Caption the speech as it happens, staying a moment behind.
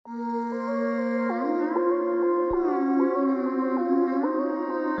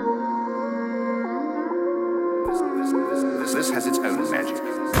This has its own magic.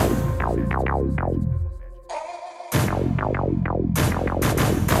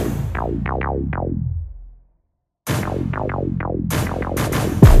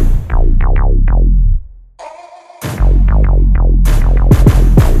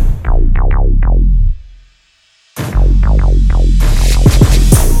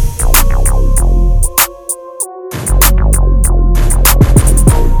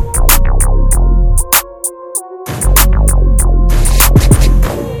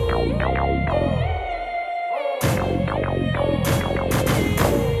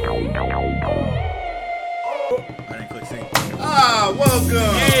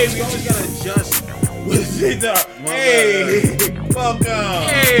 Welcome. Hey, we always gotta adjust. Hey, welcome.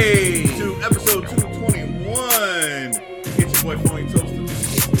 Hey, to episode 221. It's your boy Phony Toaster.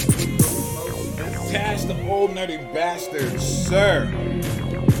 Tash the old nerdy bastard, sir.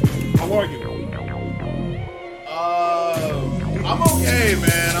 How are you? I'm okay,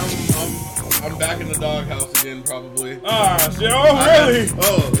 man. I'm back in the doghouse again, probably. Really?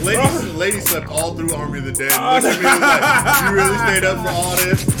 Lady slept all through Army of the Dead. Looked at me and was like, you really stayed up for all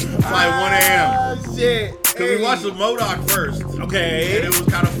this? It's like 1 a.m. Shit. Because we watched the Modoks first. Okay. And it was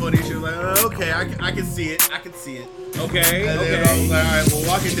kind of funny. She was like, okay, I can see it. I can see it. Okay. And then I was like, all right, well,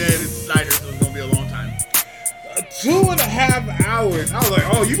 Walking Dead is Snyder, so it's going to be a long time. 2.5 hours. I was like,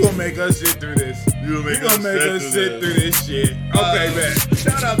 oh, you gonna make us sit through this. You gonna make us sit through this shit. Okay, man.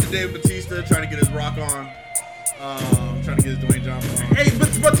 Shout out to Dave Bautista trying to get his rock on. Trying to get his Dwayne Johnson on. Hey, but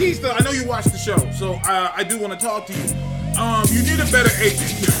Batista, I know you watched the show, so I do want to talk to you. You need a better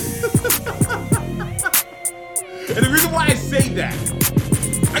agent. And the reason why I say that,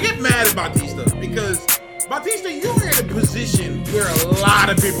 I get mad at Batista because Batista, you're in a position where a lot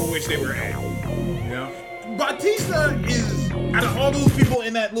of people wish they were at. Yeah. Batista is, out of all those people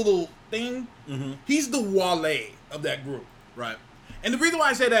in that little thing, he's the Wale of that group. Right. And the reason why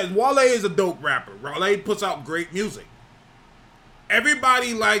I say that is Wale is a dope rapper. Wale puts out great music.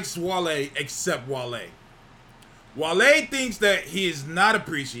 Everybody likes Wale except Wale. Wale thinks that he is not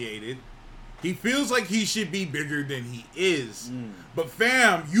appreciated. He feels like he should be bigger than he is. But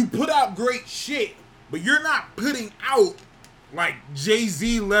fam, you put out great shit, but you're not putting out like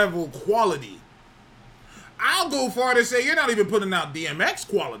Jay-Z level quality. I'll go far to say you're not even putting out DMX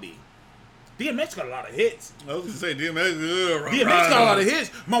quality. DMX got a lot of hits. I was going to say DMX. DMX got a lot of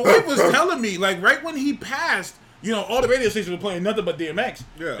hits. My wife was telling me, like, right when he passed, you know, all the radio stations were playing nothing but DMX.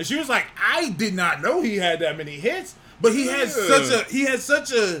 Yeah. And she was like, I did not know he had that many hits, but he has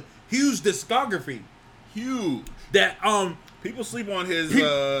such a huge discography. Huge. That people sleep on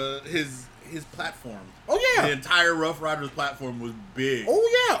his platform. Oh yeah. The entire Rough Riders platform was big. Oh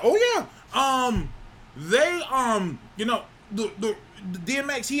yeah. They you know, the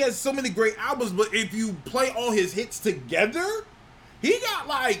DMX, he has so many great albums, but if you play all his hits together, he got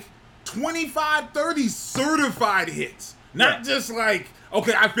like 25, 30 certified hits. Not just like,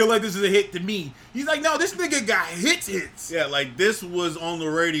 okay, I feel like this is a hit to me. He's like, no, this nigga got hits. Yeah, like this was on the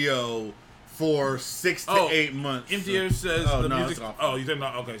radio for 6 to 8 months. MTR says the music. Oh, you said no.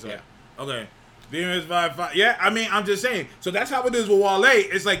 Okay, so okay. DMX 5. Yeah, I mean, I'm just saying. So that's how it is with Wale.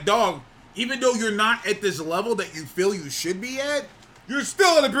 It's like, dog, even though you're not at this level that you feel you should be at, you're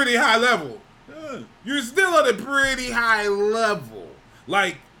still at a pretty high level. You're still at a pretty high level.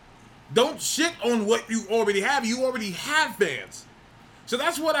 Like, don't shit on what you already have. You already have fans. So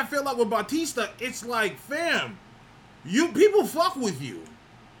that's what I feel like with Batista. It's like, fam, people fuck with you.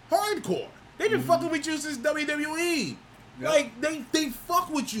 Hardcore. They've been fucking with you since WWE. Yep. Like, they fuck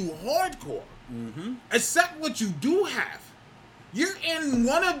with you hardcore. Except what you do have. You're in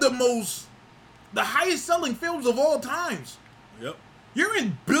one of the highest selling films of all times. Yep. You're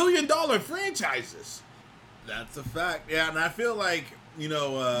in billion-dollar franchises. That's a fact. Yeah, and I feel like, you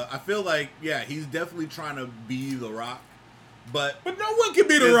know, he's definitely trying to be The Rock. But no one can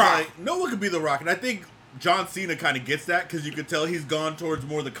be The Rock. Like, no one can be The Rock. And I think John Cena kind of gets that because you could tell he's gone towards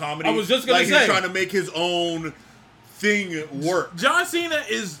more the comedy. I was just going to say. He's trying to make his own thing work. John Cena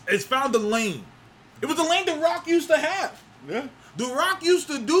has found a lane. It was a lane The Rock used to have. Yeah. The Rock used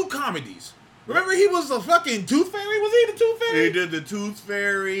to do comedies. Remember, he was a fucking Tooth Fairy? Was he the Tooth Fairy? He did the Tooth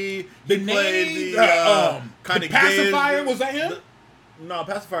Fairy. He played the Pacifier. Was that him? No,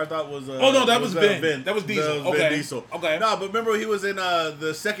 Pacifier I thought was... oh, no, that was Vin. That was Diesel. Vin Diesel. Okay. No, but remember he was in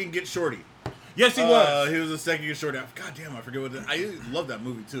the second Get Shorty. Yes, he was. He was the second Get Shorty. God damn, I forget what... I love that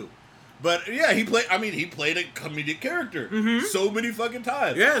movie, too. But, yeah, he played a comedic character so many fucking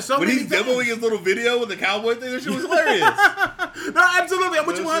times. Yeah, so many times. When he's demoing his little video with the cowboy thing, that shit was hilarious. No, absolutely. I'm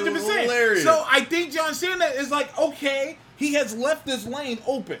with you 100%. Hilarious. So I think John Cena is like, okay, he has left this lane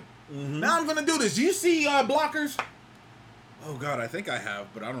open. Now I'm gonna do this. Do you see Blockers? Oh God, I think I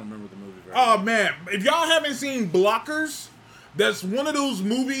have, but I don't remember the movie very Oh well. man, if y'all haven't seen Blockers, that's one of those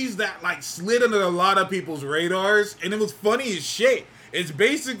movies that like slid under a lot of people's radars, and it was funny as shit. It's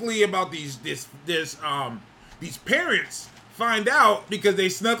basically about these parents find out because they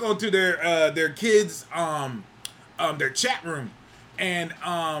snuck onto their kids' their chat room, and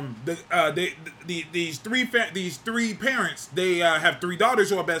these three parents, they have 3 daughters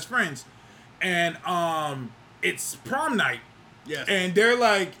who are best friends, and it's prom night. Yes. And they're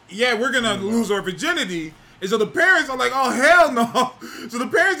like, yeah, we're going to lose our virginity. And so the parents are like, oh, hell no. So the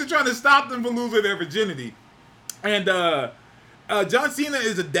parents are trying to stop them from losing their virginity. And John Cena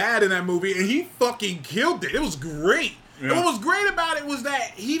is a dad in that movie, and he fucking killed it. It was great. Yeah. And what was great about it was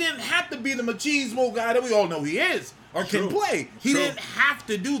that he didn't have to be the machismo guy that we all know he is or can play. He didn't have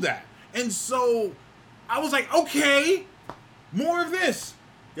to do that. And so I was like, okay, more of this.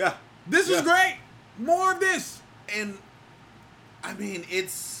 Yeah. This is great. More of this. And I mean,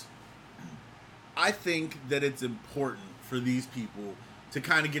 I think that it's important for these people to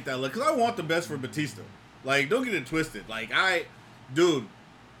kind of get that look. Because I want the best for Batista. Like, don't get it twisted. Like, dude,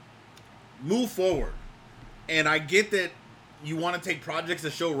 move forward. And I get that you want to take projects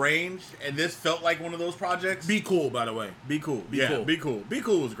that show range, and this felt like one of those projects. Be Cool, by the way. Be Cool. Be Cool. Be Cool. Be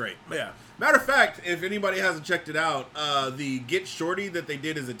Cool was great. Yeah. Matter of fact, if anybody hasn't checked it out, the Get Shorty that they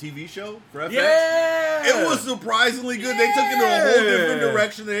did as a TV show for FX, it was surprisingly good. They took it in a whole different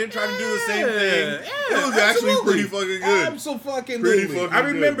direction. They didn't try to do the same thing. It was actually pretty fucking good. Absolutely. I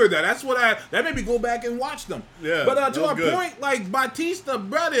remember that. That's what that made me go back and watch them. Yeah. But to our point, like Batista,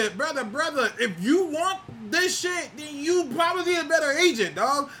 brother, if you want this shit, then you probably need a better agent,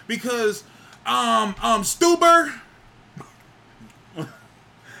 dog. Because Stuber,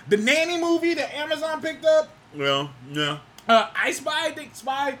 the Nanny movie that Amazon picked up. Well, yeah. I Spy, I think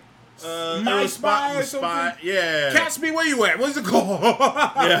Spy. My Spy or something. Yeah. Gatsby, where you at? What's it called?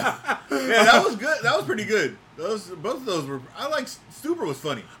 Yeah, that was good. That was pretty good. Both of those were. I like Stuber was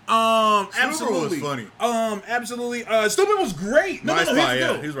funny. Absolutely. Was funny. Absolutely. Stupid was great. My Spy,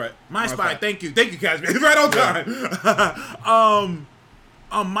 yeah, he's right. My Spy. Thank you, Gatsby. He's right on time.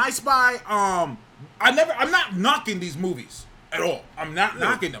 My Spy. I'm not knocking these movies at all. I'm not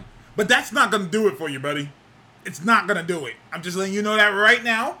knocking them, but that's not gonna do it for you, buddy. It's not gonna do it. I'm just letting you know that right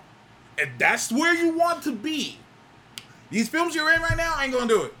now. If that's where you want to be, these films you're in right now ain't gonna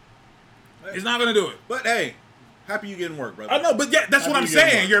do it. It's not gonna do it. But hey, happy you getting work, brother. I know, but yeah, that's what I'm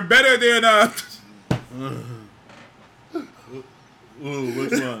saying. You're better than Ooh,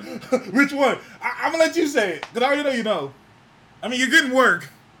 which one? Which one? I'm gonna let you say it, because I already know you know. I mean, you're getting work.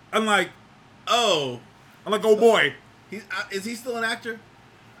 Unlike old boy. Is he still an actor?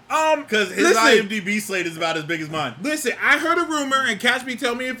 Because his IMDb slate is about as big as mine. Listen, I heard a rumor, and catch me,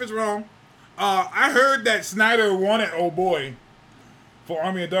 tell me if it's wrong. I heard that Snyder wanted old boy for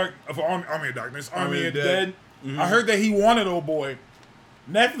Army of Darkness, Army of the Dead. Mm-hmm. I heard that he wanted old boy.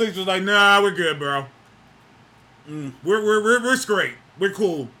 Netflix was like, nah, we're good, bro. We're straight. We're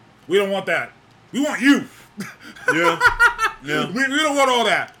cool. We don't want that. We want you. Yeah. We don't want all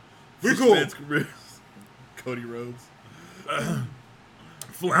that. We're cool. Cody Rhodes.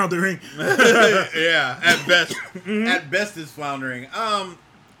 Floundering. Yeah, at best. At best is floundering. And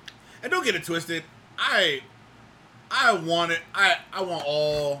don't get it twisted. I want it. I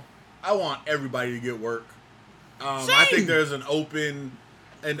want everybody to get work. I think there's an open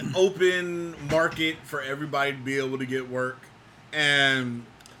market for everybody to be able to get work. And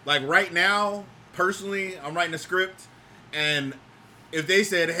like right now, personally, I'm writing a script, and if they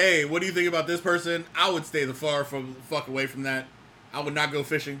said, "Hey, what do you think about this person?" I would stay the fuck away from that. I would not go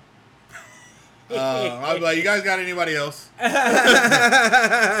fishing. I'd be like, "You guys got anybody else?"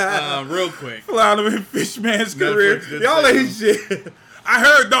 Real quick. Floundering Fishman's career. Y'all ain't shit. I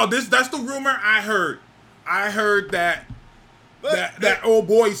heard that's the rumor I heard. I heard that old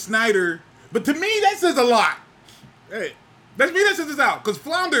boy Snyder. But to me, that says a lot. Hey, that says this out, because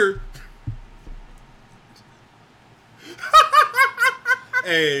Flounder.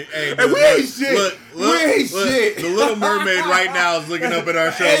 Hey, we ain't shit. We ain't shit. The Little Mermaid right now is looking up at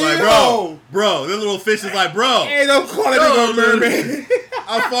our show like, bro, this little fish is like, bro. Hey, don't call it Little Mermaid.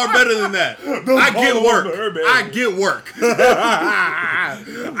 I'm far better than that. I get work.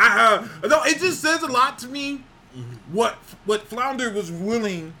 No, it just says a lot to me what Flounder was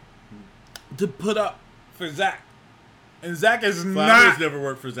willing to put up for Zach. And Zach is Flounder's never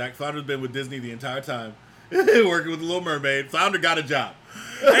worked for Zach. Flounder's been with Disney the entire time. Working with the Little Mermaid. Flounder got a job.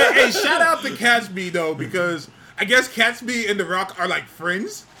 Hey, shout out to Gatsby though, because I guess Gatsby and The Rock are like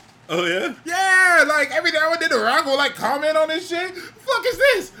friends. Oh yeah. Yeah, like every now and then the Rock will like comment on this shit. Fuck is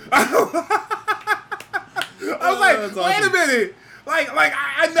this? I was like, that's wait awesome. a minute. Like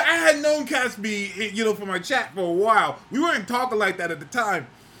I had known Caspi, for my chat for a while. We weren't talking like that at the time,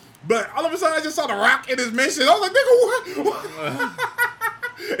 but all of a sudden I just saw the Rock in his mention. I was like, nigga, what?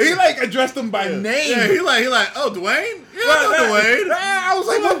 He like addressed him by name. Yeah, he like, oh, Dwayne? Yeah, I know Dwayne. I was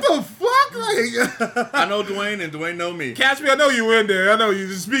like, what the fuck? Like, I know Dwayne, and Dwayne know me. Caspi, I know you were in there. I know you.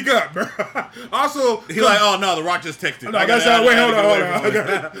 Just speak up, bro. Also, He like, oh no, The Rock just texted. no, that's not. Wait, hold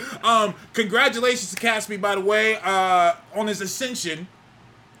on. Congratulations to Caspi, by the way, on his ascension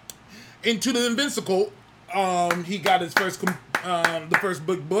into the Invincible. He got his first, the first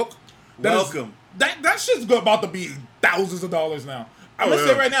big book. Welcome. That shit's about to be thousands of dollars now. I'm gonna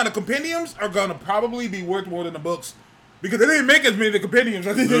say right now, the compendiums are gonna probably be worth more than the books because they didn't make as many of the compendiums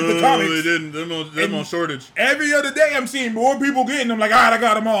as they did the comics. They didn't. There's no shortage. Every other day, I'm seeing more people getting them. Like, all right, I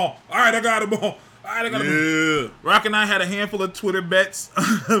got them all. All right, I got them all. All right, I got them all. Yeah. Rock and I had a handful of Twitter bets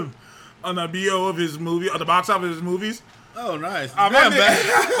on the BO of his movie, on the box office of his movies. Oh, nice. I'm Damn, on back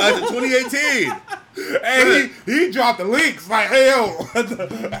to 2018. Hey, he dropped the links. Like, hey, yo,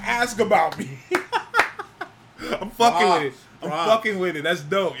 ask about me. I'm fucking with it. I'm fucking with it. That's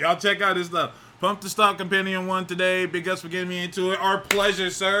dope. Y'all check out his stuff. Pump the Stock Compendium 1 today. Big ups for getting me into it. Our pleasure,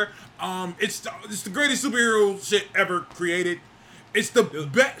 sir. It's the greatest superhero shit ever created. It's the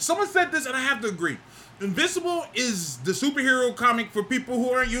best. Someone said this, and I have to agree. Invincible is the superhero comic for people who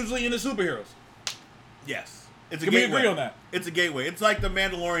aren't usually into superheroes. Yes. It's a Can we gateway. agree on that? It's a gateway. It's like The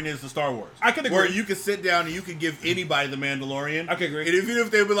Mandalorian is to Star Wars. I can agree. Where you can sit down and you can give anybody The Mandalorian. I can agree. And even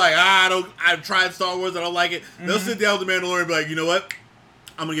if they be like, I've tried Star Wars, I don't like it. They'll sit down with The Mandalorian and be like, you know what?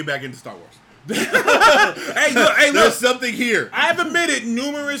 I'm going to get back into Star Wars. Hey, look. There's something here. I've admitted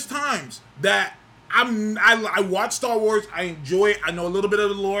numerous times that I watch Star Wars. I enjoy it. I know a little bit of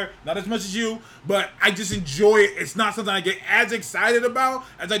the lore, not as much as you, but I just enjoy it. It's not something I get as excited about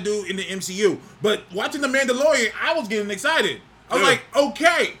as I do in the MCU. But watching The Mandalorian, I was getting excited. I was like,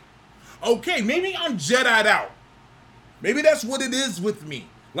 okay, maybe I'm Jedi'd out. Maybe that's what it is with me.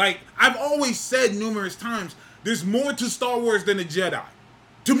 Like, I've always said numerous times, there's more to Star Wars than a Jedi.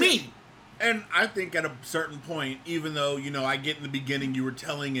 To me. And I think at a certain point, even though, I get in the beginning, you were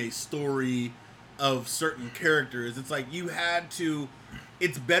telling a story of certain characters, it's like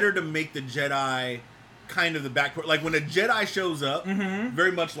it's better to make the Jedi kind of the backcourt. Like when a Jedi shows up,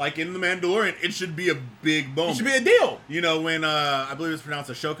 very much like in The Mandalorian, it should be a big moment. It should be a deal. When I believe it's pronounced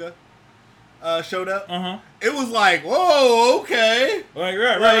Ashoka showed up, it was like, whoa, okay. Like, You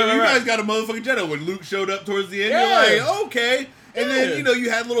guys got a motherfucking Jedi. When Luke showed up towards the end, you're like, okay. And then, you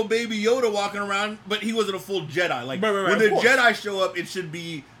had little baby Yoda walking around, but he wasn't a full Jedi. Like, when the Jedi show up, it should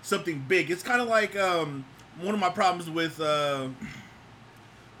be something big. It's kind of like one of my problems with a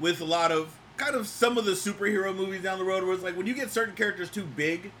lot of kind of some of the superhero movies down the road, where it's like when you get certain characters too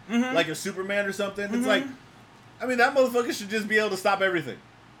big, like a Superman or something, it's like, that motherfucker should just be able to stop everything.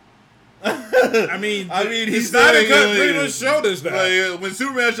 I mean, he's Snyder Cut pretty much showed us that. Like, when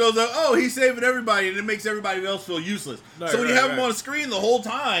Superman shows up, he's saving everybody, and it makes everybody else feel useless. So when you have him on screen the whole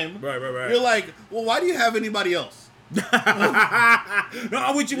time, you're like, well, why do you have anybody else? No,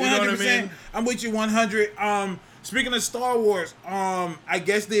 I'm with you 100%. You know what I mean? I'm with you 100. Speaking of Star Wars, I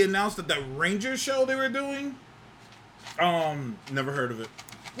guess they announced that the Ranger show they were doing. Never heard of it.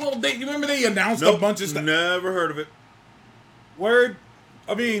 Well, you remember they announced a bunch of stuff. Never heard of it. Word.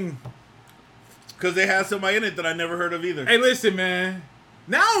 I mean, because they had somebody in it that I never heard of either. Hey, listen, man.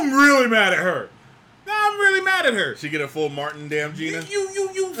 Now I'm really mad at her. She get a full Martin, damn Gina.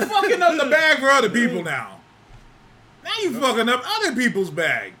 You fucking up the bag for other people now. Now you fucking up other people's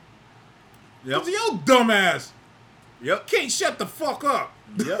bag. Yep. Cause your dumbass. Yep. Can't shut the fuck up.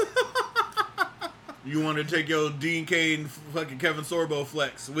 Yep. You want to take your Dean Cain, fucking Kevin Sorbo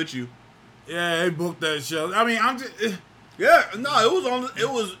flex with you? Yeah, they booked that show. I mean, I'm just. Yeah, no, it was on.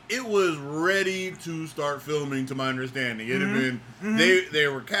 It was ready to start filming, to my understanding. It had been they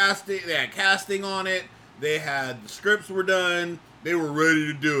were casting. They had casting on it. They had the scripts were done. They were ready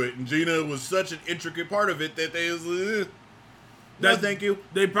to do it, and Gina was such an intricate part of it that they was. No, thank you.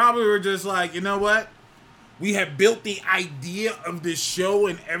 They probably were just like, you know what? We have built the idea of this show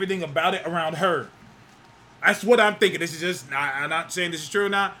and everything about it around her. That's what I'm thinking. This is just. I'm not saying this is true or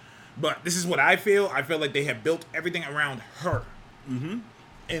not. But this is what I feel. I feel like they have built everything around her. Mm-hmm.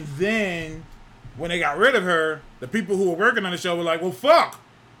 And then, when they got rid of her, the people who were working on the show were like, well, fuck.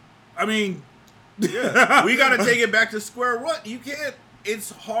 I mean... Yeah. We got to take it back to square one. You can't...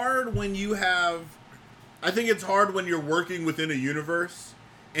 It's hard when you have... I think it's hard when you're working within a universe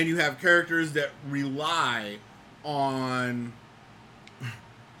and you have characters that rely on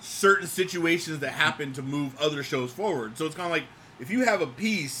certain situations that happen to move other shows forward. So it's kind of like if you have a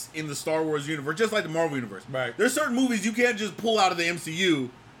piece in the Star Wars universe, just like the Marvel universe, right? There's certain movies you can't just pull out of the MCU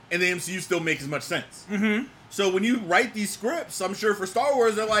and the MCU still makes as much sense. Mm-hmm. So when you write these scripts, I'm sure for Star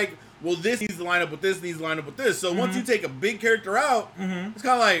Wars, they're like, well, this needs to line up with this, needs to line up with this. So once you take a big character out, it's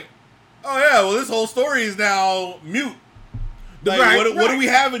kind of like, oh yeah, well, this whole story is now mute. Like, what do we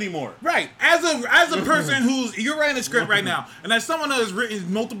have anymore? Right. As a person you're writing a script right now, and as someone who has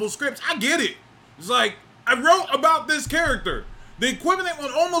written multiple scripts, I get it. It's like, I wrote about this character. The equivalent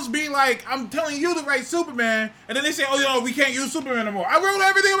would almost be like, I'm telling you to write Superman, and then they say, we can't use Superman anymore. I wrote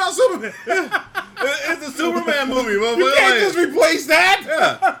everything about Superman. It's a Superman movie. But you can't just replace that.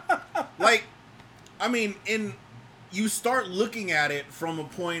 Yeah. Like, I mean, you start looking at it from a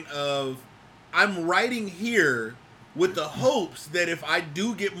point of, I'm writing here with the hopes that if I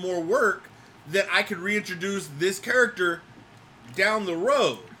do get more work, that I could reintroduce this character down the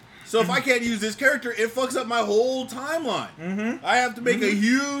road. So if I can't use this character, it fucks up my whole timeline. I have to make a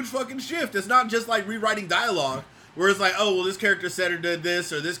huge fucking shift. It's not just like rewriting dialogue, where it's like, oh, well, this character said or did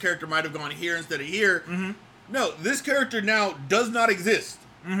this, or this character might have gone here instead of here. No, this character now does not exist.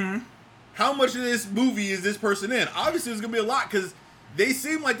 How much of this movie is this person in? Obviously, it's going to be a lot, because they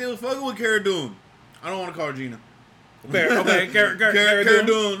seem like they were fucking with Cara Dune. I don't want to call her Gina. Fair. Okay, Cara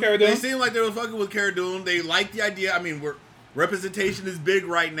Dune. They seem like they were fucking with Cara Dune. They like the idea. I mean, representation is big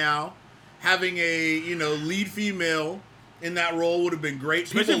right now. Having a lead female in that role would have been great.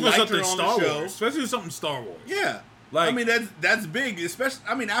 Especially People for liked her something on Star the show. Wars. Especially something Star Wars. Yeah, like, I mean that's big. Especially,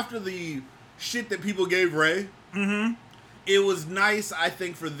 I mean, after the shit that people gave Rey, it was nice, I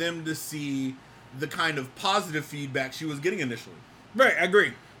think, for them to see the kind of positive feedback she was getting initially. Right, I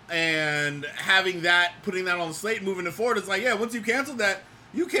agree. And having that, putting that on the slate, moving it forward, it's like, yeah, once you canceled that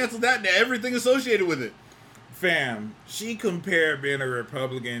and everything associated with it. Fam, she compared being a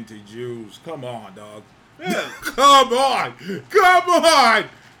Republican to Jews. Come on, dog. Yeah. Come on.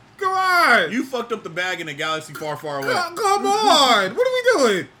 You fucked up the bag in a galaxy far, far away. Come on. What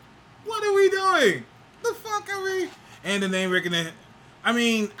are we doing? The fuck are we? And the name recognition. I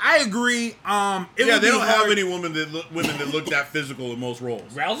mean, I agree. They don't have any women that look that physical in most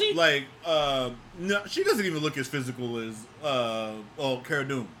roles. Rousey? Like, no, she doesn't even look as physical as Cara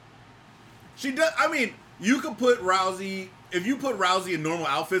Dune. She does. I mean, you could put Rousey, if you put Rousey in normal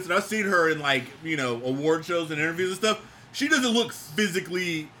outfits, and I've seen her in award shows and interviews and stuff. She doesn't look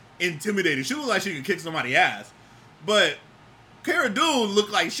physically intimidating. She looks like she could kick somebody's ass. But Cara Dune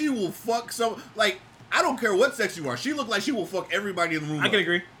looked like she will fuck some. Like, I don't care what sex you are. She looked like she will fuck everybody in the room. I can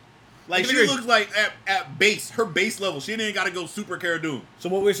agree. Like, she looks like at her base level. She ain't got to go super Cara Dune. So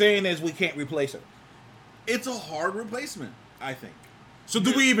what we're saying is we can't replace her. It's a hard replacement, I think. So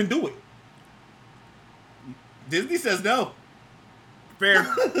do we even do it? Disney says no. Fair.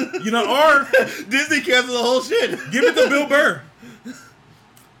 Or Disney canceled the whole shit. Give it to Bill Burr.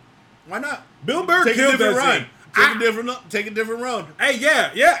 Why not? Bill Burr Take killed a different that run. scene. Take a different road. Hey,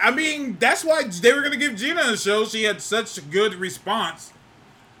 yeah. I mean, that's why they were gonna give Gina a show. She had such a good response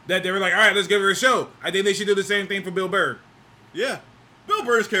that they were like, all right, let's give her a show. I think they should do the same thing for Bill Burr. Yeah. Bill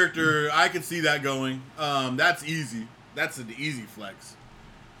Burr's character, I could see that going. That's easy. That's an easy flex.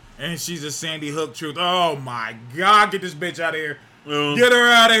 And she's a Sandy Hook truth. Oh my God, get this bitch out of here. Get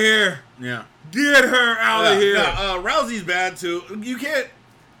her out of here. Yeah. Get her out of here. Rousey's bad too. You can't.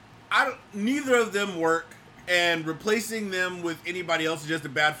 Neither of them work, and replacing them with anybody else is just a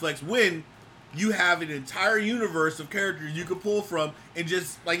bad flex when you have an entire universe of characters you could pull from, and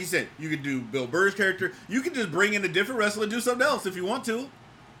just, like you said, you could do Bill Burr's character. You could just bring in a different wrestler and do something else if you want to.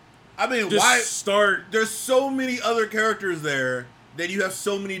 I mean, there's so many other characters there that you have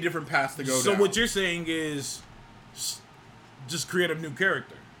so many different paths to go down. So what you're saying is just create a new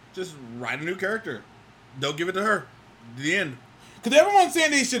character. Just write a new character. Don't give it to her. The end. Because everyone's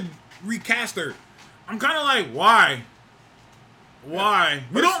saying they should recast her. I'm kind of like, why? Why?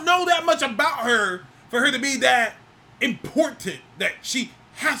 We don't know that much about her for her to be that important that she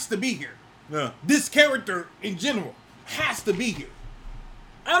has to be here. Yeah. This character in general has to be here.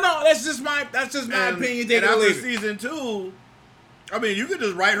 I don't know. That's just my opinion. And after season 2, I mean, you could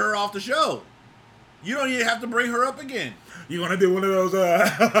just write her off the show. You don't even have to bring her up again. You want to do one of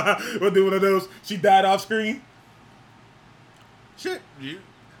those? She died off screen. Shit,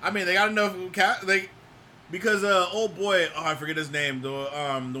 I mean, they got enough because old boy, I forget his name,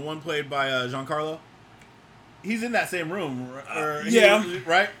 the one played by Giancarlo. He's in that same room, right? Have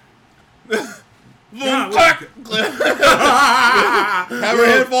her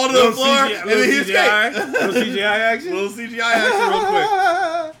head fall to the floor, and then he escaped. Little CGI action. Real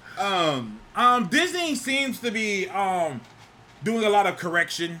quick. Disney seems to be doing a lot of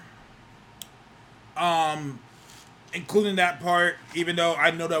correction. Including that part, even though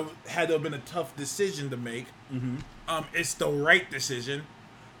I know that had to have been a tough decision to make. It's the right decision.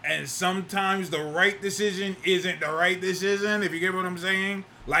 And sometimes the right decision isn't the right decision, if you get what I'm saying.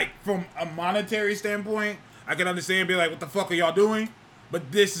 Like, from a monetary standpoint, I can understand, be like, what the fuck are y'all doing?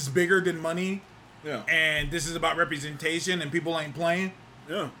 But this is bigger than money. Yeah. And this is about representation, and people ain't playing.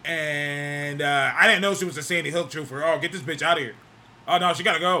 Yeah. And I didn't know she was a Sandy Hook trooper. Oh, get this bitch out of here. Oh, no, she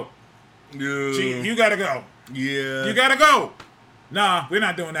gotta go. Yeah. You gotta go. Yeah. You gotta go. Nah, we're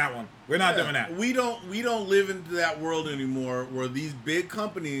not doing that one. We're not doing that. We don't live into that world anymore where these big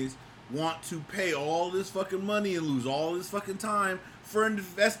companies want to pay all this fucking money and lose all this fucking time for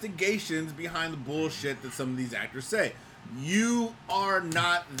investigations behind the bullshit that some of these actors say. You are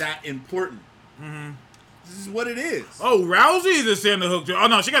not that important. This is what it is. Oh, Rousey's a Sandy Hook trooper. Oh,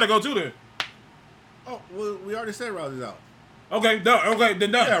 no, she gotta go too then. Oh, well, we already said Rousey's out. Okay, done. Okay,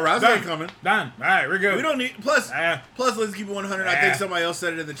 then done. Yeah, Rousey Done. ain't coming. Done. All right, we're good. We don't need. Plus, let's keep it 100. I think somebody else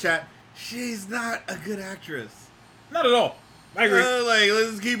said it in the chat. She's not a good actress. Not at all. I agree.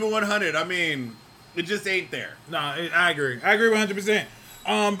 Let's keep it 100. I mean, it just ain't there. No, I agree. I agree 100%.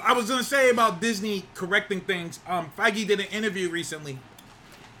 I was gonna say about Disney correcting things. Feige did an interview recently,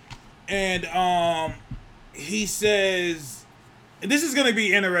 and he says, and this is gonna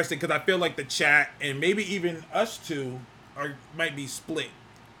be interesting because I feel like the chat and maybe even us two might be split.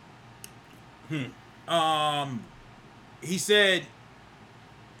 He said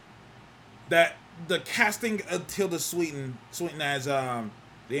that the casting of Tilda Swinton as the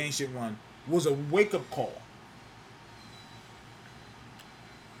Ancient One was a wake up call.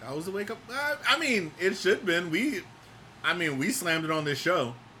 That was a wake up. I mean, it should have been. We slammed it on this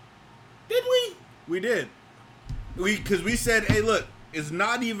show. Did we? We did. Because we said, hey, look, it's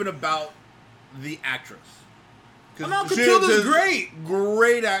not even about the actress. No, Tilda's great.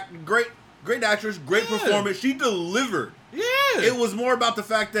 Great actress, great performance. She delivered. Yeah. It was more about the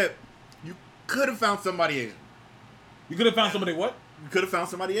fact that you could have found somebody Asian. You could have found somebody what? You could have found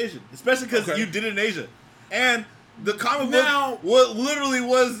somebody Asian. Especially because you did it in Asia. And the comic Now, book literally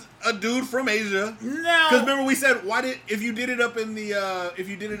was a dude from Asia. Now, Because remember we said, if you did it up in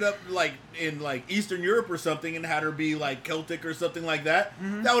Eastern Europe or something and had her be like Celtic or something like that,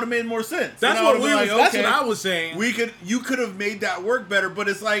 that would have made more sense. That's what I was saying. You could have made that work better, but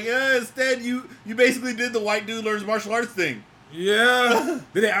it's like, instead you basically did the white dude learns martial arts thing. Yeah.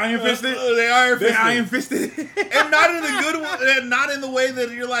 Did they iron fist it? They iron fisted it. And not in the good one, and not in the way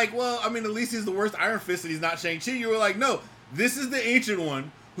that you're like, well, I mean, at least he's the worst iron fist and he's not Shang-Chi. You were like, no, this is the Ancient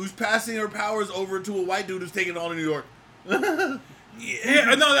One who's passing her powers over to a white dude who's taking it all to New York.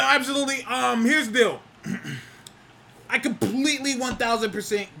 Yeah, no, absolutely. Here's the deal. I completely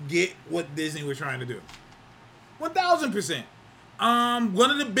 1000% get what Disney was trying to do. 1000%.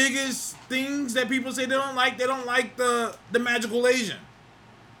 One of the biggest things that people say they don't like the magical Asian.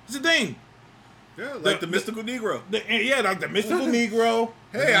 It's a thing. Yeah, like the mystical Negro. Like the mystical Negro.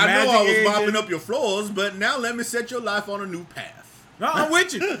 Hey, I know I was mopping up your floors, but now let me set your life on a new path. No, I'm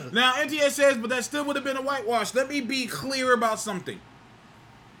with you. Now, NTS says, but that still would have been a whitewash. Let me be clear about something.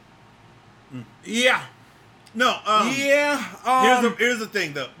 Yeah. No. Here's the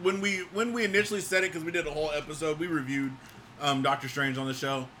thing, though. When we initially said it, because we did a whole episode, we reviewed Doctor Strange on the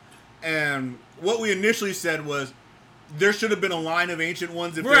show, and what we initially said was there should have been a line of Ancient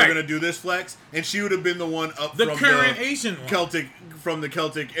Ones if they were going to do this flex, and she would have been the one up the from current the Asian one.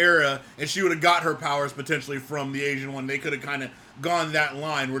 Celtic era, and she would have got her powers potentially from the Asian one. They could have kind of gone that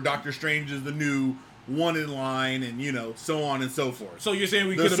line where Doctor Strange is the new one in line, and so on and so forth. So you're saying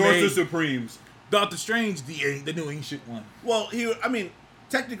we the could have made Sorcerer Supremes Doctor Strange the new Ancient One? Well,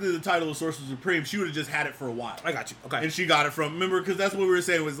 technically the title of Sorcerer Supreme, she would have just had it for a while. I got you. Okay. And she got it from, remember, because that's what we were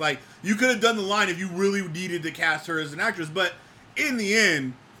saying was like, you could have done the line if you really needed to cast her as an actress, but in the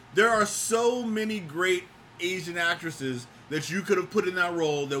end, there are so many great Asian actresses that you could have put in that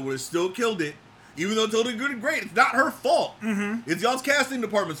role that would have still killed it, even though Tilda did great. It's not her fault. Mm-hmm. It's y'all's casting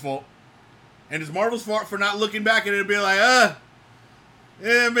department's fault. And it's Marvel's fault for not looking back at it and being like,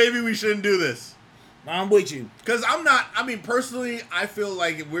 maybe we shouldn't do this. I'm with you. Because personally, I feel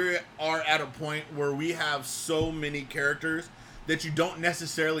like we are at a point where we have so many characters that you don't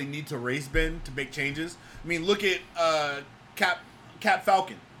necessarily need to race bend to make changes. I mean, look at Cap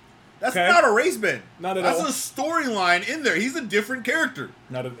Falcon. That's not a race bend. Not at all. That's a storyline in there. He's a different character.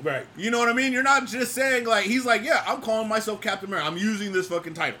 Right. You know what I mean? You're not just saying, like, he's like, yeah, I'm calling myself Captain America. I'm using this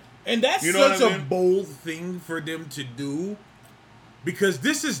fucking title. And that's such a bold thing for them to do. Because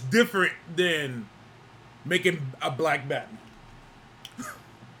this is different than making a black Batman.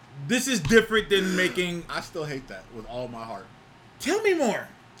 This is different than making... I still hate that with all my heart. Tell me more.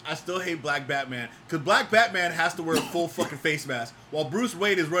 I still hate Black Batman because Black Batman has to wear a full fucking face mask while Bruce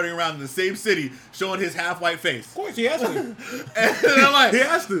Wayne is running around in the same city showing his half-white face. Of course, he has to. And I'm like, He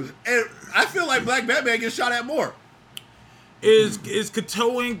has to. And I feel like Black Batman gets shot at more. Is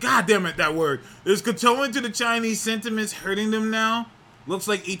kowtowing? God damn it, that word. Is kowtowing to the Chinese sentiments hurting them now? Looks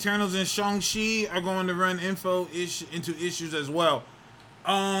like Eternals and Shang-Chi are going to run info into issues as well.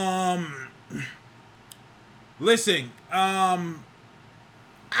 Listen,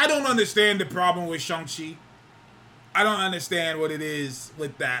 I don't understand the problem with Shang-Chi. I don't understand what it is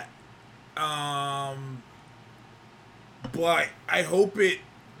with that. But I hope it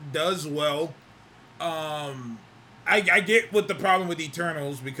does well. I get what the problem with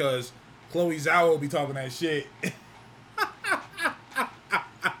Eternals because Chloe Zhao will be talking that shit.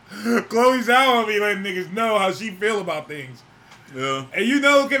 Chloe Zhao will be letting niggas know how she feel about things. Yeah. And you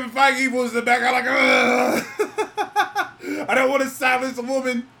know Kevin Feige was in the background like, ugh. I don't want to silence a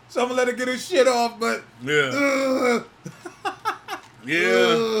woman, so I'm going to let her get her shit off, but... Yeah.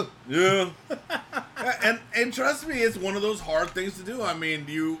 Yeah. And trust me, it's one of those hard things to do. I mean,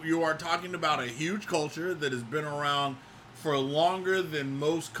 you are talking about a huge culture that has been around for longer than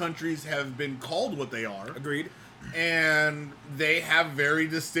most countries have been called what they are. Agreed. And they have very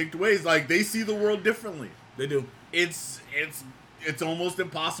distinct ways. Like, they see the world differently. They do. It's almost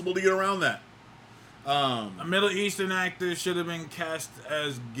impossible to get around that. A Middle Eastern actor should have been cast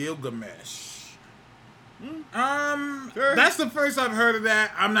as Gilgamesh. Sure. That's the first I've heard of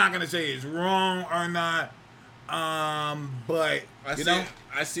that. I'm not gonna say it's wrong or not. But I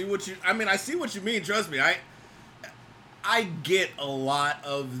see what you mean. Trust me, I get a lot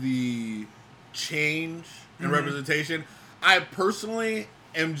of the change in representation. I personally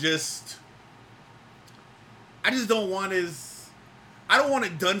am I don't want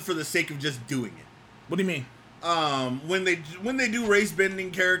it done for the sake of just doing it. What do you mean? When they do race bending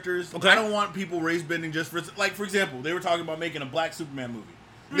characters, okay. I don't want people race bending just for example, they were talking about making a black Superman movie.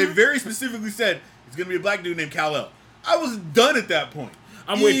 They very specifically said it's gonna be a black dude named Kal-El. I was done at that point.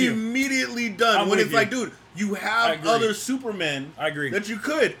 I'm with you. Immediately done. When it's like, dude, you have other Supermen that you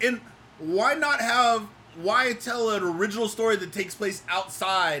could, and why tell an original story that takes place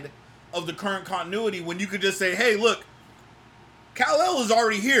outside of the current continuity when you could just say, hey, look, Kal-El is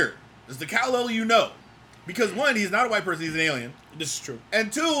already here. It's the Kal-El you know. Because one, he's not a white person, he's an alien. This is true.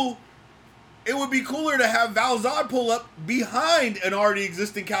 And two, it would be cooler to have Val Zod pull up behind an already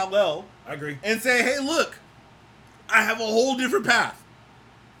existing Kal-El. I agree. And say, hey, look, I have a whole different path.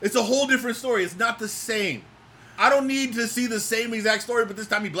 It's a whole different story. It's not the same. I don't need to see the same exact story, but this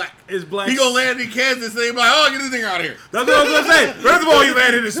time he's black. It's black. He gonna land in Kansas and they be like, oh, get this thing out of here. That's what I was gonna say. First of all, he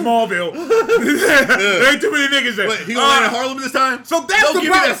landed in Smallville. There ain't too many niggas there. Wait, he gonna land in Harlem this time? So that's don't the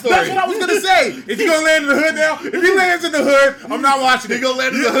give problem. me that story. That's what I was gonna say. Is he gonna land in the hood now? If he lands in the hood, I'm not watching it. He gonna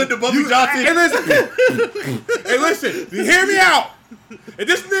land in the hood to Bubby Johnson. Hey, listen, hear me out. If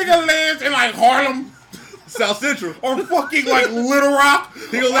this nigga lands in like Harlem, South Central, or fucking like Little Rock,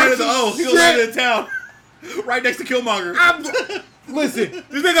 he gonna land in he gonna land in town. Right next to Killmonger. Listen,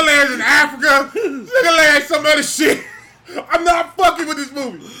 this nigga lands in Africa. This nigga lands some other shit. I'm not fucking with this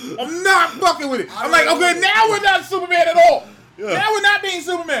movie. I'm not fucking with it. I'm like, okay, now we're not Superman at all. Yeah. Now we're not being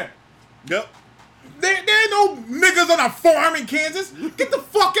Superman. Yep. There ain't no niggas on a farm in Kansas. Get the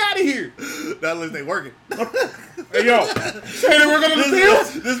fuck out of here. Not unless they working. Hey, yo. Say they work on the field?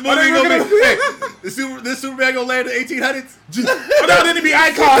 This movie gonna be... Hey, this Superman gonna land in the 1800s? Oh, no, then it be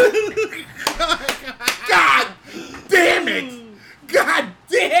Icon. God damn it. God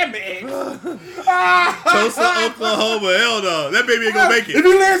damn it. Tulsa, Oklahoma. Hell no. That baby ain't gonna make it. If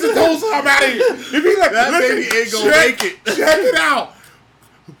he lands in Tulsa, I'm out of here. If he that baby ain't gonna make it. Check it out.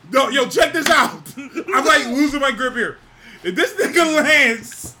 No, yo, check this out. I'm like losing my grip here. If this nigga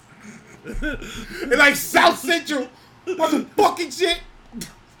lands in like South Central on some fucking shit,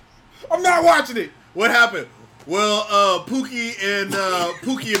 I'm not watching it. What happened? Well, Pookie and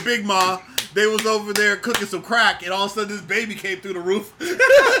Big Ma, they was over there cooking some crack, and all of a sudden this baby came through the roof.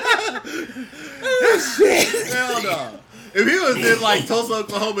 Shit. Hell no. If he was in like Tulsa,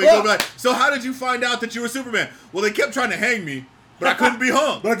 Oklahoma, he'd go be like, so how did you find out that you were Superman? Well, they kept trying to hang me. But I couldn't be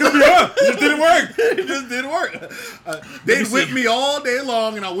hung. It just didn't work. It just didn't work. They'd whip me all day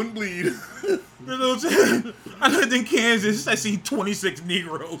long and I wouldn't bleed. I lived in Kansas. I see 26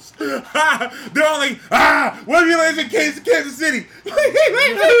 Negroes. They're only, what if you live in Kansas City?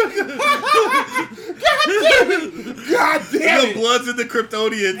 God damn it. The Bloods and the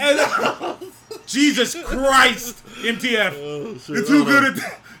Kryptonians. Jesus Christ, MTF. Oh, You're too good at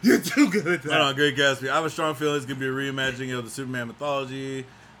that. You're too good at that. Hold on, Great Gatsby. I have a strong feeling it's going to be a reimagining of the Superman mythology.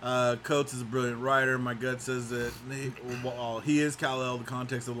 Coates is a brilliant writer. My gut says that he is Kal-El. The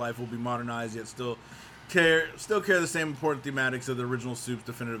context of life will be modernized, yet still carry the same important thematics of the original Soup's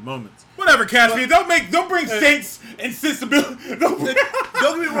definitive moments. Whatever, Caspian. Don't bring saints and sensibility. Don't get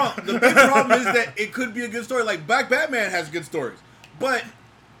me wrong. The big problem is that it could be a good story. Like Black Batman has good stories, but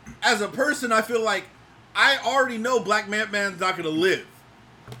as a person, I feel like I already know Black Batman's not going to live.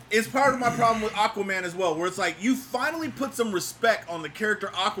 It's part of my problem with Aquaman as well, where it's like you finally put some respect on the character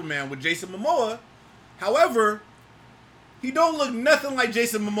Aquaman with Jason Momoa. However, he don't look nothing like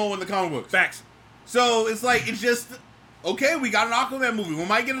Jason Momoa in the comic books. Facts. So it's like it's just okay. We got an Aquaman movie. We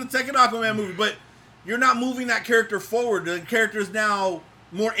might get a second Aquaman movie, but you're not moving that character forward. The character is now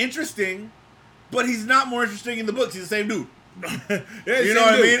more interesting, but he's not more interesting in the books. He's the same dude. You know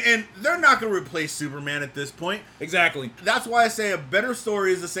what I mean? And they're not going to replace Superman at this point. Exactly. That's why I say a better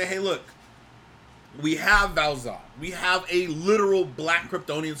story is to say, hey, look, we have Val-Zod. We have a literal black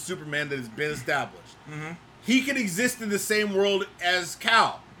Kryptonian Superman that has been established. Mm-hmm. He can exist in the same world as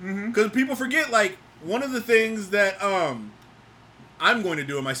Kal. Because people forget, like, one of the things that I'm going to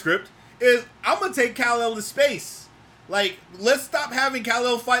do in my script is I'm going to take Kal-El to space. Like, let's stop having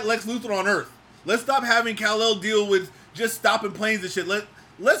Kal-El fight Lex Luthor on Earth. Let's stop having Kal-El deal with just stopping planes and shit.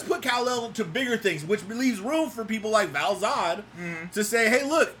 Let's put Kal-El to bigger things, which leaves room for people like Val-Zod to say, hey,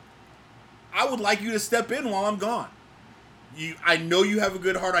 look, I would like you to step in while I'm gone. I know you have a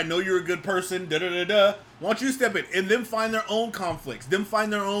good heart. I know you're a good person. Why don't you step in? And them find their own conflicts. Them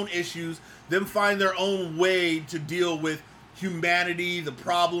find their own issues. Them find their own way to deal with humanity, the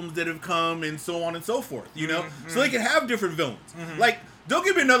problems that have come, and so on and so forth. You know? So they can have different villains. Like, don't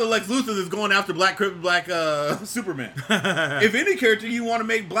give me another Lex Luthor that's going after black Superman. If any character you want to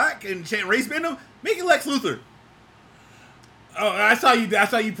make black and race bend them, make it Lex Luthor. Oh, I saw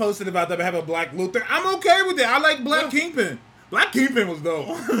you posted about that having Black Luthor. I'm okay with that. I like Black Kingpin. Black Kingpin was dope.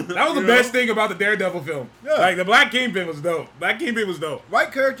 That was the best thing about the Daredevil film. Yeah. Like the Black Kingpin was dope. Black Kingpin was dope. Right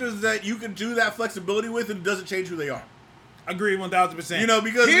characters that you can do that flexibility with and it doesn't change who they are. Agree 1,000%. You know,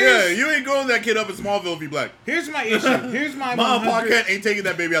 because you ain't growing that kid up in Smallville if he black. Here's my issue. Here's my Mom Podcast ain't taking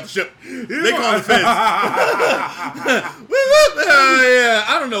that baby out the ship. They call the feds. Yeah,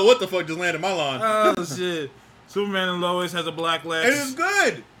 I don't know what the fuck just landed my lawn. Oh shit. Superman and Lois has a black Lex. And it's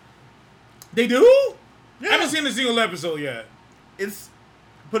good. They do? Yeah. I haven't seen a single episode yet.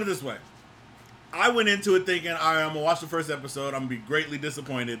 Put it this way. I went into it thinking, all right, I'm gonna watch the first episode. I'm gonna be greatly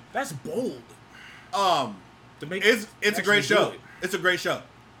disappointed. That's bold. It's a great show. It's a great show.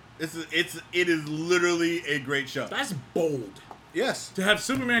 It is literally a great show. That's bold. Yes. To have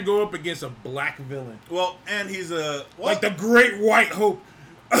Superman go up against a black villain. Well, and he's like the Great White Hope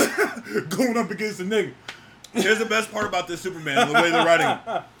going up against a nigga. Here's the best part about this Superman, the way they're writing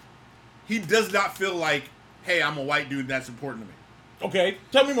him. He does not feel like, hey, I'm a white dude, that's important to me. Okay,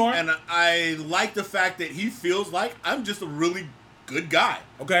 tell me more. And I like the fact that he feels like I'm just a really good guy.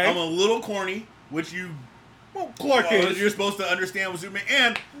 Okay. I'm a little corny, which Clark is. You're supposed to understand with Superman.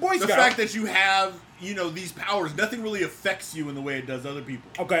 And the fact that you have, these powers, nothing really affects you in the way it does other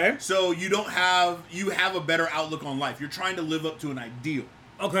people. Okay. So you have a better outlook on life. You're trying to live up to an ideal.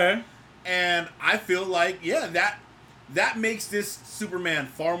 Okay. And I feel like, that makes this Superman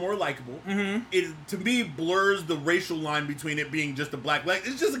far more likable. Mm-hmm. It, to me, blurs the racial line between it being just a black leg.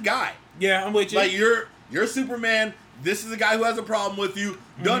 It's just a guy. Yeah, I'm with you. Like, you're Superman. This is a guy who has a problem with you.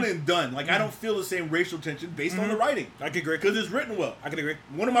 Done and done. Like, I don't feel the same racial tension based on the writing. I can agree. Because it's written well. I can agree.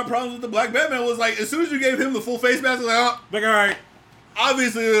 One of my problems with the Black Batman was, like, as soon as you gave him the full face mask, I was like, like, all right.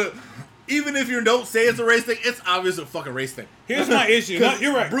 Obviously, even if you don't say it's a race thing, it's obviously a fucking race thing. Here's my issue. No,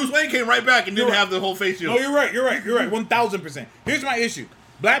 you're right. Bruce Wayne came right back and didn't have the whole face shield. No, you're right. 1,000%. Here's my issue.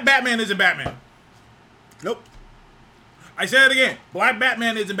 Black Batman isn't Batman. Nope. I say it again. Black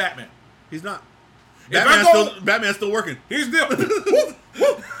Batman isn't Batman. He's not. Batman's still working. Here's the deal.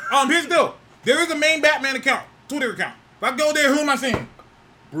 Here's the deal. There is a main Batman account, Twitter account. If I go there, who am I seeing?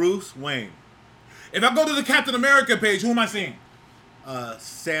 Bruce Wayne. If I go to the Captain America page, who am I seeing?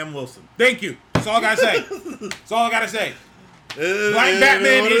 Sam Wilson. Thank you. That's all I gotta say. Black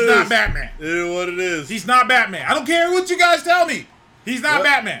Batman is not Batman. It is what it is. He's not Batman. I don't care what you guys tell me. He's not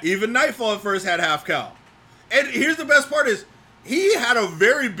Batman. Even Nightfall at first had half Kal. And here's the best part is, he had a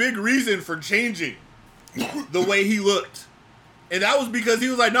very big reason for changing the way he looked. And that was because he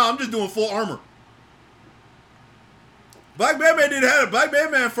was like, no, I'm just doing full armor. Black Batman didn't have it. Black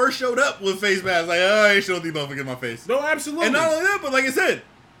Batman first showed up with face mask. Like, I ain't showing these motherfuckers in my face. No, absolutely. And not only that, but like I said,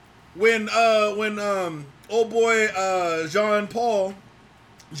 when old boy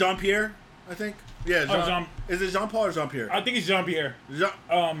Jean-Pierre, I think. Yeah, is it Jean-Paul or Jean-Pierre? I think it's Jean-Pierre.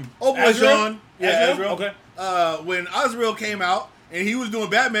 Old boy Azrael? Jean. Yeah, Azrael. Okay. When Azrael came out and he was doing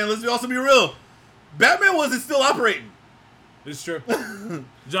Batman, let's also be real. Batman wasn't still operating. It's true.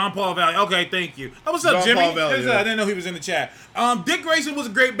 John Paul Valley. Okay, thank you. Oh, what's up, John Jimmy? Paul Valley, yeah. I didn't know he was in the chat. Dick Grayson was a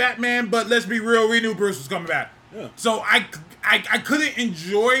great Batman, but let's be real, we knew Bruce was coming back. Yeah. So I couldn't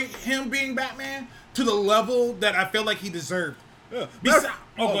enjoy him being Batman to the level that I felt like he deserved. Yeah.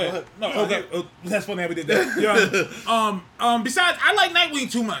 Go ahead. No, okay. That's funny how we did that. Yeah. Besides, I like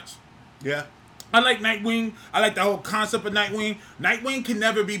Nightwing too much. Yeah. I like Nightwing. I like the whole concept of Nightwing. Nightwing can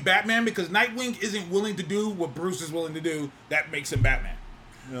never be Batman because Nightwing isn't willing to do what Bruce is willing to do. That makes him Batman.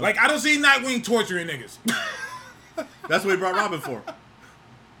 Yeah. Like, I don't see Nightwing torturing niggas. That's what he brought Robin for.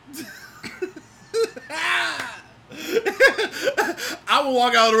 I will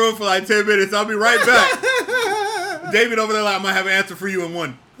walk out of the room for like 10 minutes. I'll be right back. David over there, like, I might have an answer for you in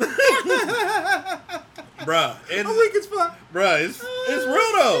one. Bruh. I'm weak as fuck. Bruh, it's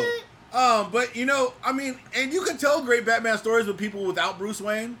real though. But you know, I mean, and you can tell great Batman stories with people without Bruce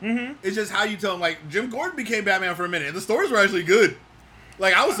Wayne. Mm-hmm. It's just how you tell them. Like Jim Gordon became Batman for a minute, and the stories were actually good.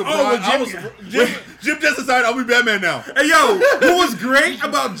 Like I was surprised. Jim just decided I'll be Batman now. Hey yo, what was great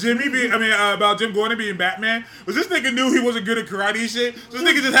about about Jim Gordon being Batman was this nigga knew he wasn't good at karate shit. So this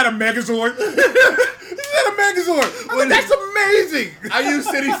nigga just had a Megazord. I'm like, that's amazing. I used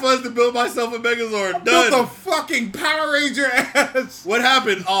city funds to build myself a Megazord. Done. Built a fucking Power Ranger ass. What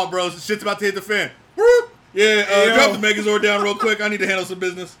happened? Oh, bro, shit's about to hit the fan. Yeah, drop the Megazord down real quick. I need to handle some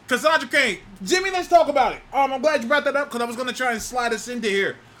business. Cassandra Cain. Jimmy, let's talk about it. I'm glad you brought that up because I was going to try and slide us into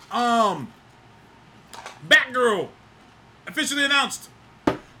here. Batgirl. Officially announced.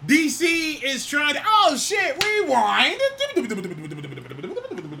 DC is trying to... Oh, shit. Rewind.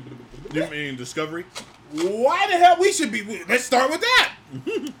 You mean Discovery? Why the hell we should be... Let's start with that.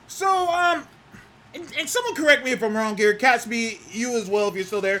 So, and someone correct me if I'm wrong here. Catsby, you as well if you're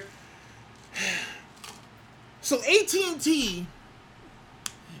still there. So AT&T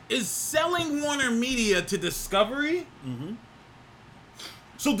is selling Warner Media to Discovery. Mm-hmm.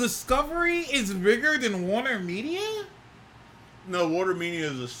 So Discovery is bigger than Warner Media? No, Warner Media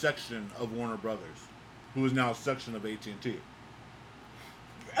is a section of Warner Brothers, who is now a section of AT&T.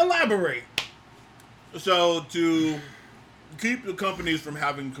 Elaborate. So to keep the companies from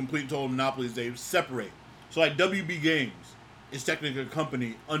having complete total monopolies, they separate. So like WB Games is technically a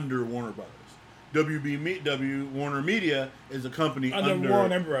company under Warner Brothers. Warner Media is a company under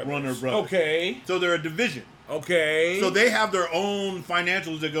Warner Brothers. Okay. So they're a division. Okay. So they have their own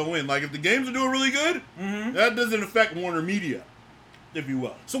financials that go in. Like if the games are doing really good, that doesn't affect Warner Media, if you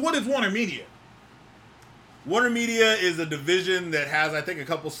will. So what is Warner Media? Warner Media is a division that has, I think, a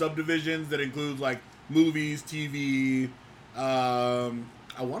couple subdivisions that includes like movies, TV. I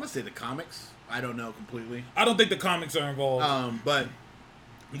want to say the comics. I don't know completely. I don't think the comics are involved. But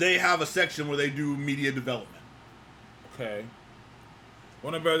they have a section where they do media development. Okay.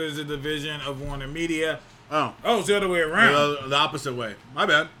 Warner Brothers is a division of Warner Media. Oh, it's the other way around. The opposite way. My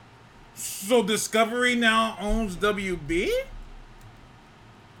bad. So Discovery now owns WB?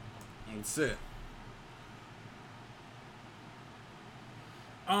 That's it.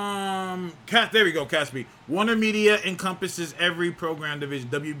 There we go, Casby. Warner Media encompasses every program division.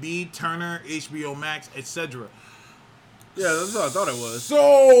 WB, Turner, HBO Max, etc. Yeah, that's what I thought it was.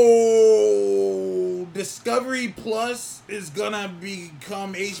 So Discovery Plus is gonna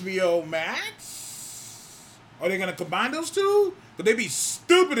become HBO Max? Are they gonna combine those two? But they'd be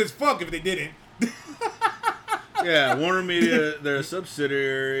stupid as fuck if they didn't. Yeah, Warner Media, they're a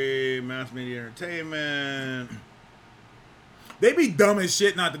subsidiary, Mass Media Entertainment. They'd be dumb as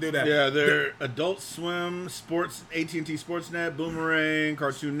shit not to do that. Yeah, they're Adult Swim, Sports, AT&T Sportsnet, Boomerang,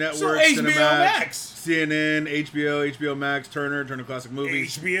 Cartoon Network, so HBO Cinemax, Max, CNN, HBO Max, Turner Classic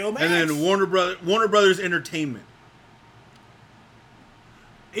Movies, HBO Max, and then Warner Brothers Entertainment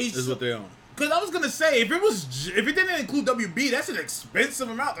is what they own. Because I was gonna say if it didn't include WB, that's an expensive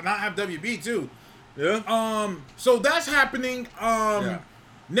amount to not have WB too. Yeah. So that's happening.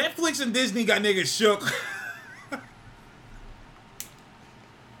 Netflix and Disney got niggas shook.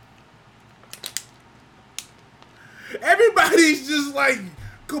 Everybody's just like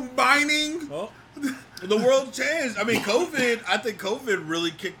combining. Well, the world changed. I mean, I think COVID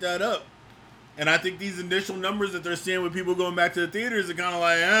really kicked that up. And I think these initial numbers that they're seeing with people going back to the theaters are kind of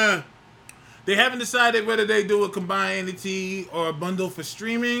like, They haven't decided whether they do a combined entity or a bundle for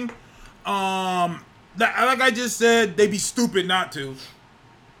streaming. Like I just said, they'd be stupid not to.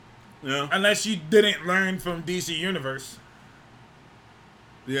 Yeah. Unless you didn't learn from DC Universe.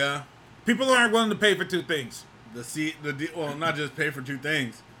 Yeah. People aren't willing to pay for two things. Not just pay for two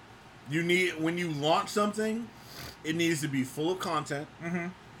things. When you launch something, it needs to be full of content. Mm-hmm.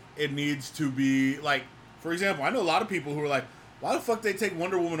 It needs to be like, for example, I know a lot of people who are like, why the fuck they take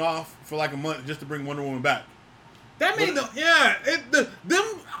Wonder Woman off for like a month just to bring Wonder Woman back? That made them, yeah. Them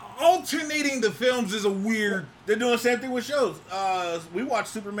alternating the films is a weird. They're doing the same thing with shows. We watched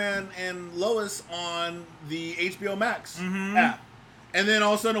Superman and Lois on the HBO Max app, and then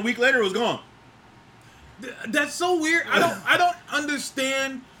all of a sudden a week later it was gone. That's so weird. I don't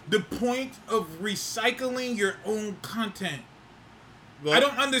understand the point of recycling your own content. Well, I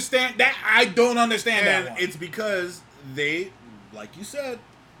don't understand that. I don't understand that and one. it's because they, like you said,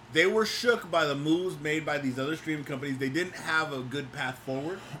 they were shook by the moves made by these other streaming companies. They didn't have a good path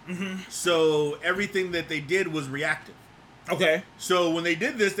forward. So everything that they did was reactive. Okay. So when they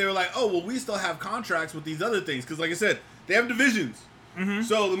did this, they were like, oh, well, we still have contracts with these other things. Because like I said, they have divisions.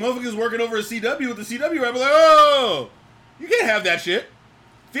 So the motherfuckers working over at CW with the CW rep, like, oh, you can't have that shit.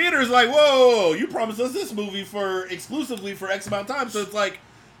 Theater's like, whoa, you promised us this movie exclusively for X amount of time. So it's like,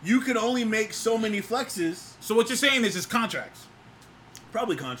 you can only make so many flexes. So what you're saying is it's contracts.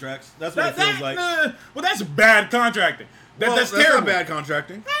 Probably contracts. That's what it feels like. Well, that's bad contracting. That's terrible. Not bad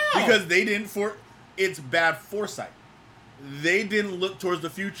contracting. No. Because they didn't it's bad foresight. They didn't look towards the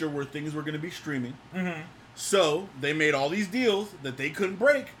future where things were going to be streaming. So they made all these deals that they couldn't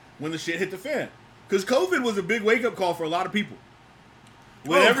break when the shit hit the fan. Because COVID was a big wake-up call for a lot of people.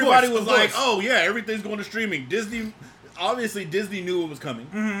 When everybody was like, oh yeah, everything's going to streaming. Obviously Disney knew it was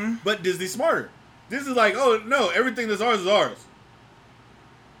coming. But Disney's smarter. Disney's like, oh no, everything that's ours is ours.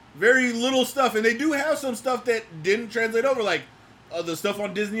 Very little stuff, and they do have some stuff that didn't translate over, like the stuff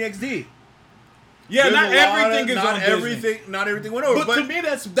on Disney XD. Yeah, There's not everything is on Disney. Not everything went over. But to me,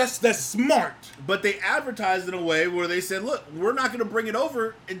 that's smart. But they advertised in a way where they said, "Look, we're not going to bring it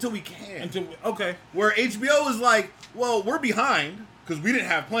over until we can." Okay. Where HBO is like, "Well, we're behind because we didn't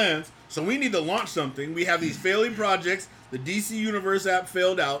have plans, so we need to launch something. We have these failing projects. The DC Universe app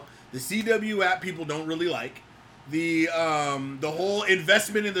failed out. The CW app people don't really like." The whole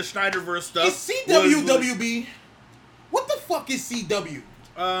investment in the Snyderverse stuff. Is CW WB? What the fuck is CW?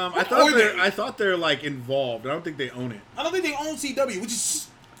 I thought they're like involved. I don't think they own it. I don't think they own CW, which is.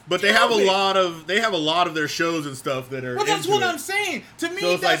 But they have a lot of their shows and stuff that are. Well, that's what I'm saying. To me,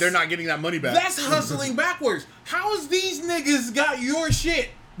 so it's like they're not getting that money back. That's hustling backwards. How's these niggas got your shit?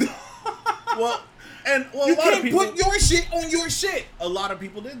 you you can't put your shit on your shit. A lot of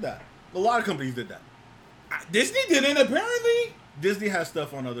people did that. A lot of companies did that. Disney didn't, apparently. Disney has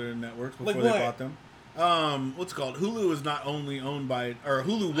stuff on other networks before Like they what? bought them. What's it called? Hulu is not only owned by, or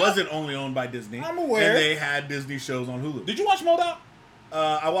Hulu wasn't only owned by Disney. I'm aware. And they had Disney shows on Hulu. Did you watch Modok?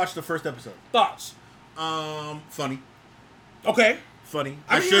 I watched the first episode. Thoughts? Funny. Okay. Funny.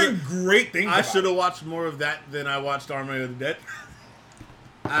 I'm hearing great things. I should have watched more of that than I watched Army of the Dead.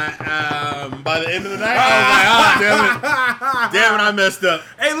 By the end of the night, I was like, damn it, I messed up.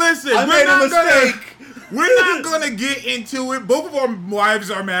 Hey, listen, I made a mistake. We're not gonna get into it. Both of our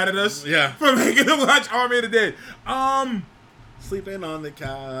wives are mad at us. Yeah. For making them watch Army of the Dead. Sleeping on the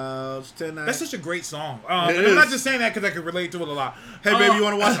couch tonight. That's such a great song. It And is. I'm not just saying that because I can relate to it a lot. Hey, baby, you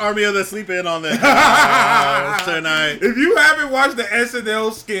want to watch Army of the Sleeping on the couch tonight? If you haven't watched the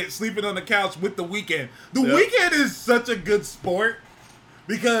SNL skit "Sleeping on the Couch" with The Weeknd, The Weeknd is such a good sport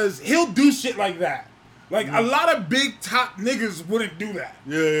because he'll do shit like that. Like, a lot of big top niggas wouldn't do that.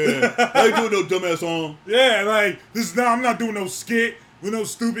 Yeah. I ain't doing no dumbass song. Yeah, like, I'm not doing no skit with no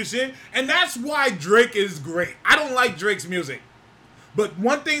stupid shit. And that's why Drake is great. I don't like Drake's music. But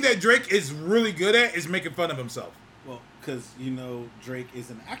one thing that Drake is really good at is making fun of himself. Well, because, Drake is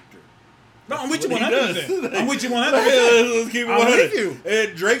an actor. No, I'm with you That's what he 100%. does. I'm with you 100%. Let's keep it 100. I'm with you.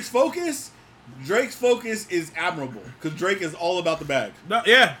 And Drake's focus is admirable because Drake is all about the bag. No,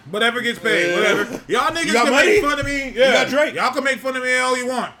 yeah, whatever gets paid, whatever. Y'all niggas got can money? make fun of me. Yeah, got Drake? Y'all can make fun of me all you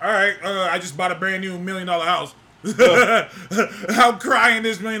want. All right, I just bought a brand new $1 million house. I'm crying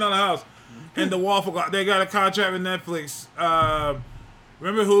this $1 million house. And the Waffle God, they got a contract with Netflix.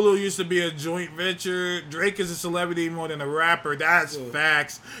 Remember Hulu used to be a joint venture. Drake is a celebrity more than a rapper. That's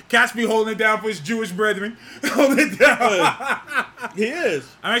facts. Cats be holding it down for his Jewish brethren. Holding it down. He is.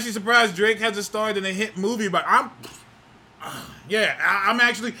 I'm actually surprised Drake hasn't starred in a hit movie, but I'm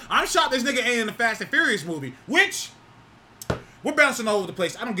shocked this nigga ain't in the Fast and Furious movie, which we're bouncing all over the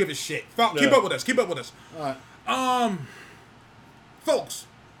place. I don't give a shit. Keep up with us. All right. Folks,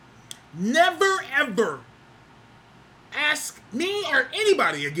 never ever ask me or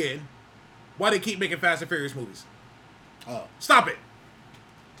anybody again why they keep making Fast and Furious movies. Oh. Stop it.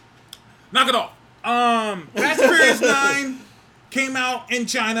 Knock it off. Fast and Furious 9 came out in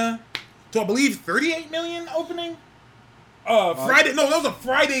China to, I believe, 38 million opening. Friday. No, that was a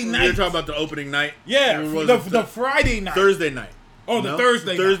Friday night. You're talking about the opening night? Yeah, Or was the it Friday night. Thursday night. Oh, the No,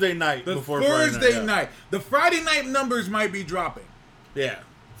 Thursday night The before Thursday Friday night. The Friday night numbers might be dropping. Yeah.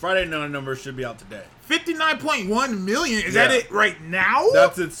 Friday night numbers should be out today. 59.1 million. Is that it right now?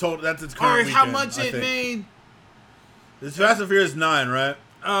 That's its total. That's its current Or is how weekend, much I it think. made? This Fast and Furious 9, right?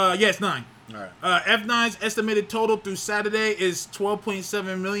 Yes, 9. All right. F9's estimated total through Saturday is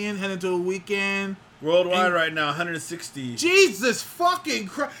 12.7 million, heading to a weekend. Worldwide right now, 160. Jesus fucking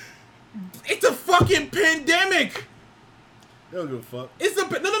Christ. It's a fucking pandemic. They don't give a fuck. It's a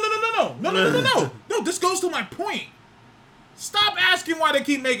no. This goes to my point. Stop asking why they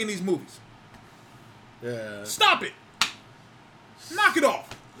keep making these movies. Yeah. Stop it. Knock it off.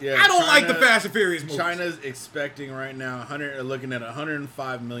 Yeah, I don't like the China- Fast and Furious movies. China's expecting right now looking at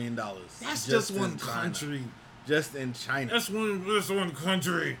 $105 million. That's just one in China. country. Just in China. That's one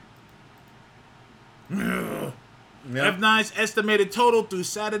country. Yep. F9's estimated total through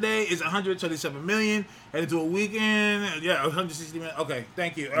Saturday is 127 million. Headed to a weekend, 160 million. Okay,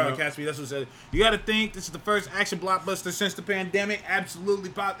 thank you, Caspi. That's what it said. You got to think this is the first action blockbuster since the pandemic.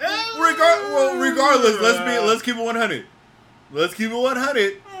 Absolutely pop. Regardless, let's keep it 100. Let's keep it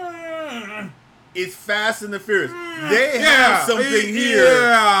 100. It's Fast and the Furious. They have something here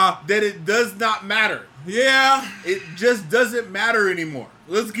that it does not matter. Yeah. It just doesn't matter anymore.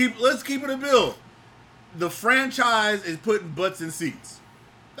 Let's keep it a bill. The franchise is putting butts in seats.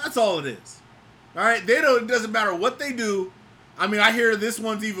 That's all it is. All right, it doesn't matter what they do. I mean, I hear this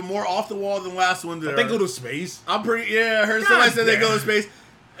one's even more off the wall than the last one. They go to space. I heard somebody say they go to space.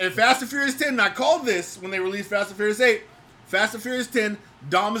 And Fast and Furious 10, and I called this when they released Fast and Furious 8. Fast and Furious 10,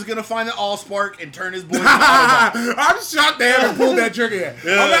 Dom is going to find the Allspark and turn his boys to Autobots. I'm shocked they haven't pulled that trigger yet.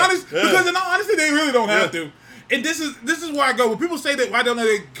 Yeah, I'm honest, yeah. because in all honesty, they really don't have to. And this is where I go. When people say that, why don't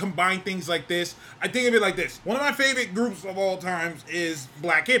they combine things like this? I think of it like this. One of my favorite groups of all times is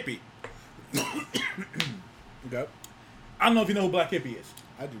Black Hippie. Okay. I don't know if you know who Black Hippie is.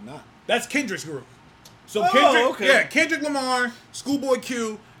 I do not. That's Kendrick's group. So Kendrick Lamar, Schoolboy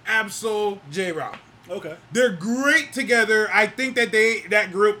Q, Absol, J-Rock. Okay. They're great together. I think that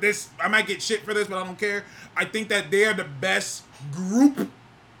that group, I might get shit for this, but I don't care. I think that they are the best group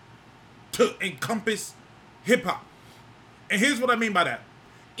to encompass hip-hop. And here's what I mean by that.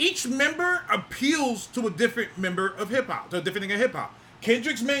 Each member appeals to a different member of hip-hop, to a different thing of hip-hop.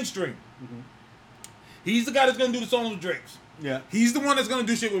 Kendrick's mainstream. Mm-hmm. He's the guy that's going to do the songs with Drake's. Yeah. He's the one that's going to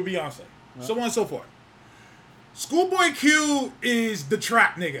do shit with Beyonce. Yeah. So on and so forth. Schoolboy Q is the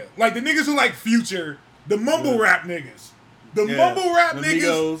trap nigga. Like the niggas who like Future, the mumble rap niggas. The mumble rap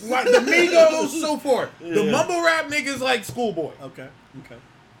niggas, Migos. like the Migos, so forth. Yeah. The mumble rap niggas like Schoolboy. Okay.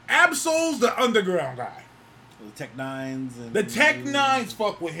 Absol's the underground guy. The Tech Nines. The Tech Nines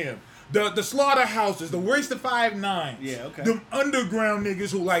fuck with him. The Slaughterhouses, the Royce 5'9". Yeah, okay. Them underground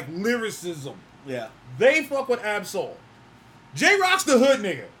niggas who like lyricism. Yeah. They fuck with Absol. J-Rock's the hood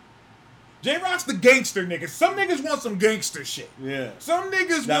nigga. J-Rock's the gangster nigga. Some niggas want some gangster shit. Yeah. Some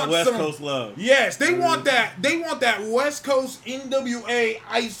niggas that want West some Coast love. Yes, they want that. They want that West Coast NWA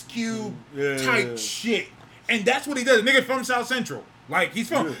Ice Cube type shit. And that's what he does. The nigga from South Central. Like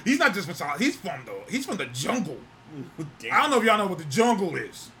he's not just from South. He's from the jungle. I don't know if y'all know what the jungle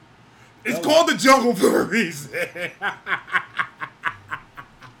is. It's called the jungle for a reason.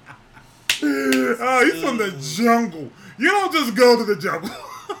 He's from the jungle. You don't just go to the jungle.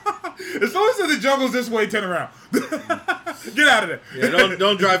 As soon as the jungle's this way, turn around. Get out of there. Yeah,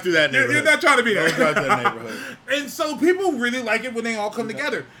 don't drive through that neighborhood. You're not trying to be there. Don't drive through that neighborhood. And so people really like it when they all come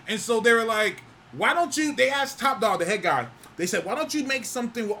together. And so they were like, why don't you, they asked Top Dog, the head guy, they said, why don't you make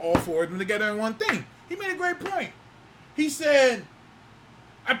something with all four of them together in one thing? He made a great point. He said,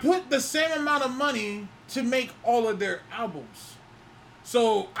 I put the same amount of money to make all of their albums.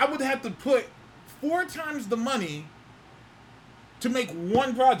 So I would have to put 4 times the money to make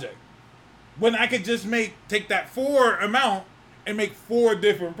one project. When I could just take that 4 amount and make 4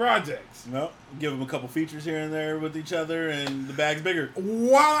 different projects. No, give them a couple features here and there with each other, and the bag's bigger.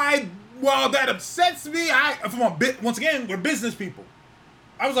 While that upsets me, once again, we're business people.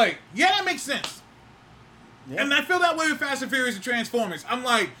 I was like, yeah, that makes sense. Yeah. And I feel that way with Fast and Furious and Transformers. I'm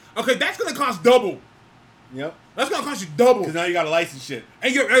like, okay, that's gonna cost double. Yep. That's gonna cost you double. Because now you gotta license shit.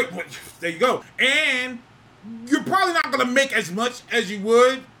 And there you go. And you're probably not gonna make as much as you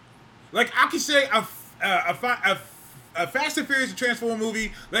would. Like I could say a Fast and Furious and Transformer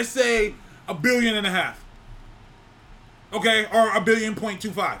movie, let's say $1.5 billion. Okay, or $1.25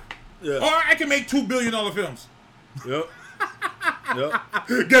 billion. Yeah. Or I can make $2 billion films. Yep.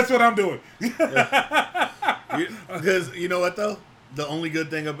 Yep. Guess what I'm doing? Because you know what though, the really good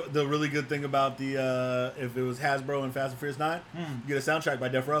thing about the if it was Hasbro and Fast and Furious 9, you get a soundtrack by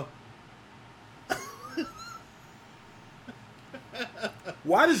Def Row.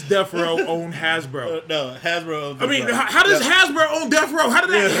 Why does Death Row own Hasbro? No, Hasbro owns I mean, Death Row. how does Hasbro own Death Row? How did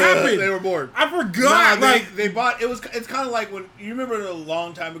that happen? They were bored. I forgot. Nah, like they bought. It's kind of like when you remember a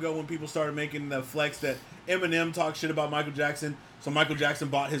long time ago when people started making the flex that Eminem talked shit about Michael Jackson, so Michael Jackson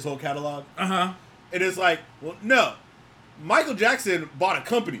bought his whole catalog. uh-huh. And it's like, well, no, Michael Jackson bought a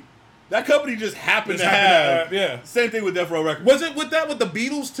company. That company just happened to have. Yeah. Same thing with Death Row Records. Was it with the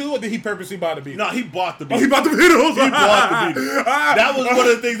Beatles too, or did he purposely buy the Beatles? No, he bought the Beatles. Oh, he bought the Beatles. He bought the Beatles. That was one of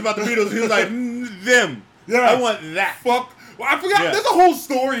the things about the Beatles. He was like, them. Yeah. I want that. Fuck. Well, I forgot. Yeah. There's a whole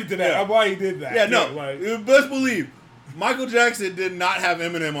story to that. Yeah. Of why he did that. Yeah, no. like, Best believe, Michael Jackson did not have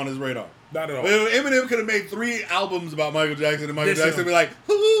Eminem on his radar. not at all. Eminem could have made 3 albums about Michael Jackson, and Michael This Jackson would be like,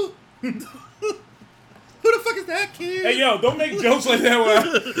 who the fuck is that kid? Hey, yo, don't make jokes like that.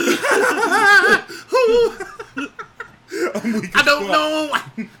 I don't know.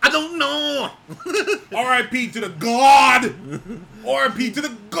 I don't know. R.I.P. to the God. R.I.P. to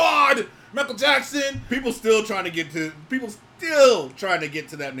the God. Michael Jackson. People still trying to get to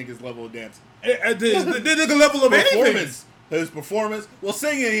that nigga's level of dancing. The nigga level of anything. His performance. Well,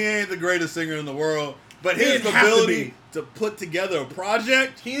 singing, he ain't the greatest singer in the world, but He his didn't have to ability be. to put together a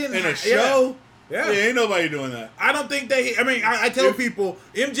project He didn't and a have- show. Yeah. Ain't nobody doing that. I don't think they. I mean, I tell people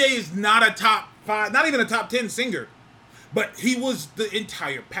MJ is not a top 5, not even a top 10 singer, but he was the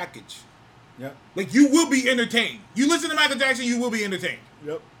entire package. Yep. Like, you will be entertained. You listen to Michael Jackson, you will be entertained.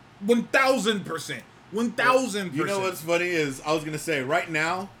 Yep. 1,000%. 1,000%. You know what's funny is I was gonna say right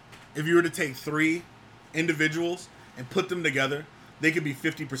now, if you were to take 3 individuals and put them together, they could be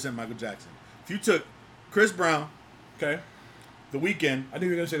 50% Michael Jackson. If you took Chris Brown, Okay. The Weeknd, I knew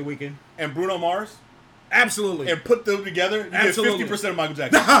you were gonna say The Weeknd. and Bruno Mars, Absolutely. and put them together, you Absolutely. get 50% of Michael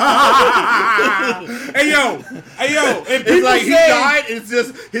Jackson. Hey yo. If It's people like he say- died, it's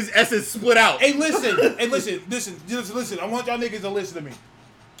just his essence split out. Hey, listen. I want y'all niggas to listen to me.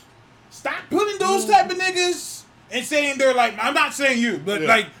 Stop putting those type of niggas and saying they're like, I'm not saying you, but Yeah.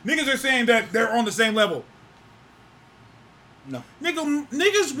 like niggas are saying that they're on the same level. No.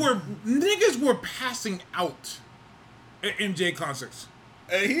 Niggas were passing out at MJ concerts.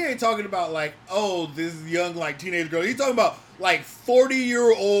 And he ain't talking about like, oh, this young like teenage girl. He's talking about like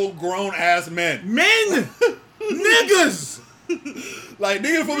 40-year-old grown ass men. Men! Niggas! Like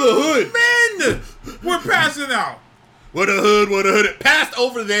niggas from the hood. Men were passing out. What a hood. Passed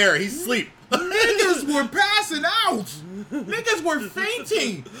over there. He's asleep. Niggas were passing out. Niggas were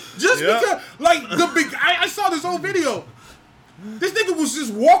fainting. Just Yeah. because, like, I saw this whole video. This nigga was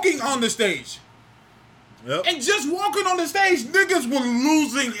just walking on the stage. Yep. And just walking on the stage, niggas were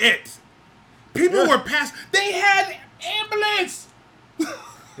losing it. People were passing. They had ambulance.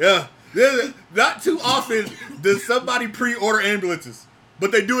 Yeah. Not too often does somebody pre-order ambulances,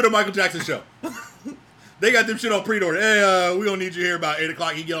 but they do it at Michael Jackson show. They got them shit on pre-order. Hey, we don't need you here about 8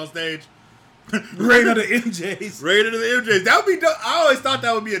 o'clock. You get on stage. Right under the MJs. Right into the MJs. That would be dope. I always thought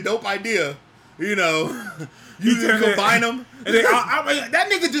that would be a dope idea. You know, you can turn it- combine them. And then, that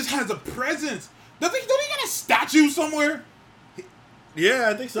nigga just has a presence. Don't he got a statue somewhere? Yeah,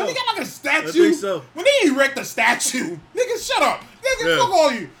 I think so. Don't he got like a statue? I think so. When they erect a statue, nigga, shut up. Nigga, Yeah. fuck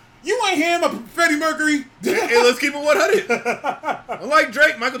all you. You ain't him, a Freddie Mercury. Hey, let's keep it 100. Unlike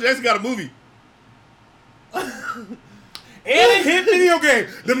Drake, Michael Jackson got a movie. And a hit video game.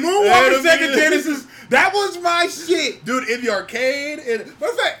 The And Moonwalker a Sega video- Genesis. That was my shit. Dude, in the arcade. And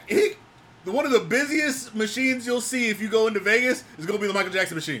matter of fact, one of the busiest machines you'll see if you go into Vegas is going to be the Michael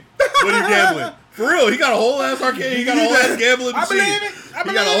Jackson machine. When you're gambling. For real, he got a whole ass arcade. He got a whole ass gambling I machine. believe it.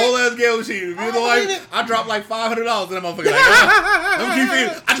 He got a whole ass gambling machine. If you know, believe like, it. I dropped like $500 in that motherfucker. Like, I'm keep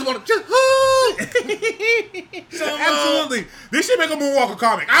thinking, I just want to Absolutely. This should make a Moonwalker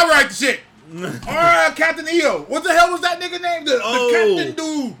comic. I write the shit. Or Captain EO. What the hell was that nigga name? The Captain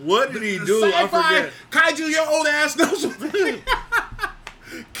dude. What did he do? I Sci-fi forget. Kaiju, your old ass knows.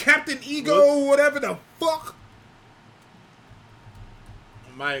 Captain Ego, whatever the fuck.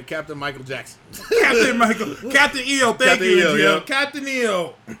 My Captain Michael Jackson. Captain EO, thank Captain you, EO, Gio. yeah. Captain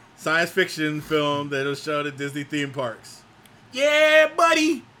EO. Science fiction film that'll show at Disney theme parks. Yeah,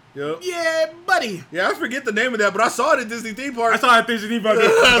 buddy. Yep. Yeah, buddy. Yeah, I forget the name of that, but I saw it at Disney theme park. I saw it at Disney Park. I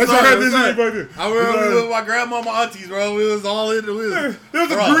I remember with my grandma and my aunties, bro. We was all in. There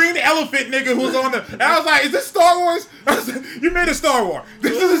was a green elephant nigga who was on the. And I was like, "Is this Star Wars?" I was like, "You made a Star Wars.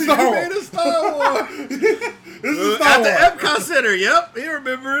 This is a Star Wars. made a Star Wars. This is Star At Wars." the Epcot Center. Yep, he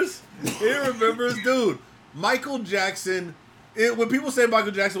remembers. He remembers, dude. Michael Jackson. When people say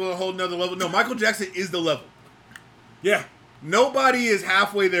Michael Jackson was a whole nother level, no, Michael Jackson is the level. Yeah. Nobody is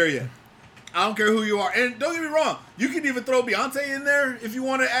halfway there yet. I don't care who you are. And don't get me wrong, you can even throw Beyonce in there if you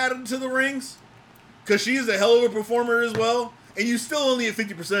want to add him to the rings. Because she's a hell of a performer as well. and you still only at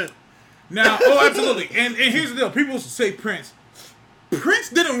 50%. Now, oh, absolutely. And here's the deal. People say Prince. Prince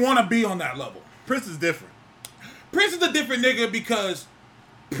didn't want to be on that level. Prince is different. Prince is a different nigga because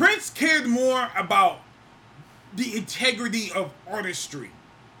Prince cared more about the integrity of artistry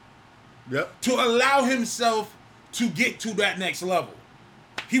Yep. to allow himself to get to that next level.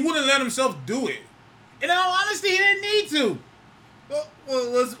 He wouldn't let himself do it. And in all honesty, he didn't need to.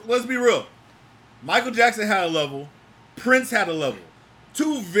 Well, let's be real. Michael Jackson had a level. Prince had a level.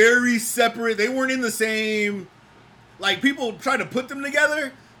 Two very separate. They weren't in the same. Like, people try to put them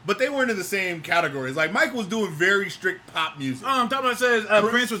together, but they weren't in the same categories. Like, Michael was doing very strict pop music. I'm talking about says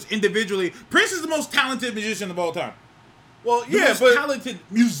Prince was individually. Prince is the most talented musician of all time. Well, The yeah, most but talented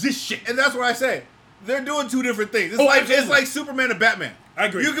musician. and that's what I say. They're doing two different things. It's Absolutely. it's like Superman and Batman. I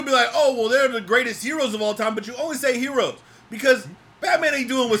agree. You could be like, oh, well, they're the greatest heroes of all time, but you only say heroes because Batman ain't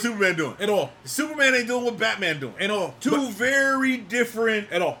doing what Superman doing. At all. Superman ain't doing what Batman doing. At all. Two very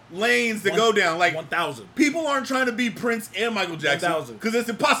different At all. lanes to go down. Like 1,000. people aren't trying to be Prince and Michael Jackson 1,000. because it's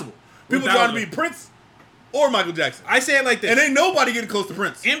impossible. People 1,000. trying to be Prince or Michael Jackson, I say it like this. and ain't nobody getting close to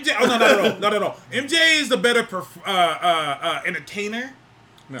Prince. MJ. Oh no, not at all. Not at all. MJ is the better entertainer.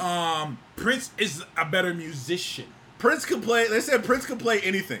 No. Prince is a better musician. Prince could play. They said Prince could play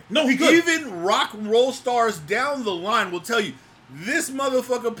anything. No, he could. Even rock and roll stars down the line will tell you this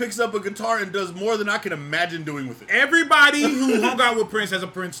motherfucker picks up a guitar and does more than I can imagine doing with it. Everybody who hung out with Prince has a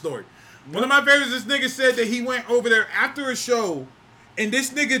Prince story. One of my favorites, this nigga said that he went over there after a show, and this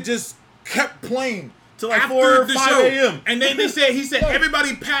nigga just kept playing Till like after 4 or the 5 show. a.m. And then he said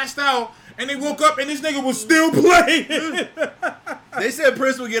everybody passed out, and they woke up, and this nigga was still playing. They said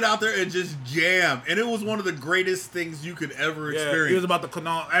Prince would get out there and just jam, and it was one of the greatest things you could ever experience. He was about the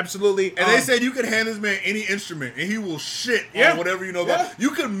canal, absolutely. And they said you could hand this man any instrument, and he will shit Yeah. on whatever you know about. Yeah.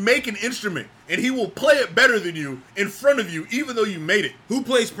 You could make an instrument, and he will play it better than you in front of you, even though you made it. who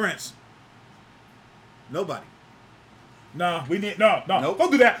plays Prince? Nobody. No, we need no. Nope.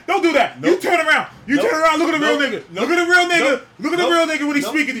 Don't do that. Don't do that. You Nope. turn around. You Nope. turn around. Look at the real Nope. nigga. Nope. Look at the real nigga. Nope. Look at the Nope. real nigga when he's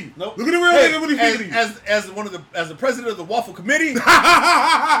Nope. speaking to you. Nope. Look at the real Hey, nigga when he's speaking to you. as the president of the waffle committee,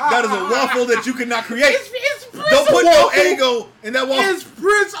 that is a waffle that you cannot create. Is Prince Don't a put no waffle? ego in that waffle. Is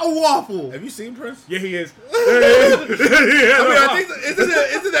Prince a waffle? Have you seen Prince? Yeah, he is. I mean, I think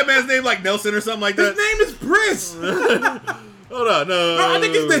isn't that man's name like Nelson or something like His that? name is Prince. Hold on, no. No, I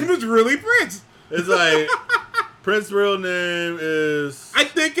think his name is really Prince. It's like Prince's real name is. I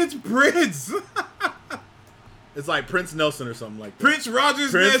think it's Prince. It's like Prince Nelson or something like that. Prince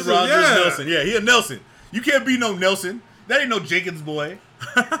Rogers Prince Nelson. Rogers Yeah. Nelson. Yeah, he a Nelson. You can't be no Nelson. That ain't no Jenkins boy.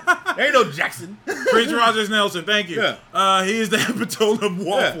 That ain't no Jackson. Prince Rogers Nelson. Thank you. Yeah. He is the epitome of Yeah.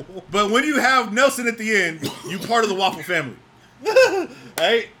 waffle. But when you have Nelson at the end, you part of the waffle family.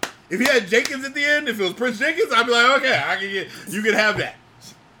 Right? If he had Jenkins at the end, if it was Prince Jenkins, I'd be like, okay, you can have that.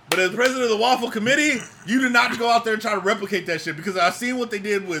 But as president of the waffle committee, you do not go out there and try to replicate that shit because I've seen what they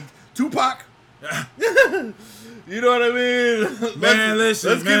did with Tupac. You know what I mean? Man, listen.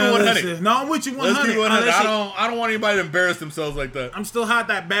 Let's keep it 100. Listen. No, I'm with you 100. Let's keep it 100. Listen, I don't want anybody to embarrass themselves like that. I'm still hot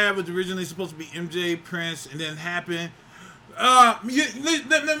that bad was originally supposed to be MJ, Prince, and then happened. Let me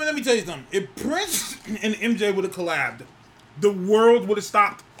tell you something. If Prince and MJ would have collabed, the world would have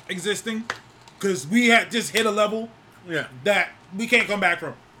stopped existing because we had just hit a level Yeah. that we can't come back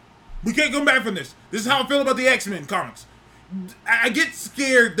from. We can't come back from this. This is how I feel about the X-Men comics. I get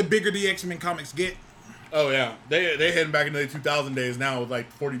scared the bigger the X-Men comics get. Oh yeah, they heading back into the 2000 days now with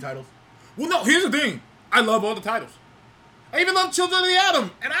like 40 titles. Well, no, here's the thing. I love all the titles. I even love Children of the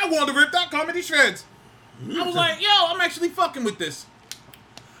Atom, and I wanted to rip that comedy shreds. I was like, yo, I'm actually fucking with this.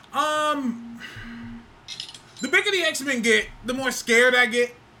 The bigger the X-Men get, the more scared I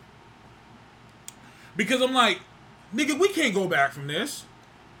get. Because I'm like, nigga, we can't go back from this.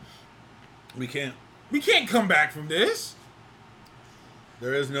 We can't. We can't come back from this.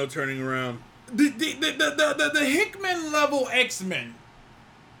 There is no turning around. The Hickman level X-Men,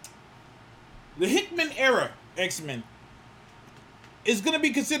 the Hickman era X-Men, is going to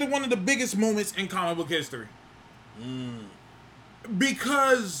be considered one of the biggest moments in comic book history.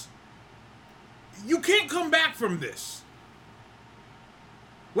 Because you can't come back from this.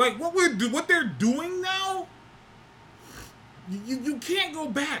 Like what they're doing now, you can't go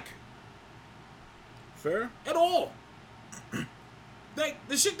back Fair? at all. Like,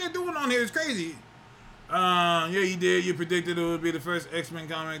 the shit they're doing on here is crazy. Yeah, you did. You predicted it would be the first X-Men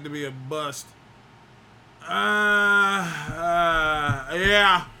comic to be a bust.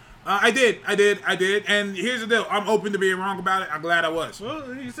 Yeah. I did. And here's the deal. I'm open to being wrong about it. I'm glad I was.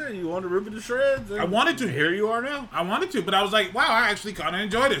 Well, you said you wanted to rip it to shreds. I wanted to. Here you are now. I wanted to, but I was like, wow, I actually kind of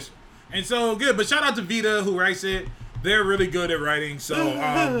enjoy this. And so, good. But shout out to Vita, who writes it. They're really good at writing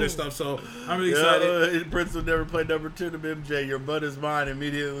their stuff. So I'm really excited. Prince will never play number 2 to MJ. Your butt is mine.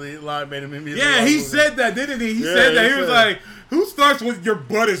 Immediately, line made him immediately. Yeah, he said that, didn't he? He said that. He was like, "Who starts with your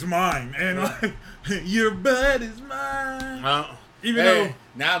butt is mine?" And like, your butt is mine. Even though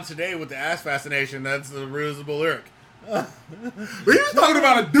now today with the ass fascination, that's the reusable lyric. But he was talking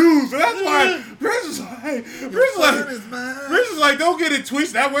about a dude, so that's why Prince is like, don't get it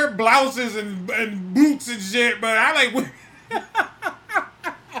twisted. I wear blouses and boots and shit, but I like.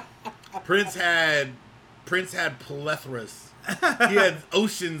 Prince had plethoras. He had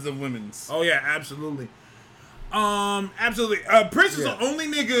oceans of women's. Oh yeah, absolutely. Absolutely. Prince is the only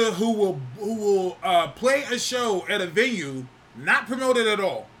nigga who will play a show at a venue, not promoted at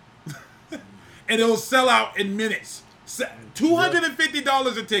all, and it'll sell out in minutes.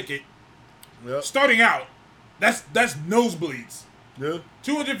 $250 a ticket. Yep. Starting out. That's nosebleeds. Yeah.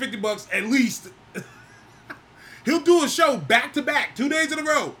 $250 at least. He'll do a show back to back, 2 days in a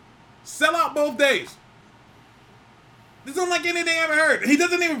row. Sell out both days. This isn't like anything I ever heard. He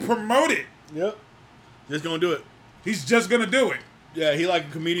doesn't even promote it. Yep. Just gonna do it. He's just gonna do it. Yeah, he like a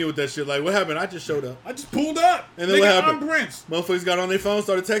comedian with that shit. Like, what happened? I just showed up. I just pulled up. And then what happened? I'm Prince. Motherfuckers got on their phone,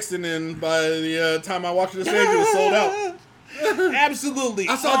 started texting, and by the time I walked to the stage, it was sold out. Absolutely.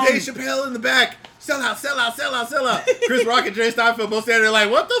 I saw Dave Chappelle in the back. Sell out, sell out, sell out, sell out. Chris Rock and Jay Steinfeld both standing there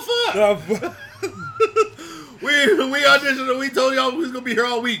like, what the fuck? We auditioned and we told y'all we was going to be here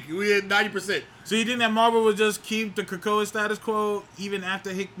all week. We had 90%. So you think that Marvel would just keep the Krakoa status quo even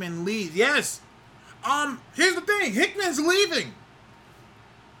after Hickman leaves? Yes. Here's the thing. Hickman's leaving.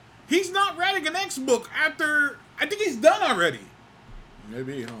 He's not writing an X book after... I think he's done already.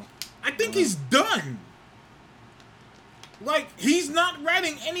 Maybe, huh? I think he's done. Like, he's not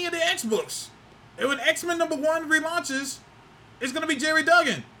writing any of the X books. And when X-Men #1 relaunches, it's going to be Jerry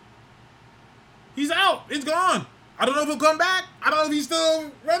Duggan. He's out. It's gone. I don't know if he'll come back. I don't know if he's still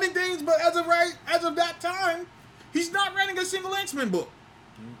running things, but as of that time, he's not writing a single X-Men book.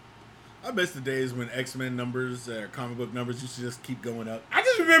 I miss the days when X-Men numbers, comic book numbers used to just keep going up. I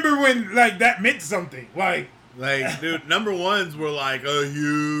just remember when, like, that meant something. Like, dude, #1s were like a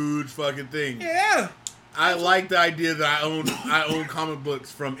huge fucking thing. Yeah. I like the idea that I own comic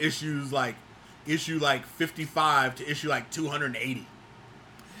books from issue 55 to issue 280.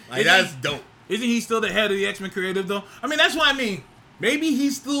 Like, that's dope. Isn't he still the head of the X-Men creative, though? I mean, that's what I mean. Maybe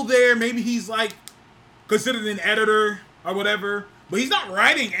he's still there. Maybe he's, like, considered an editor or whatever. But he's not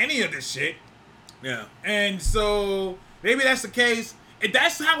writing any of this shit. Yeah. And so, maybe that's the case. If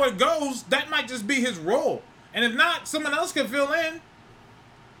that's how it goes, that might just be his role. And if not, someone else can fill in.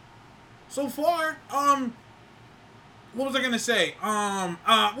 So far, what was I gonna say?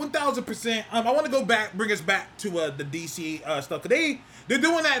 1000%. I want to bring us back to the DC stuff. Cause they're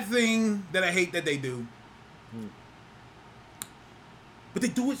doing that thing that I hate that they do, but they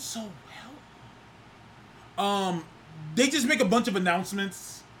do it so well. They just make a bunch of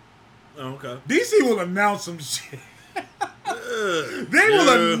announcements. Oh, okay. DC will announce some shit. They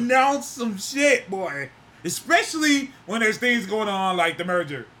will announce some shit, boy. Especially when there's things going on like the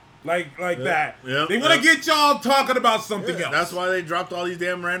merger. Like that. Yep, they want to get y'all talking about something else. That's why they dropped all these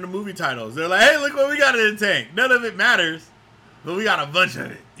damn random movie titles. They're like, hey, look what we got in the tank. None of it matters, but we got a bunch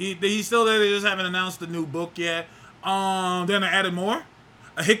of it. He's still there. They just haven't announced the new book yet. Then they added more.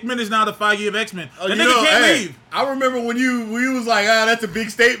 Hickman is now the Feige of X-Men. That nigga can't leave. I remember when you was like, that's a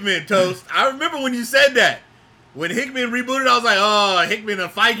big statement, Toast. I remember when you said that. When Hickman rebooted, I was like, oh, Hickman a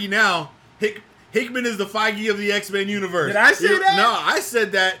Feige now. Hickman is the Feige of the X-Men universe. Did I say that? No, I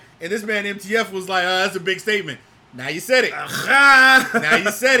said that. And this man MTF was like, that's a big statement. Now you said it. Now you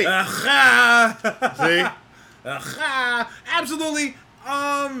said it. See? Absolutely.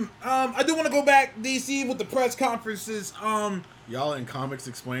 I do want to go back DC with the press conferences. Y'all in Comics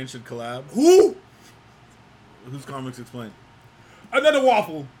Explained should collab. Who? Who's Comics Explained? Another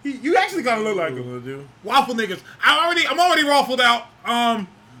waffle. You actually kind of look like him. Waffle niggas. I'm already waffled out.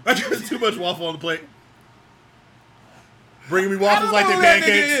 There's too much waffle on the plate. Bringing me waffles like they're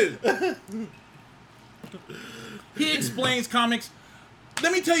pancakes. He explains comics.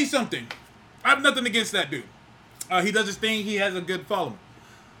 Let me tell you something. I have nothing against that dude. He does his thing. He has a good following.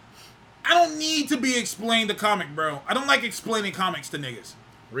 I don't need to be explained a comic, bro. I don't like explaining comics to niggas.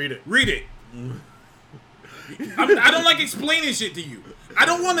 Read it. I don't like explaining shit to you. I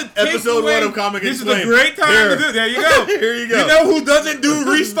don't want to take Episode away. 1 of Comic This Explained. is a great time to do. There you go. Here you go. You know who doesn't do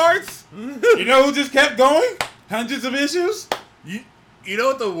restarts? You know who just kept going? Hundreds of issues. You know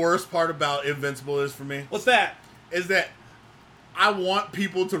what the worst part about Invincible is for me? What's that? Is that I want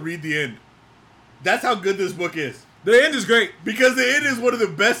people to read the end. That's how good this book is. The end is great. Because the end is one of the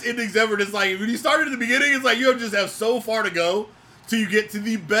best endings ever. It's like, when you start at the beginning, it's like you just have so far to go till you get to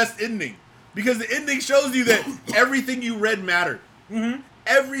the best ending. Because the ending shows you that everything you read mattered. Mm-hmm.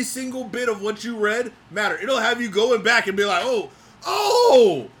 Every single bit of what you read mattered. It'll have you going back and be like,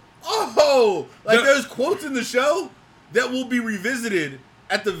 like there's quotes in the show that will be revisited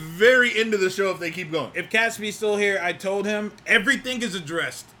at the very end of the show if they keep going. If Catsby's still here, I told him everything is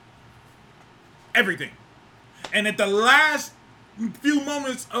addressed. Everything. And at the last few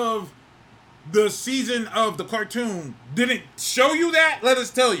moments of the season of the cartoon didn't show you that, let us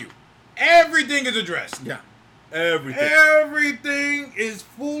tell you. Everything is addressed. Yeah. Everything. Everything is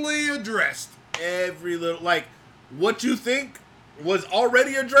fully addressed. Every little, like, what you think was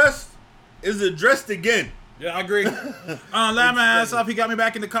already addressed is addressed again. Yeah, I agree. Laugh my ass off. He got me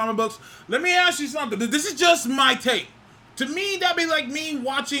back into comic books. Let me ask you something. This is just my take. To me, that'd be like me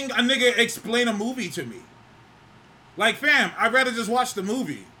watching a nigga explain a movie to me. Like, fam, I'd rather just watch the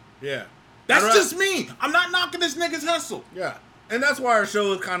movie. Yeah. That's just me. I'm not knocking this nigga's hustle. Yeah. And that's why our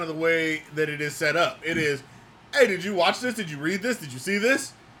show is kind of the way that it is set up. It is, hey, did you watch this? Did you read this? Did you see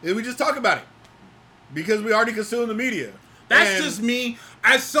this? And we just talk about it. Because we already consume the media. That's just me.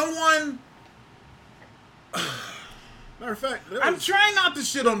 As someone... Matter of fact, I'm trying not to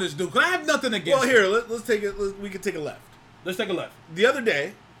shit on this dude, because I have nothing against him. Well, here, let's take it. We can take a left. Let's take a left. The other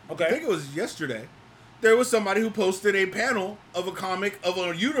day, okay, I think it was yesterday, there was somebody who posted a panel of a comic of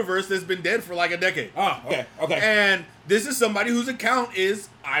a universe that's been dead for like a decade. Oh, okay. And this is somebody whose account is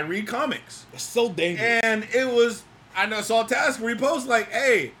I read comics. It's so dangerous. And it was, I saw a task repost like,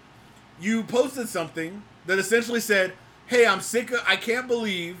 hey, you posted something that essentially said, hey, I'm sick of, I can't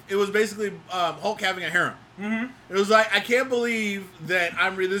believe, it was basically Hulk having a harem. Mm-hmm. It was like, I can't believe that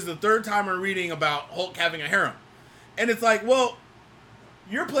this is the third time I'm reading about Hulk having a harem. And it's like, well,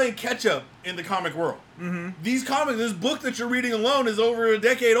 you're playing catch up in the comic world. Mm-hmm. These comics, this book that you're reading alone is over a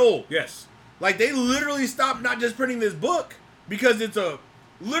decade old. Yes. Like, they literally stopped not just printing this book because it's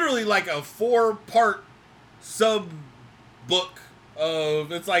literally like a 4-part sub book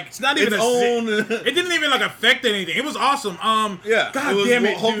of, it's like, it's not even its own. It didn't even like affect anything. It was awesome. Yeah. God it was damn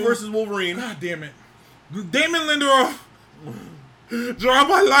it, Hulk dude. versus Wolverine. God damn it. Damon Lindelof. Drawn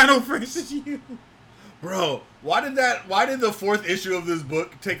by Lionel Francis Yu. Bro, why did the 4th issue of this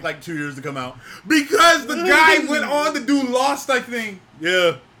book take like 2 years to come out? Because the guy went on to do Lost, I think.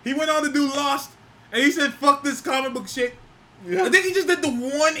 Yeah. He went on to do Lost, and he said, fuck this comic book shit. Yeah. I think he just did the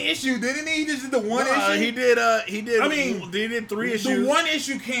one issue, didn't he? He just did the one issue? He did. I mean, he did 3 issues. The one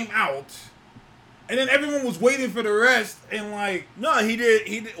issue came out, and then everyone was waiting for the rest, and like... No, he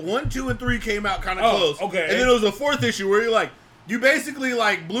did 1, 2, and 3 came out kind of close. Okay. And then there was a 4th issue where you're like, you basically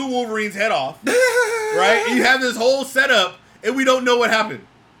like blew Wolverine's head off, right? And you have this whole setup, and we don't know what happened.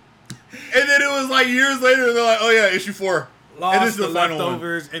 And then it was like years later, and they're like, oh yeah, issue 4. Lost, and this is the final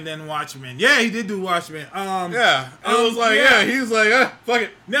Leftovers, and then Watchmen. Yeah, he did do Watchmen. Yeah. And it was like, he was like, fuck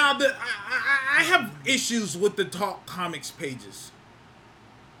it. Now, I have issues with the Talk Comics pages.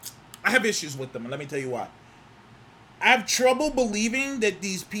 I have issues with them, and let me tell you why. I have trouble believing that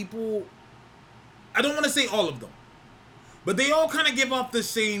these people, I don't want to say all of them, but they all kind of give off the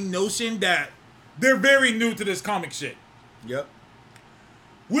same notion that they're very new to this comic shit. Yep.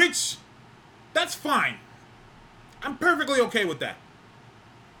 Which, that's fine. I'm perfectly okay with that.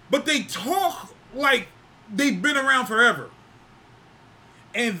 But they talk like they've been around forever.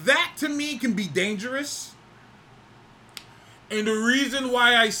 And that, to me, can be dangerous. And the reason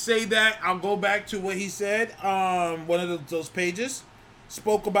why I say that, I'll go back to what he said. One of those pages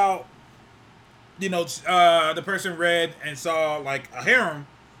spoke about, the person read and saw, like, a harem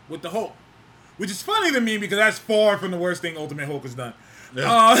with the Hulk. Which is funny to me because that's far from the worst thing Ultimate Hulk has done.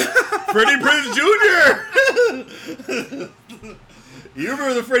 Yeah. Freddie Prinze Jr. You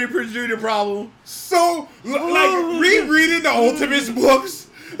remember the Freddie Prinze Jr. problem? So, like, rereading the Ultimates books,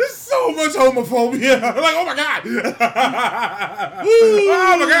 there's so much homophobia. Like, oh my God.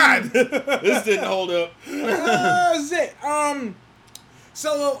 Oh my God. This didn't hold up. That's it.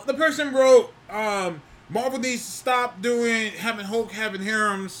 So, the person wrote, Marvel needs to stop having Hulk having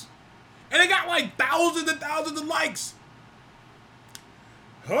harems. And it got like thousands and thousands of likes.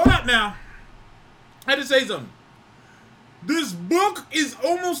 Hold up now. I had to say something. This book is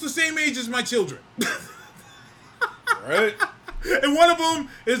almost the same age as my children. Right? And one of them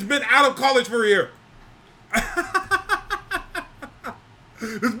has been out of college for a year.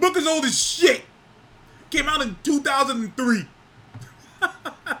 This book is old as shit. Came out in 2003.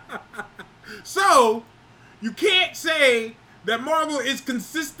 So, you can't say that Marvel is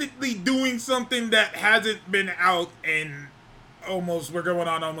consistently doing something that hasn't been out in we're going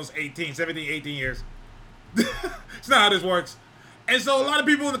on almost 17, 18 years. It's not how this works. And so a lot of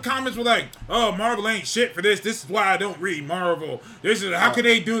people in the comments were like, "Oh, Marvel ain't shit for this. This is why I don't read Marvel. This is how could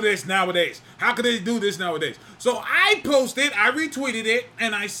they do this nowadays? How could they do this nowadays?" So I posted, I retweeted it,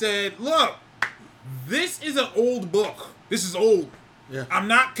 and I said, "Look, this is an old book. This is old. Yeah. I'm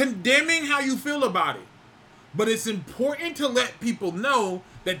not condemning how you feel about it, but it's important to let people know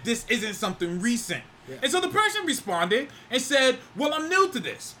that this isn't something recent." Yeah. And so the person responded and said, "Well, I'm new to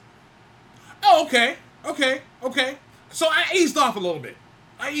this." Oh, okay. So I eased off a little bit.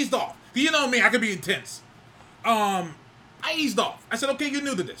 You know me, I could be intense. I eased off. I said, "Okay, you're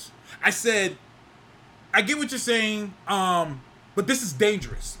new to this." I said, "I get what you're saying, but this is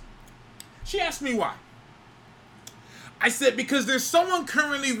dangerous." She asked me why. I said, "Because there's someone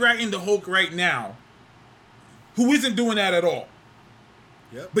currently writing the Hulk right now who isn't doing that at all.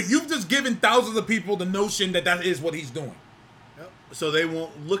 Yep. But you've just given thousands of people the notion that that is what he's doing." Yep. So they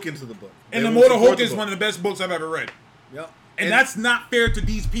won't look into the book. And They the won't Modok support Hulk the is book. one of the best books I've ever read. Yep. And that's not fair to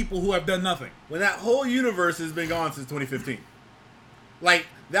these people who have done nothing. when that whole universe has been gone since 2015. Like,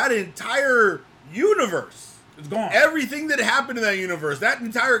 that entire universe. It's gone. Everything that happened in that universe, that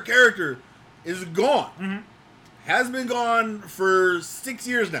entire character is gone. Mm-hmm. Has been gone for 6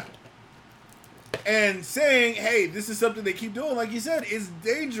 years now. And saying, hey, this is something they keep doing, like you said, is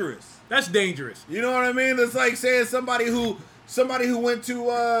dangerous. That's dangerous. You know what I mean? It's like saying somebody who went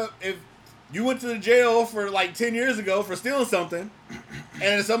to if you went to the jail for like 10 years ago for stealing something,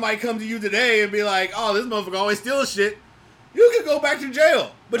 and somebody come to you today and be like, "Oh, this motherfucker always steals shit," you could go back to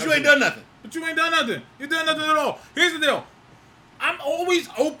jail, but you ain't done nothing. But you ain't done nothing. You done nothing at all. Here's the deal. I'm always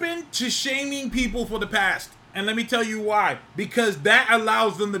open to shaming people for the past. And let me tell you why. Because that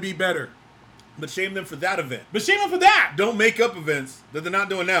allows them to be better. But shame them for that event. But shame them for that. Don't make up events that they're not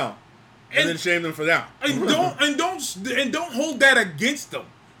doing now, and then shame them for that. And don't hold that against them.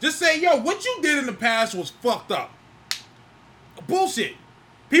 Just say, "Yo, what you did in the past was fucked up." Bullshit.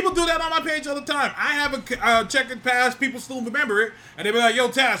 People do that on my page all the time. I have a checkered past. People still remember it, and they be like, "Yo,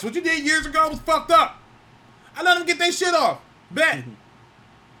 Taz, what you did years ago was fucked up." I let them get their shit off. Bet.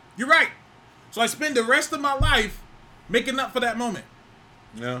 You're right. So I spend the rest of my life making up for that moment.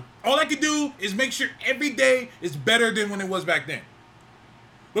 Yeah. All I can do is make sure every day is better than when it was back then.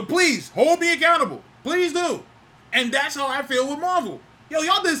 But please, hold me accountable. Please do. And that's how I feel with Marvel. Yo,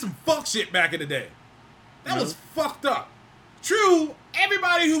 y'all did some fuck shit back in the day. That was fucked up. True,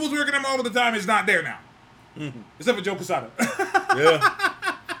 everybody who was working at Marvel at the time is not there now. Except for Joe Quesada. Yeah.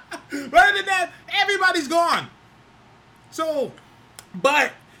 But other than that, everybody's gone. So,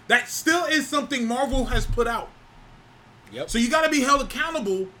 but that still is something Marvel has put out. Yep. So you got to be held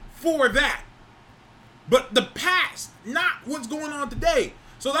accountable for that. But the past, not what's going on today.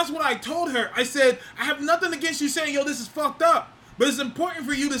 So that's what I told her. I said, I have nothing against you saying, "Yo, this is fucked up." But it's important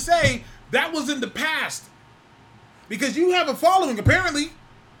for you to say, that was in the past. Because you have a following, apparently.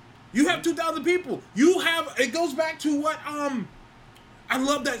 You have 2,000 people. You have, it goes back to what, I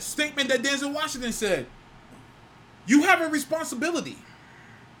love that statement that Denzel Washington said. You have a responsibility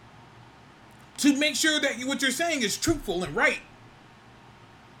to make sure that what you're saying is truthful and right.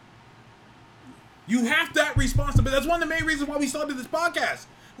 You have that responsibility. That's one of the main reasons why we started this podcast.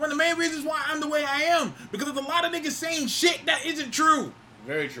 One of the main reasons why I'm the way I am. Because there's a lot of niggas saying shit that isn't true.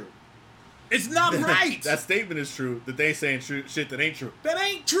 Very true. It's not right. That statement is true. That they saying shit that ain't true. That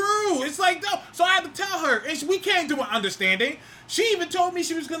ain't true. It's like, no. So I had to tell her. And we came to an understanding. She even told me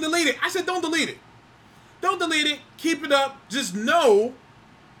she was going to delete it. I said, don't delete it. Don't delete it. Keep it up. Just know,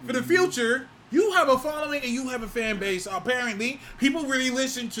 for the future, you have a following and you have a fan base. Apparently, people really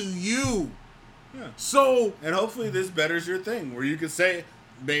listen to you. Yeah. So, And hopefully this betters your thing, where you can say,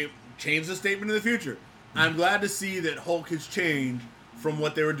 change the statement in the future. I'm glad to see that Hulk has changed from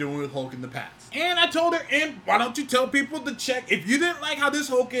what they were doing with Hulk in the past. and I told her, and why don't you tell people to check, if you didn't like how this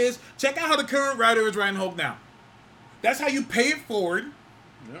Hulk is, check out how the current writer is writing Hulk now. That's how you pay it forward.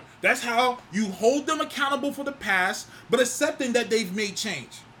 Yeah. That's how you hold them accountable for the past, but accepting that they've made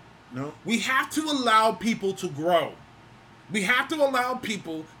change. No. We have to allow people to grow. We have to allow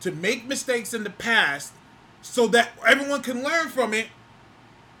people to make mistakes in the past so that everyone can learn from it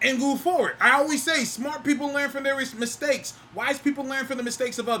and move forward. I always say smart people learn from their mistakes. Wise people learn from the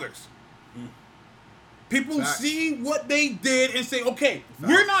mistakes of others. People Facts. see what they did and say, okay,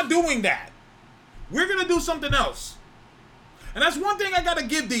 we're not doing that. We're going to do something else. And that's one thing I got to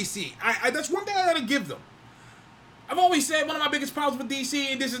give DC. That's one thing I got to give them. I've always said one of my biggest problems with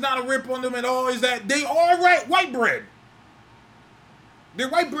DC, and this is not a rip on them at all, is that they are white bread. They're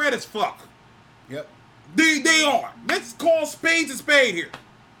white bread as fuck. Yep. They are. Let's call spades a spade here.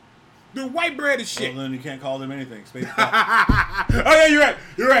 They're white bread as shit. Well, then you can't call them anything. Space Cop. Oh yeah, you're right.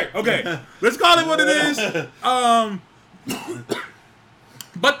 You're right. Okay, let's call it what it is.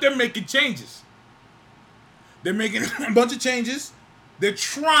 But they're making changes. They're making a bunch of changes. They're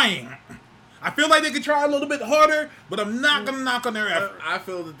trying. I feel like they could try a little bit harder, but I'm not gonna knock on their effort. I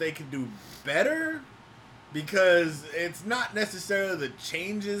feel that they could do better because it's not necessarily the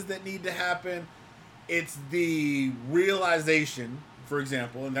changes that need to happen. It's the realization, for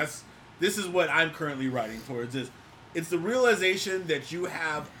example, and this is what I'm currently writing towards. It's the realization that you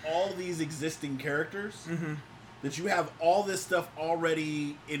have all these existing characters, that you have all this stuff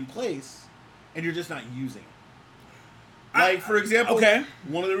already in place, and you're just not using it. Like, for example,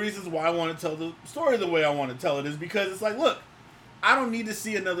 one of the reasons why I want to tell the story the way I want to tell it is because it's like, look, I don't need to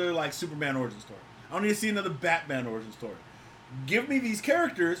see another, like, Superman origin story. I don't need to see another Batman origin story. Give me these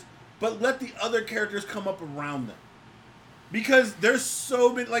characters, but let the other characters come up around them. Because there's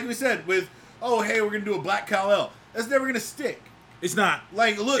so many, like we said, with, oh, hey, we're going to do a Black Kal-El. That's never going to stick. It's not.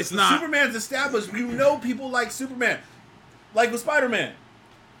 Like, look, it's not. Superman's established. You know people like Superman. Like with Spider-Man.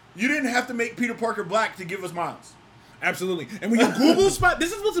 You didn't have to make Peter Parker black to give us Miles. Absolutely. And when you Google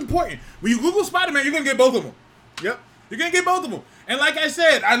this is what's important. When you Google Spider-Man, you're going to get both of them. Yep. You're going to get both of them. And like I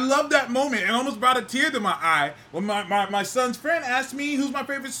said, I love that moment and almost brought a tear to my eye when my son's friend asked me who's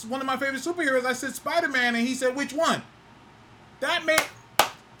one of my favorite superheroes. I said Spider-Man, and he said, which one? That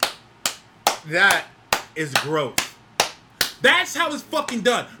is growth. That's how it's fucking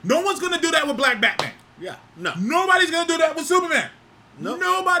done. No one's going to do that with Black Batman. Yeah. No. Nobody's going to do that with Superman. Nope.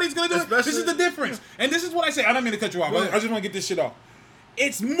 Nobody's going to do it. This is the difference. And this is what I say. I don't mean to cut you off. I just want to get this shit off.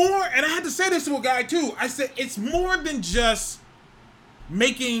 It's more, and I had to say this to a guy too. I said, it's more than just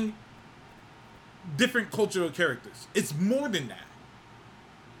making different cultural characters. It's more than that.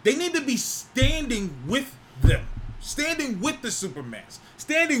 They need to be standing with them. Standing with the Supermans.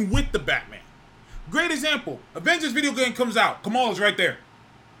 Standing with the Batman. Great example. Avengers video game comes out. Kamala's right there.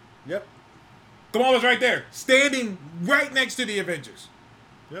 Yep. Kamala's right there. Standing right next to the Avengers.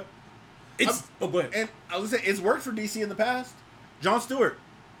 Yep. Go ahead. And I was gonna say, it's worked for DC in the past. Jon Stewart's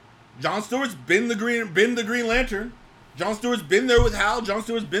been the Green Lantern. Jon Stewart's been there with Hal. Jon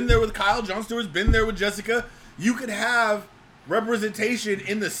Stewart's been there with Kyle. Jon Stewart's been there with Jessica. You could have representation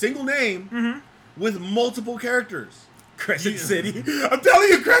in the single name with multiple characters. Crescent City. I'm telling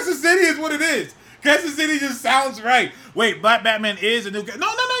you, Crescent City is what it is. Crescent City just sounds right. Wait, Black Batman is a new character.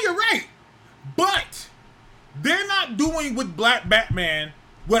 No, you're right. But they're not doing with Black Batman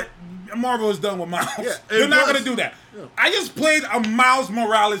what Marvel has done with Miles. Yeah, they're not going to do that. Yeah. I just played a Miles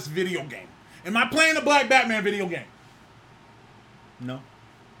Morales video game. Am I playing a Black Batman video game? No.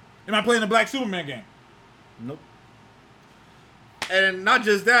 Am I playing a Black Superman game? Nope. And not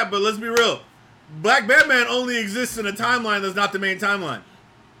just that, but let's be real. Black Batman only exists in a timeline that's not the main timeline.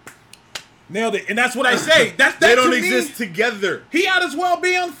 Nailed it. And that's what I say. They don't exist together. He ought as well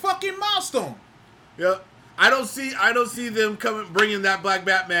be on fucking Milestone. Yep. I don't see them bringing that Black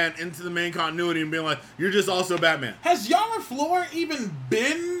Batman into the main continuity and being like, you're just also Batman. Has Yara Flor even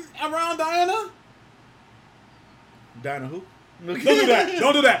been around Diana? Diana who? Don't do that.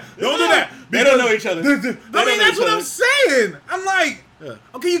 Don't do that. Don't do that. They don't know each other. I mean, that's what I'm saying. I'm like,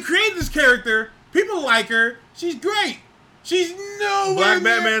 okay, you created this character. People like her. She's great. She's nowhere Black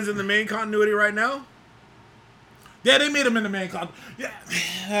Batman's in the main continuity right now? Yeah, they made him in the main continuity.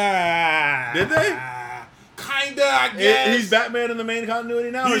 Yeah. Did they? Kinda, I guess. He's Batman in the main continuity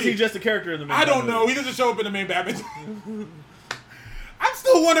now, or is he just a character in the main continuity? I don't know. He doesn't show up in the main Batman. I'm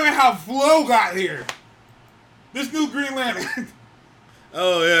still wondering how Flo got here. This new Green Lantern.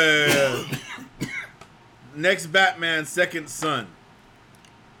 Oh, yeah. Next Batman, second son.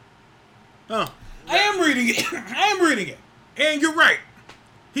 Huh. I am reading it. And you're right.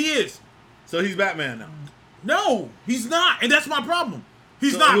 He is. So he's Batman now? No, he's not. And that's my problem.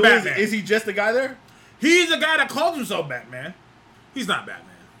 He's not Batman. Is he just a guy there? He's a guy that calls himself Batman. He's not Batman.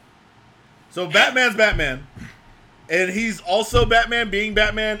 So Batman's Batman. And he's also Batman being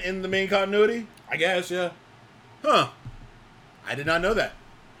Batman in the main continuity? I guess, yeah. Huh. I did not know that.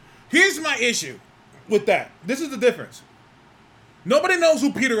 Here's my issue with that. This is the difference. Nobody knows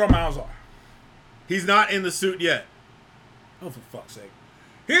who Peter or Miles are. He's not in the suit yet. Oh, for fuck's sake.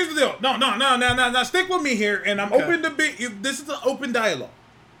 Here's the deal. No. Stick with me here, and I'm open to this is an open dialogue.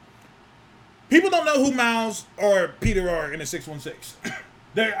 People don't know who Miles or Peter are in the 616.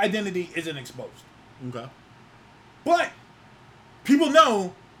 Their identity isn't exposed. Okay. But people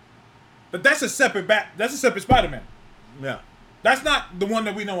know that that's a separate Spider-Man. Yeah. That's not the one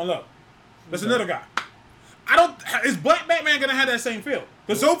that we know and love. That's another guy. Is Black Batman gonna have that same feel?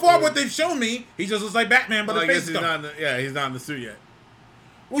 Because so far what they've shown me, he just looks like Batman, but his face is he's not in the suit yet.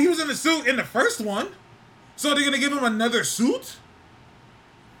 Well, he was in a suit in the first one. So they're going to give him another suit?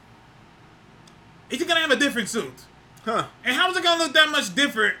 Is he going to have a different suit? Huh. And how is it going to look that much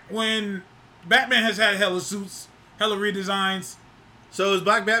different when Batman has had hella suits, hella redesigns? So is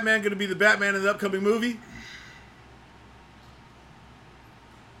Black Batman going to be the Batman in the upcoming movie?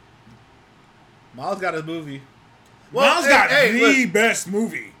 Miles got his movie. Miles got the best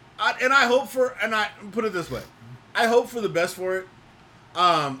movie. I put it this way. I hope for the best for it.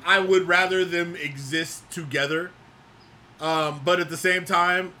 I would rather them exist together. But at the same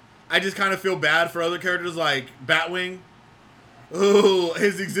time, I just kind of feel bad for other characters like Batwing, who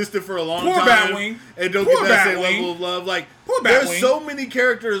has existed for a long Poor time. Batwing. And don't Poor get that Batwing. same level of love. Like, Poor there's Batwing. so many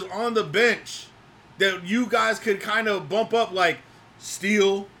characters on the bench that you guys could kind of bump up, like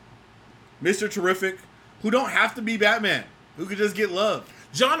Steel, Mr. Terrific, who don't have to be Batman, who could just get love.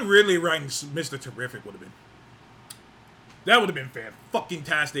 John Ridley writing Mr. Terrific would have been. That would have been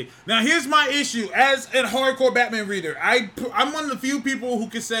fan-fucking-tastic. Now, here's my issue. As a hardcore Batman reader, I'm one of the few people who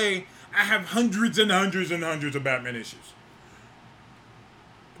can say I have hundreds and hundreds and hundreds of Batman issues.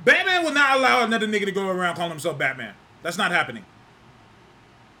 Batman will not allow another nigga to go around calling himself Batman. That's not happening.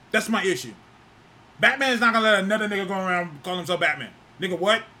 That's my issue. Batman's not going to let another nigga go around calling himself Batman. Nigga,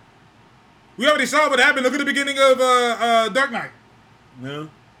 what? We already saw what happened. Look at the beginning of Dark Knight. No.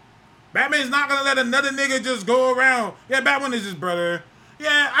 Batman's not gonna let another nigga just go around. Yeah, Batman is his brother.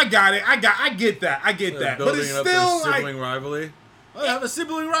 Yeah, I get that. I get that. But it's still like sibling rivalry. Oh, they have a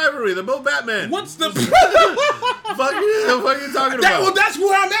sibling rivalry. They're both Batman. What's the fuck are you talking about? Well, that's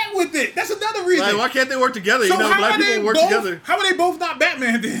where I'm at with it. That's another reason. Like, why can't they work together? So you know, black people work together. How are they both not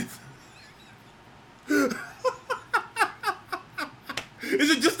Batman then? Is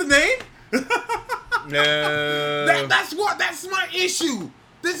it just the name? No. That's my issue.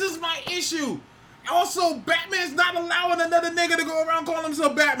 This is my issue. Also, Batman's not allowing another nigga to go around calling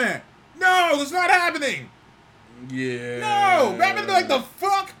himself Batman. No, it's not happening. Yeah. No, Batman be like, the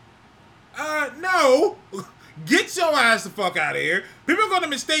fuck? No. Get your ass the fuck out of here. People are going to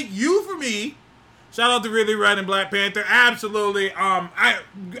mistake you for me. Shout out to Ridley writing Black Panther. Absolutely.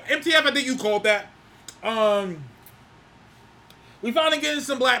 MTF, I think you called that. We finally getting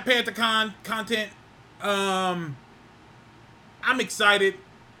some Black Panther content. I'm excited.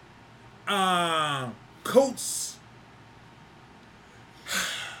 Coats.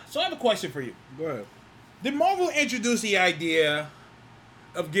 So I have a question for you. Go ahead. Did Marvel introduce the idea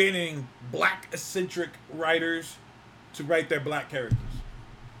of getting black eccentric writers to write their black characters?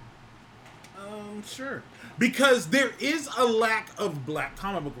 Sure. Because there is a lack of black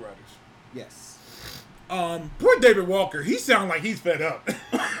comic book writers. Yes. Poor David Walker. He sounds like he's fed up.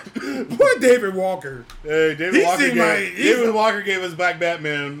 Poor David Walker. Hey, David David Walker gave us Black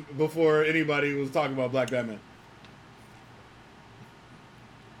Batman before anybody was talking about Black Batman.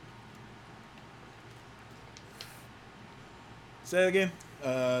 Say it again.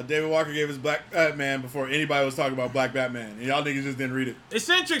 David Walker gave us Black Batman before anybody was talking about Black Batman. And y'all niggas just didn't read it.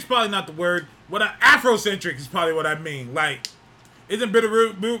 Eccentric's probably not the word. Afrocentric is probably what I mean. Like, isn't bitter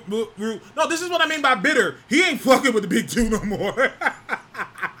root? No, this is what I mean by bitter. He ain't fucking with the big two no more.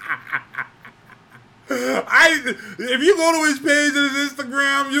 If you go to his page and his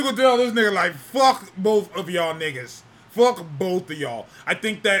Instagram, you can tell this nigga like, fuck both of y'all niggas. Fuck both of y'all. I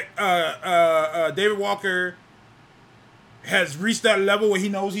think that David Walker has reached that level where he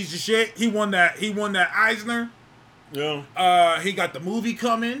knows he's the shit. He won that Eisner. Yeah. He got the movie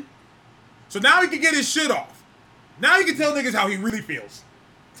coming. So now he can get his shit off. Now he can tell niggas how he really feels.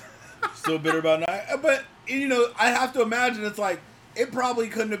 Still bitter about night. But, you know, I have to imagine it's like, it probably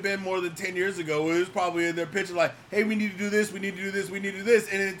couldn't have been more than 10 years ago. It was probably in their picture like, hey, we need to do this, we need to do this, we need to do this.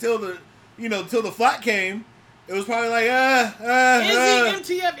 And until the flat came, it was probably like,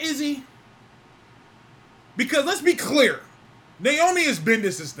 MTF, is he? Because let's be clear. Naomi is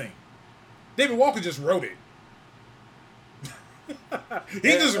Bendis' thing. David Walker just wrote it. He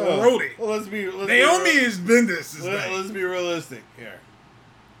just wrote it. Well, Naomi is Bendis' thing. Let's be realistic here.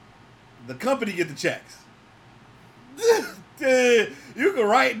 The company get the checks. You can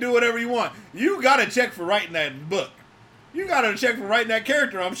write and do whatever you want. You got a check for writing that book. You got a check for writing that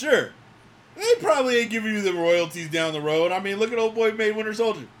character, I'm sure. They probably ain't giving you the royalties down the road. I mean, look at old boy made Winter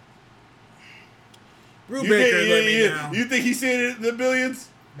Soldier. Brubaker let me down. You think he's seeing it in the billions?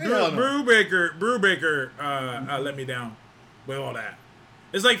 Brubaker let me down with all that.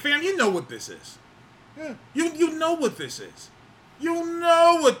 It's like, fam, you know what this is. Yeah. You know what this is. You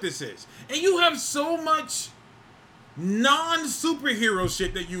know what this is. And you have so much non-superhero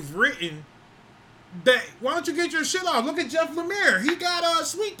shit that you've written that why don't you get your shit off? Look at Jeff Lemire. He got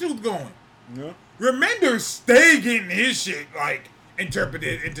Sweet Tooth going. Yeah. Remender stay getting his shit. Like,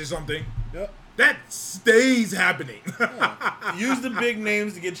 interpreted into something. Yep. That stays happening. Use the big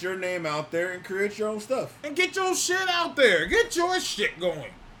names to get your name out there and create your own stuff. And get your shit out there. Get your shit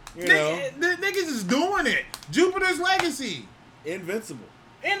going. You know? The niggas is doing it. Jupiter's Legacy. Invincible.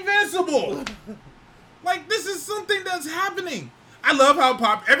 Like, this is something that's happening. I love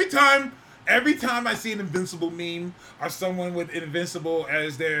how every time I see an Invincible meme or someone with Invincible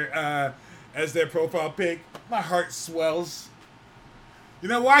as their profile pic, my heart swells. You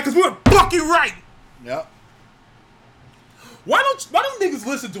know why? Because we're fucking right. Yep. Why don't niggas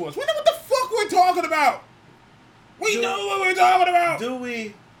listen to us? We know what the fuck we're talking about. We know what we're talking about. Do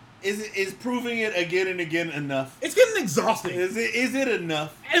we? Is proving it again and again enough? It's getting exhausting. Is it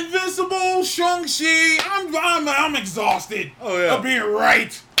enough? Invincible, Shang-Chi, I'm exhausted. Oh, yeah. Of being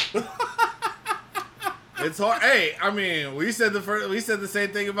right. It's hard. Hey, I mean, we said the same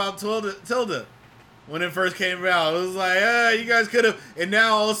thing about Tilda when it first came out. It was like, you guys could have, and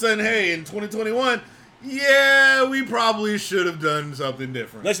now all of a sudden, hey, in 2021, yeah, we probably should have done something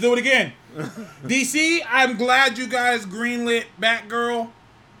different. Let's do it again. DC, I'm glad you guys greenlit Batgirl.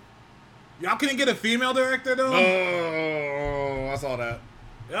 Y'all couldn't get a female director though. Oh, I saw that.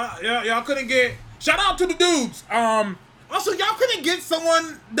 Yeah, y'all couldn't get. Shout out to the dudes. Also, y'all couldn't get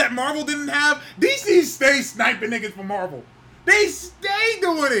someone that Marvel didn't have. DC stay sniping niggas for Marvel. They stay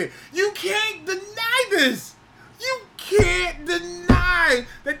doing it. You can't deny this. You can't deny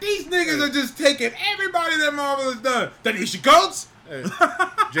that these niggas are just taking everybody that Marvel has done. Tanisha Coates. Hey,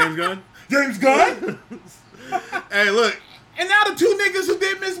 James Gunn. James Gunn. Hey, look. And now the two niggas who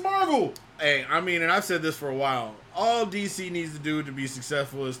did Miss Marvel. Hey, I mean, and I've said this for a while. All DC needs to do to be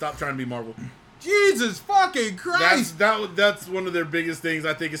successful is stop trying to be Marvel. Jesus fucking Christ. That's one of their biggest things,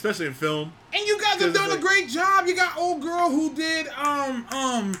 I think, especially in film. And you guys have done a great job. You got old girl who did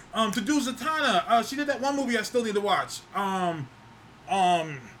to do Zatanna. She did that one movie I still need to watch. Y'all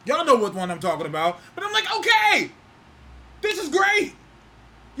know what one I'm talking about. But I'm like, okay, this is great.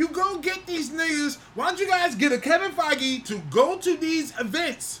 You go get these niggas. Why don't you guys get a Kevin Feige to go to these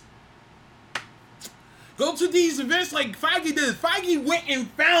events? Go to these events like Feige did. Feige went and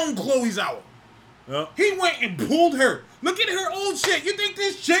found Chloe Zhao. Yep. He went and pulled her. Look at her old shit. You think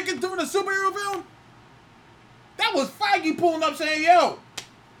this chick is doing a superhero film? That was Feige pulling up saying, yo,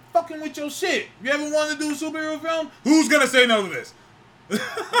 fucking with your shit. You ever wanted to do a superhero film? Who's going to say no to this?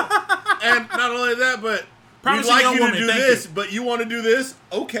 And not only that, but we'd like you to do this, but you want to do this?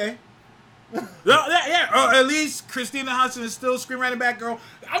 Okay. Yeah. At least Christina Hodson is still screenwriting Batgirl.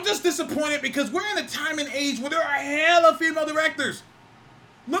 I'm just disappointed because we're in a time and age where there are hella female directors.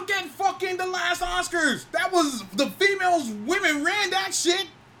 Look at fucking the last Oscars. That was the women ran that shit.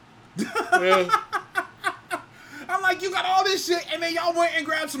 Yeah. I'm like, you got all this shit, and then y'all went and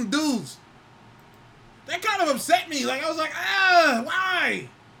grabbed some dudes. That kind of upset me. Like, I was like, why?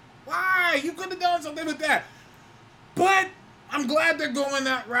 Why? You could have done something with that. But I'm glad they're going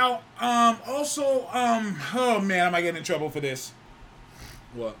that route. Oh man, am I getting in trouble for this?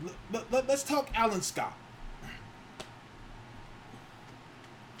 What? Let's talk Alan Scott.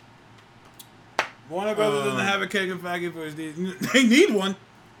 Warner Brothers doesn't have a Kevin Feige for his deeds. They need one.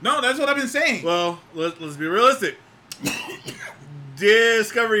 No, that's what I've been saying. Well, let's be realistic.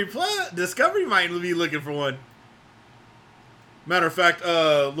 Discovery might be looking for one. Matter of fact,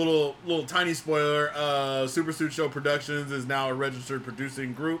 little tiny spoiler. Super Suit Show Productions is now a registered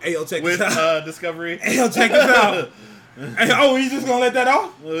producing group Hey, yo, check with this out. Discovery. Hey, yo, check this out. Hey, he's just gonna let that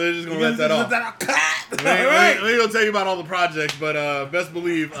off? Well, they're just gonna let that off. We ain't gonna tell you about all the projects, but best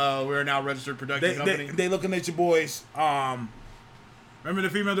believe we're now a registered production company. They looking at your boys. Remember the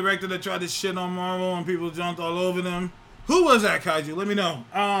female director that tried to shit on Marvel and people jumped all over them? Who was that, Kaiju? Let me know.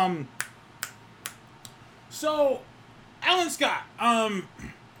 So, Alan Scott.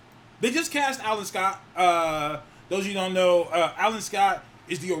 They just cast Alan Scott. Those of you who don't know, Alan Scott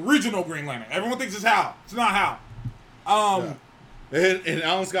is the original Green Lantern. Everyone thinks it's Hal. It's not Hal. Yeah. And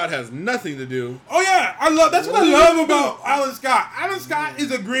Alan Scott has nothing to do. Oh yeah, that's what I love about Alan Scott. Alan Scott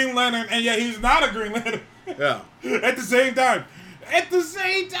is a Green Lantern, and yet he's not a Green Lantern. Yeah. At the same time,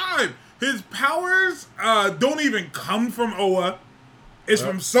 his powers don't even come from Oa. It's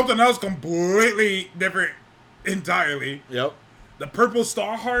from something else completely different entirely. Yep. The purple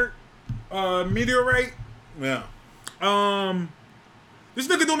Starheart meteorite. Yeah. This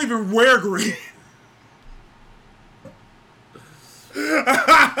nigga don't even wear green. This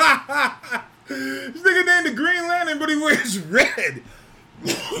nigga named the Green Lantern, but he wears red.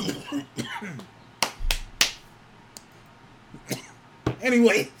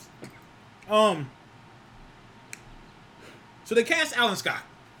 Anyways, so they cast Alan Scott.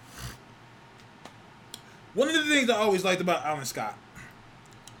 One of the things I always liked about Alan Scott,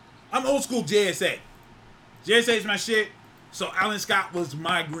 I'm old school JSA. JSA is my shit, so Alan Scott was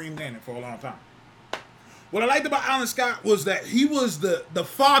my Green Lantern for a long time. What I liked about Alan Scott was that he was the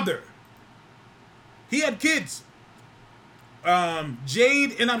father. He had kids.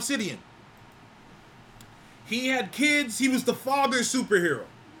 Jade and Obsidian. He had kids. He was the father superhero.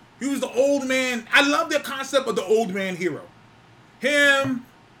 He was the old man. I love the concept of the old man hero. Him,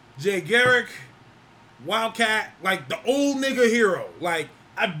 Jay Garrick, Wildcat, like the old nigga hero. Like,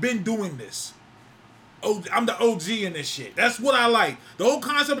 I've been doing this. Oh, I'm the OG in this shit. That's what I like. The whole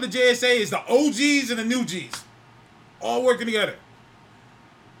concept of the JSA is the OGs and the new Gs all working together.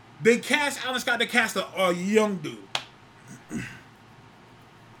 They cast Alan Scott. They cast a young dude.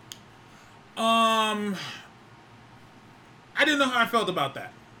 I didn't know how I felt about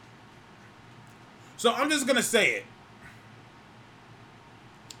that. So I'm just gonna say it.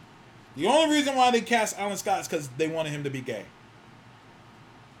 The only reason why they cast Alan Scott is because they wanted him to be gay.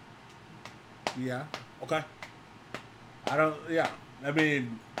 Yeah. Okay. I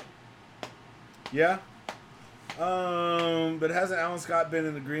mean, yeah. But hasn't Alan Scott been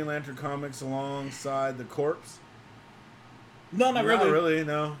in the Green Lantern comics alongside the Corpse? No, not really. Not really,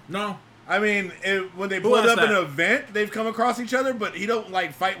 no. No. I mean, when they Who put else up an that? event, they've come across each other, but he don't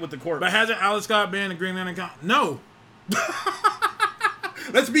like fight with the Corpse. But hasn't Alan Scott been in the Green Lantern No.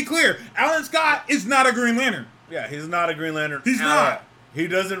 Let's be clear. Alan Scott is not a Green Lantern. Yeah, he's not a Green Lantern. He's at not. all. He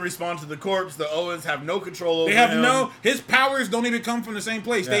doesn't respond to the Corpse. The Owens have no control over They have him. his powers don't even come from the same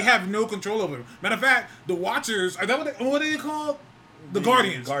place. They Yeah. have no control over him. Matter of fact, the Watchers, are that what are they called? The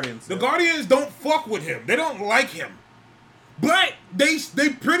Guardians. Guardians, The yeah. Guardians don't fuck with him. They don't like him. But they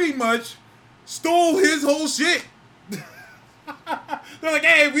pretty much stole his whole shit. They're like,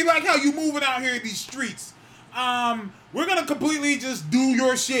 hey, we like how you moving out here in these streets. We're gonna completely just do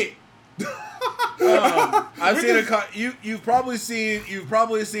your shit. I've seen you've probably seen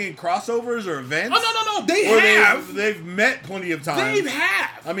crossovers or events. Oh no, they where have. they've met plenty of times. They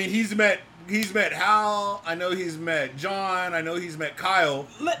have. I mean, he's met Hal. I know he's met John. I know he's met Kyle.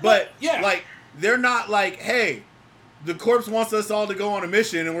 But yeah. like they're not like, hey, the Corpse wants us all to go on a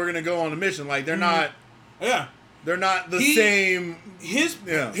mission, and we're gonna go on a mission. Like they're not. Yeah. They're not the same. His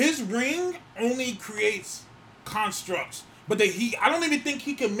ring only creates constructs, but I don't even think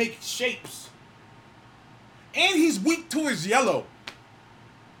he can make shapes. And he's weak towards yellow.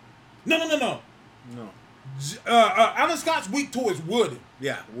 No. No. Alan Scott's weak towards wood.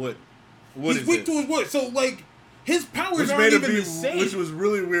 Yeah, wood. He's weak towards wood. So like his powers aren't even the same. Which was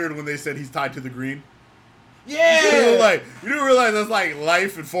really weird when they said he's tied to the green. Yeah. Like you didn't realize that's like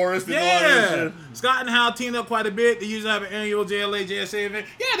life and forest and all that shit. Scott and Hal teamed up quite a bit. They usually have an annual JLA JSA event.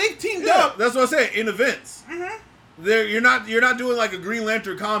 Yeah, they teamed Yeah, up. that's what I'm saying. In events, you're not doing like a Green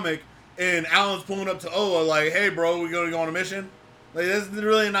Lantern comic and Alan's pulling up to Oa like, "Hey, bro, we gonna go on a mission." Like that's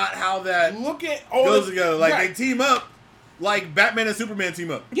really not how that Look at all goes together. Like right. they team up, like Batman and Superman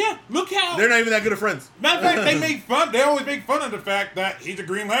team up. Yeah, look how They're not even that good of friends. Matter of fact, they make fun. They always make fun of the fact that he's a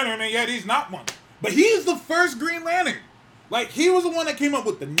Green Lantern and yet he's not one. But he is the first Green Lantern. Like he was the one that came up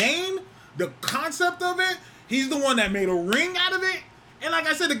with the name, the concept of it. He's the one that made a ring out of it. And like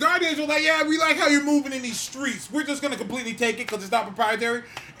I said, the Guardians were like, "Yeah, we like how you're moving in these streets. We're just gonna completely take it because it's not proprietary,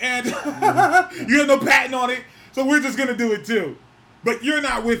 and you have no patent on it. So we're just gonna do it too. But you're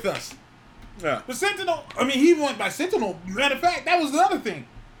not with us." Yeah. But Sentinel, I mean, he went by Sentinel. Matter of fact, that was the other thing.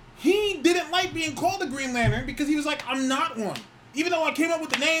 He didn't like being called a Green Lantern because he was like, I'm not one. Even though I came up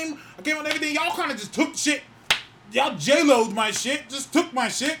with the name, I came up with everything, y'all kind of just took shit. Y'all J-Lo'd my shit, just took my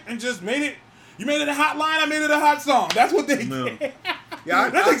shit and just made it. You made it a hot line, I made it a hot song. That's what they did. Yeah,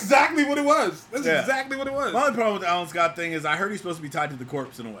 That's exactly what it was. That's Yeah. exactly what it was. My only problem with the Alan Scott thing is I heard he's supposed to be tied to the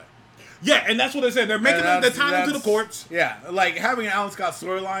Corpse in a way. Yeah, and that's what they said. They're making And they're tying him to the Corpse. Yeah, like having an Alan Scott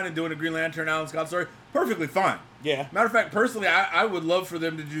storyline and doing a Green Lantern Alan Scott story, perfectly fine. Yeah. Matter of fact, personally, I would love for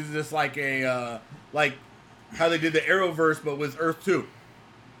them to do this like a like how they did the Arrowverse, but with Earth 2.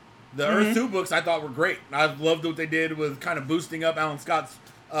 The Earth 2 books I thought were great. I loved what they did with kind of boosting up Alan Scott's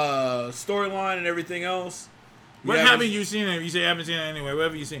storyline and everything else. What haven't you seen it? You say you haven't seen it anyway. What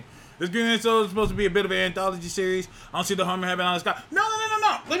have you seen? This Green Lantern Soul is supposed to be a bit of an anthology series. I don't see the harm in having Alan Scott. No.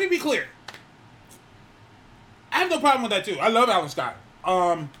 Let me be clear. I have no problem with that too. I love Alan Scott.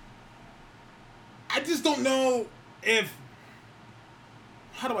 I just don't know if.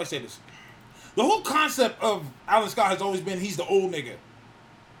 How do I say this? The whole concept of Alan Scott has always been he's the old nigga.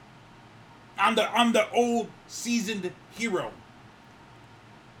 I'm the old seasoned hero.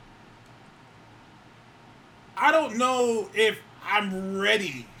 I don't know if I'm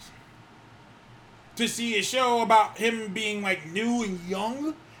ready to see a show about him being like new and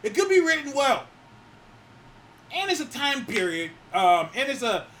young. It could be written well. and it's a time period, and it's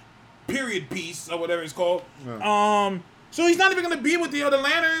a period piece or whatever it's called. Yeah. So he's not even gonna be with the other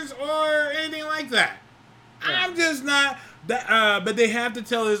Lanterns or anything like that. Yeah. I'm just not that. But they have to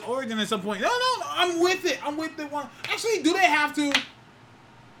tell his origin at some point. No, I'm with it. I'm with the one. Actually, do they have to?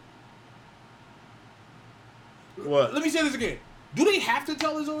 What? Let me say this again. Do they have to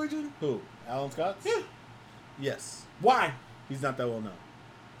tell his origin? Who? Alan Scott? Yeah. Yes. Why? He's not that well known.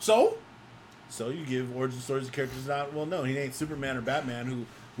 So you give origin stories to characters not well known. He ain't Superman or Batman, who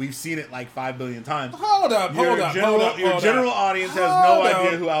we've seen it like 5 billion times. Hold up. Your general audience has no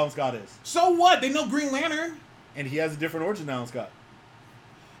idea who Alan Scott is. So what? They know Green Lantern. And he has a different origin than Alan Scott.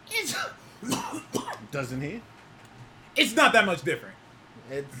 It's Doesn't he? It's not that much different.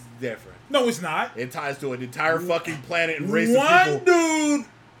 It's different. No, it's not. It ties to an entire fucking planet and race of people. One dude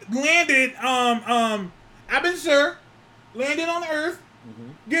landed, Abin Sur landed on Earth,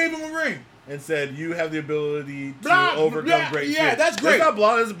 gave him a ring. And said, you have the ability to overcome great fear. Yeah, that's great. That's not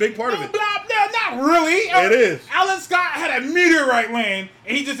blah, that's a big part of it. Not really. It is. Alan Scott had a meteorite land,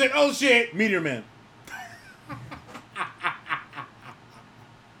 and he just said, oh shit. Meteor Man.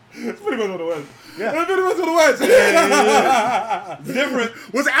 It's pretty much what it was. Yeah. That's pretty much what it was. It's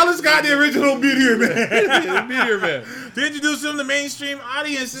different. Was Alan Scott the original Meteor Man? Meteor Man. To introduce him to mainstream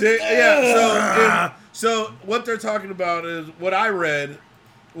audiences. Yeah, so what they're talking about is, what I read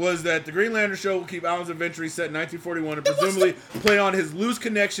was that the Green Lantern show will keep Alan's adventure set in 1941 and presumably play on his loose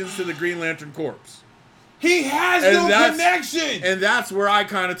connections to the Green Lantern Corps. He has no connection. And that's where I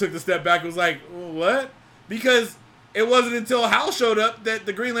kind of took the step back. It was like, what? Because it wasn't until Hal showed up that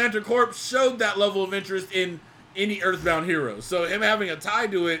the Green Lantern Corps showed that level of interest in any Earthbound heroes. So him having a tie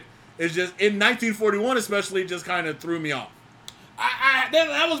to it is just, in 1941 especially, just kind of threw me off.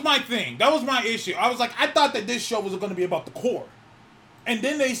 That was my thing. That was my issue. I was like, I thought that this show was going to be about the Corps. And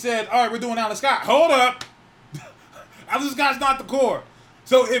then they said, all right, we're doing Alan Scott. Hold up. Alan Scott's not the Corps.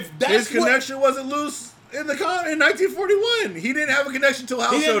 So if that's his connection wasn't loose in 1941. He didn't have a connection until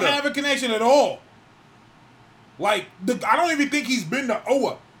Hal showed up. He didn't have a connection at all. Like, I don't even think he's been to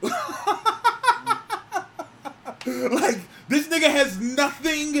Oa. Like, this nigga has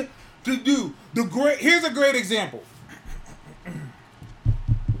nothing to do. Here's a great example.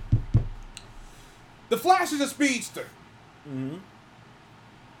 The Flash is a speedster. Mm-hmm.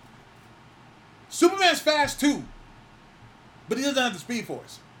 Superman's fast too, but he doesn't have the Speed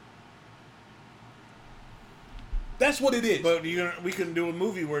Force. That's what it is. But we can do a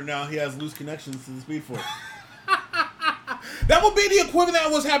movie where now he has loose connections to the Speed Force. That would be the equivalent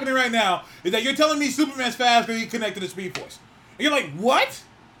of what's happening right now, is that you're telling me Superman's fast because he connected to the Speed Force. And you're like, what?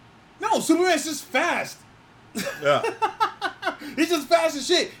 No, Superman's just fast. Yeah. He's just fast as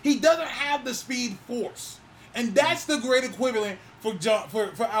shit. He doesn't have the Speed Force. And that's the great equivalent for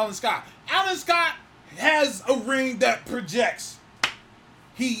Alan Scott. Alan Scott has a ring that projects.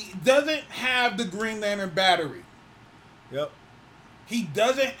 He doesn't have the Green Lantern battery. Yep. He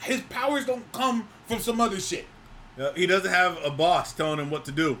doesn't. His powers don't come from some other shit. Yep. He doesn't have a boss telling him what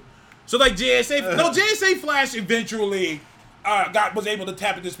to do. So like JSA, JSA Flash eventually was able to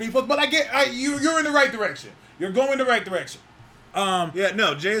tap into Speed Force. But you're in the right direction. You're going the right direction.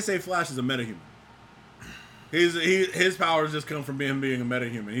 JSA Flash is a metahuman. His powers just come from being a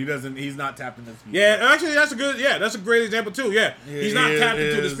metahuman. He's not tapped into speed. Yeah, actually that's a great example too. Yeah. He's not tapped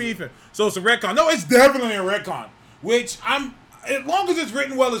into the speed force. So it's a retcon. No, it's definitely a retcon. Which as long as it's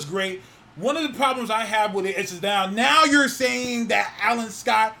written well, it's great. One of the problems I have with it is now you're saying that Alan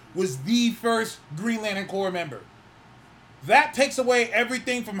Scott was the first Green Lantern Corps member. That takes away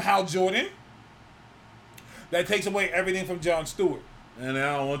everything from Hal Jordan. That takes away everything from John Stewart. And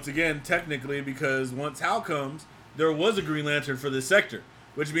now, once again, technically, because once Hal comes, there was a Green Lantern for this sector.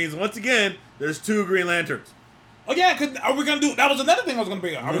 Which means, once again, there's 2 Green Lanterns. Oh, yeah, because are we going to do... That was another thing I was going to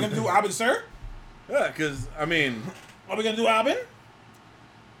bring up. Are we going to do Abin Sur? Yeah, because, Are we going to do Abin?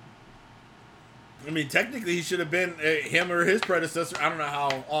 Technically, he should have been him or his predecessor. I don't know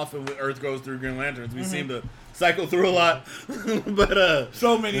how often Earth goes through Green Lanterns. We seem to cycle through a lot. But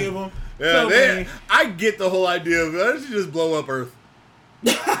so many of them. Yeah, many. I get the whole idea of it. They should just blow up Earth.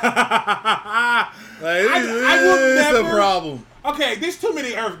 It's a problem. Okay, there's too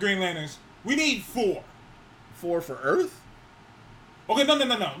many Earth Green Lanterns. We need 4. 4 for Earth? Okay, no.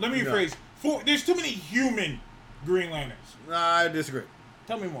 Let me rephrase. 4. There's too many human Green Lanterns. I disagree.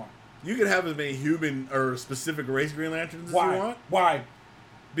 Tell me more. You can have as many human or specific race Green Lanterns as you want. Why?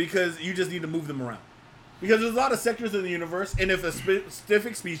 Because you just need to move them around. Because there's a lot of sectors in the universe, and if a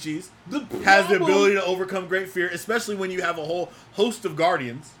specific species has the ability to overcome great fear, especially when you have a whole host of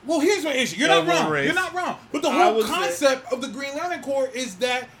guardians. Well, here's my issue. You're not wrong. You're not wrong. But the whole concept of the Green Lantern Corps is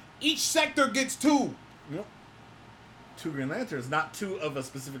that each sector gets 2. Yep. 2 Green Lanterns, not 2 of a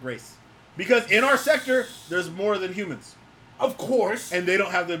specific race. Because in our sector, there's more than humans. Of course. And they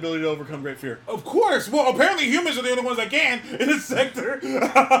don't have the ability to overcome great fear. Of course. Well, apparently humans are the only ones that can in this sector.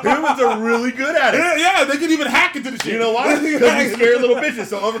 Humans are really good at it. Yeah, they can even hack into the shit. You know why? Because we scary little bitches.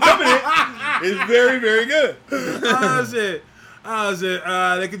 So overcoming it is very, very good. Oh, shit.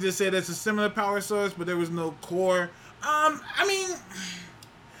 They could just say that's a similar power source, but there was no core. I mean,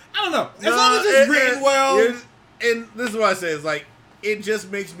 I don't know. As long as it's written well. And this is what I say. It's like, it just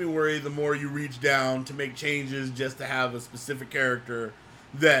makes me worry the more you reach down to make changes just to have a specific character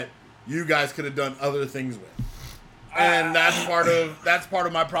that you guys could have done other things with. And that's part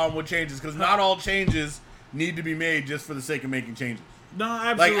of my problem with changes, because not all changes need to be made just for the sake of making changes. No,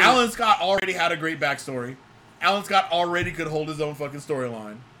 absolutely. Like, Alan Scott already had a great backstory. Alan Scott already could hold his own fucking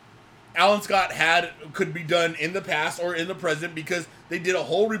storyline. Alan Scott could be done in the past or in the present, because they did a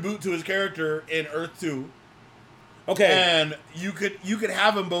whole reboot to his character in Earth 2. Okay. And you could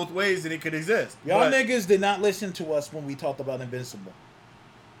have him both ways and it could exist. Y'all niggas did not listen to us when we talked about Invincible.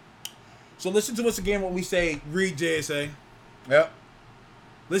 So listen to us again when we say read JSA. Yep.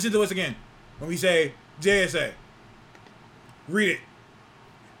 Listen to us again when we say JSA. Read it.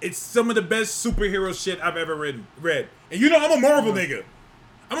 It's some of the best superhero shit I've ever read. And you know I'm a Marvel nigga.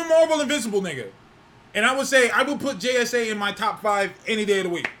 I'm a Marvel Invincible nigga. And I would say I would put JSA in my top 5 any day of the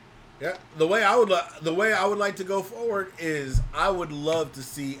week. Yeah, the way I would like to go forward is I would love to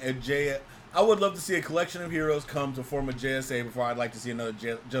see a collection of heroes come to form a JSA before I'd like to see another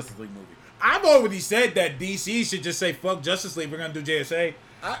Justice League movie. I've already said that DC should just say fuck Justice League. We're gonna do JSA.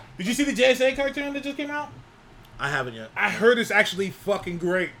 Did you see the JSA cartoon that just came out? I haven't yet. I heard it's actually fucking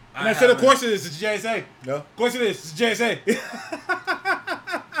great. And I said, of course it is. It's JSA. No. Of course it is. It's JSA.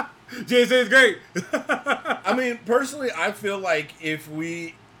 JSA is great. I mean, personally, I feel like if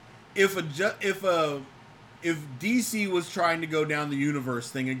DC was trying to go down the universe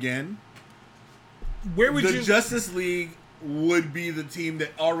thing again, the Justice League would be the team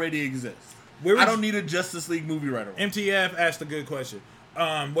that already exists. I don't need a Justice League movie right away. MTF asked a good question.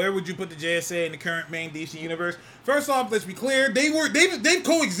 Where would you put the JSA in the current main DC universe? First off, let's be clear. They've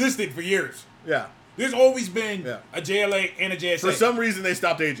coexisted for years. Yeah. There's always been a JLA and a JSA. For some reason, they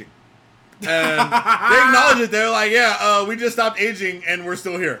stopped aging. And they acknowledge it. They're like, we just stopped aging and we're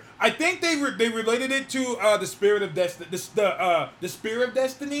still here. I think they related it to the spirit of destiny. The spirit of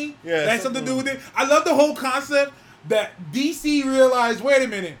destiny. Yeah, that has something to do with it. I love the whole concept that DC realized. Wait a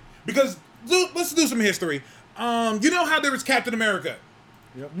minute, because let's do some history. You know how there was Captain America,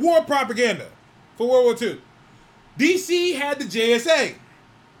 war propaganda for World War II. DC had the JSA.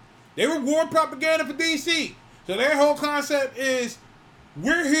 They were war propaganda for DC. So their whole concept is,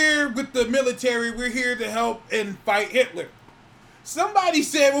 we're here with the military. We're here to help and fight Hitler. Somebody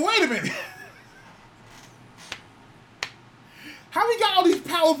said, well, wait a minute. How we got all these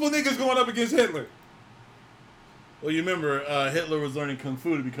powerful niggas going up against Hitler? Well, you remember, Hitler was learning Kung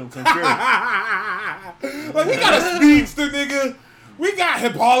Fu to become Kung Fury. Like, we got a speedster, nigga. We got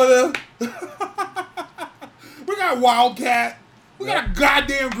Hippolyta. We got Wildcat. We got a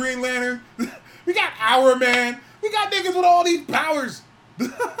goddamn Green Lantern. We got Our Man. We got niggas with all these powers.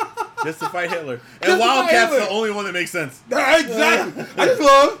 Just to fight Hitler. And Wildcat's the only one that makes sense. Exactly. I just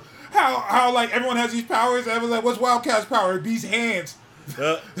love how like everyone has these powers. I was like, what's Wildcat's power? These hands.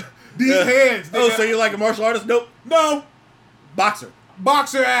 These hands. Nigga. Oh, so you're like a martial artist? Nope. No. Boxer.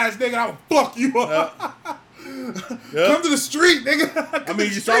 Boxer ass, nigga. I will fuck you up. Come to the street, nigga. I mean,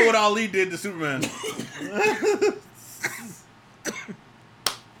 you saw what Ali did to Superman.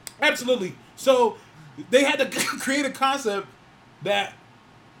 Absolutely. So they had to create a concept that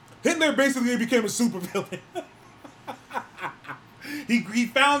Hitler basically became a supervillain. He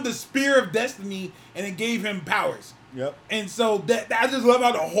found the spear of destiny and it gave him powers. Yep. And so I just love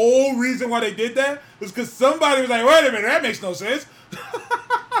how the whole reason why they did that was because somebody was like, wait a minute, that makes no sense.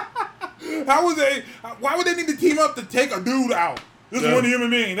 Why would they need to team up to take a dude out? This is one human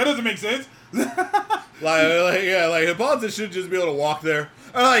being. That doesn't make sense. like Hippolyta should just be able to walk there.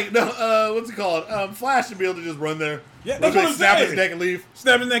 Or like, no, what's it called? Flash should be able to just run there. Yeah, that's what I'm snap saying. his neck and leave.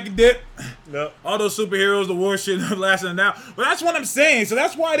 Snap his neck and dip. Yep. All those superheroes, the war shit lasting now. But that's what I'm saying. So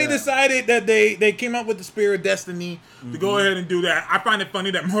that's why they decided that they came up with the Spear of Destiny to go ahead and do that. I find it funny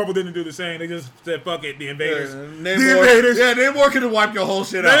that Marvel didn't do the same. They just said, fuck it, the Invaders. Invaders. Yeah, Namor could have wiped your whole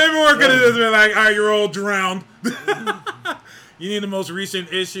shit out. Namor could have just been like, all right, you're all drowned. You need the most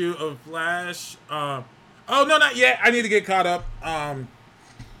recent issue of Flash. Oh, no, not yet. I need to get caught up.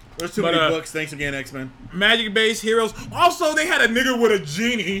 There's too many books. Thanks again, X-Men. Magic-based heroes. Also, they had a nigga with a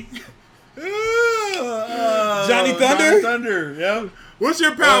genie. Johnny Thunder? Johnny Thunder, yeah. What's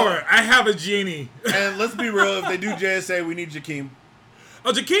your power? I have a genie. And let's be real, if they do JSA, we need Jakeem.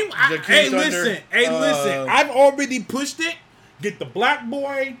 Oh, Jakeem. Thunder. Listen. I've already pushed it. Get the black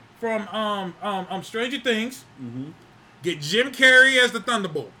boy from Stranger Things. Mm-hmm. Get Jim Carrey as the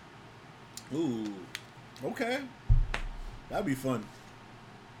Thunderbolt. Ooh. Okay. That'd be fun.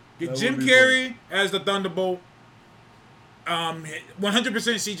 Get Jim Carrey as the Thunderbolt. 100%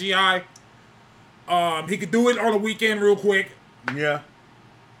 CGI. He could do it on a weekend real quick. Yeah.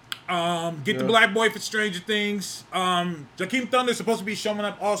 Get the black boy for Stranger Things. Jakeem Thunder is supposed to be showing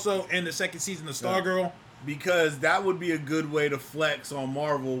up also in the second season of Stargirl. Because that would be a good way to flex on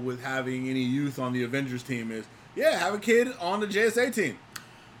Marvel with having any youth on the Avengers team is, have a kid on the JSA team.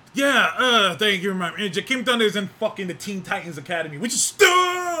 Yeah, thank you, remember. And Jakeem Thunder is in fucking the Teen Titans Academy, which is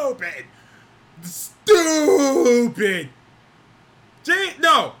stupid. Stupid.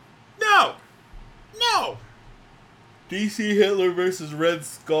 No. DC Hitler versus Red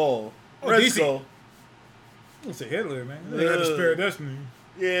Skull. Red DC. Skull. I don't say Hitler, man. They had the Spirit of Destiny.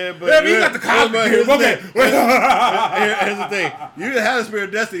 Yeah, but Yeah, but he got the comic. here's Okay. here's the thing. You have the Spirit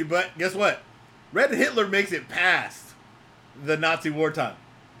of Destiny, but guess what? Red Hitler makes it past the Nazi wartime.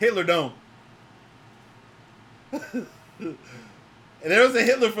 Hitler don't. And there was a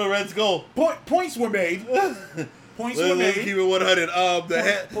Hitler for Red Skull. Points were made. Points were Let's made. keep it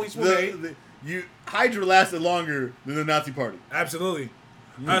 100. Points were made. Hydra lasted longer than the Nazi Party. Absolutely.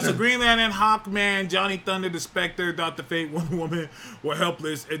 So Green Lantern, Hawkman, Johnny Thunder, the Spectre, Dr. Fate, Wonder Woman were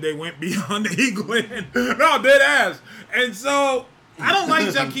helpless, and they went beyond the Eagle End. No, dead ass. And so I don't like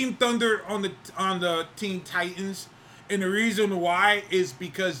Jakeem Thunder on the Teen Titans, and the reason why is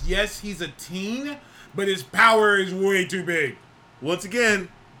because yes, he's a teen, but his power is way too big. Once again,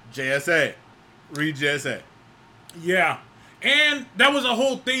 JSA. Read JSA. Yeah, and that was the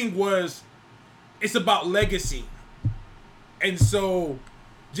whole thing was it's about legacy, and so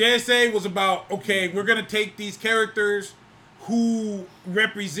JSA was about, okay, we're going to take these characters who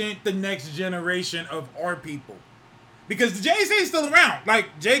represent the next generation of our people. Because the JSA is still around.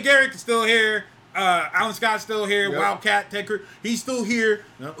 Like, Jay Garrick is still here. Alan Scott's still here. Yep. Wildcat, Tecker, he's still here.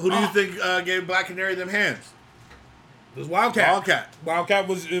 Yep. Who do you think gave Black Canary them hands? It was Wildcat. Wildcat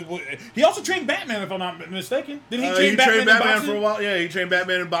was he also trained Batman, if I'm not mistaken. Didn't he train Batman in boxing? For a while? Yeah, he trained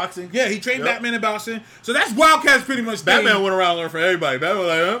Batman in boxing. Yeah, he trained Batman in boxing. So that's Wildcat's pretty much Batman thing. went around and learned from everybody. Batman was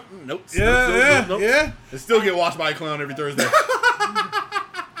like, nope. Yeah. And still get watched by a clown every Thursday.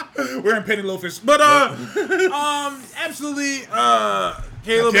 Wearing penny loafers. But, absolutely,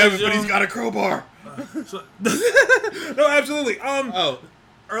 Caleb Damn it, but he's got a crowbar. No, absolutely.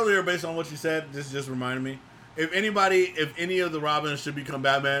 Earlier, based on what you said, this just reminded me. If any of the Robins should become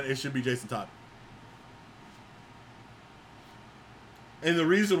Batman, it should be Jason Todd. And the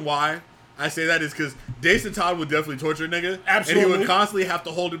reason why I say that is because Jason Todd would definitely torture a nigga. Absolutely. And he would constantly have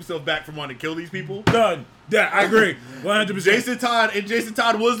to hold himself back from wanting to kill these people. Done. Yeah, I agree. 100%. Jason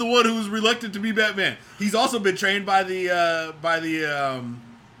Todd was the one who was reluctant to be Batman. He's also been trained by the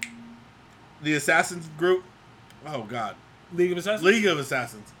Assassins group. Oh, God. League of Assassins? League of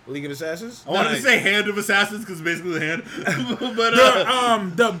Assassins. I wanted to say Hand of Assassins because basically the hand. But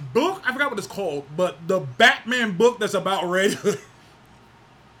the book, I forgot what it's called, but the Batman book that's about Red Hood.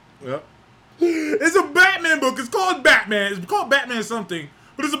 Yep. It's a Batman book. It's called Batman. It's called Batman something,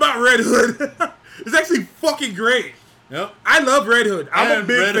 but it's about Red Hood. It's actually fucking great. Yep. I love Red Hood. I'm a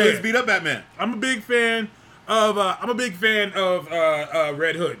big Red fan. Hood's beat up Batman. I'm a big fan of Red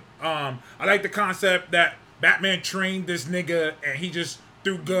Hood. I like the concept that Batman trained this nigga and he just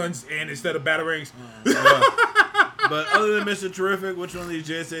threw guns in instead of batarangs. But other than Mr. Terrific, which one of these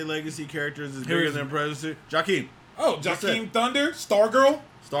JSA Legacy characters is bigger than Predator? Jakeem. Oh, Jakeem Thunder, Stargirl.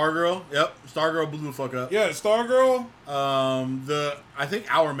 Yep. Stargirl blew the fuck up. Yeah, Stargirl. I think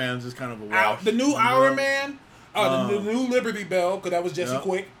Hour Man's is kind of a wash. The new Hour Man. The new Liberty Bell, because that was Jesse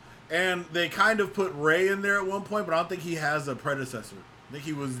Quick. And they kind of put Ray in there at one point, but I don't think he has a predecessor. I think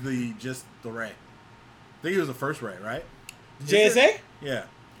he was just the Ray. I think he was the first Ray, right? JSA? Yeah.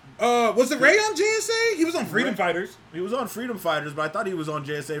 Was it Ray on JSA? He was on Freedom Fighters. He was on Freedom Fighters, but I thought he was on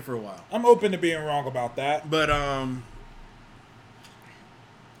JSA for a while. I'm open to being wrong about that. But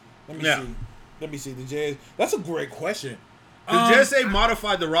Let me see. The JSA. That's a great question. The JSA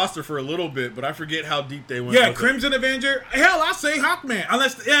modified the roster for a little bit, but I forget how deep they went. Yeah, Crimson Avenger. Hell, I say Hawkman.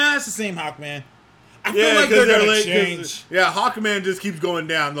 That's the same Hawkman. I feel like they're gonna change. Yeah, Hawkman just keeps going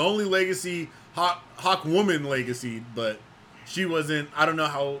down. The only legacy, Hawkwoman legacy, but she wasn't. I don't know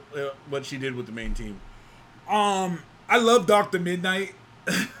how what she did with the main team. I love Dr. Midnight.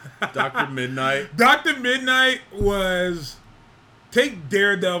 Dr. Midnight. Dr. Midnight was take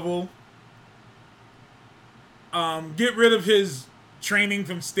Daredevil. Get rid of his training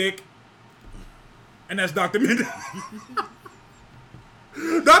from Stick, and that's Dr. Midnight.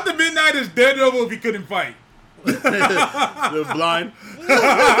 Dr. Midnight is Daredevil if he couldn't fight. They're blind.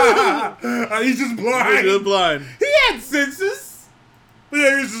 He's just blind. They're blind. He had senses. But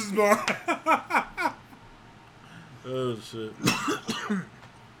yeah, he's just blind. Oh shit.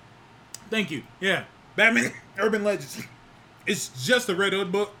 Thank you. Yeah. Batman Urban Legends. It's just a Red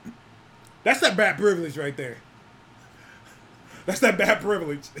Hood book. That's that bad privilege right there. That's that bad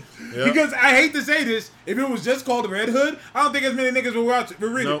privilege. Yep. Because I hate to say this, if it was just called Red Hood, I don't think as many niggas would watch it.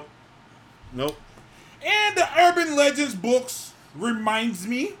 Would read it. Nope. And the Urban Legends books reminds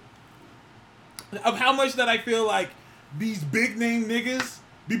me of how much that I feel like these big name niggas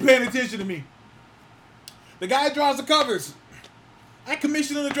be paying attention to me. The guy draws the covers. I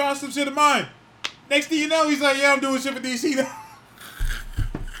commissioned him to draw some shit of mine. Next thing you know, he's like, yeah, I'm doing shit for DC now.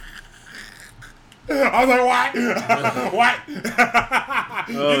 I was like, what? What?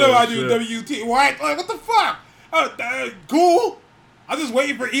 You know I do WT. What? Like, what the fuck? Cool. I'm just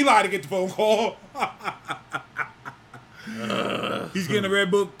waiting for Eli to get the phone call. He's getting a Red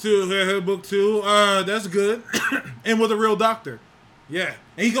Book too. Red Hood book too. That's good. And with a real doctor. Yeah.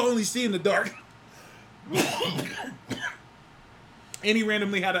 And he can only see in the dark. And he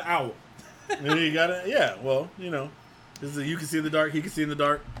randomly had an owl. And he got it. Yeah. Well, you know, you can see in the dark. He can see in the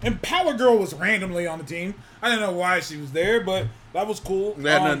dark. And Power Girl was randomly on the team. I didn't know why she was there, but that was cool.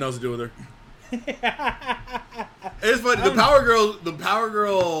 That had nothing else to do with her. It's funny. The Power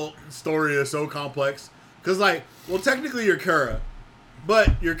Girl story is so complex because, like, well, technically you're Kara, but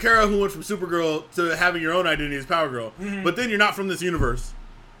you're Kara who went from Supergirl to having your own identity as Power Girl. Mm-hmm. But then you're not from this universe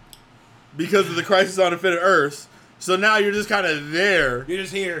because of the Crisis on Infinite Earths. So now you're just kind of there. You're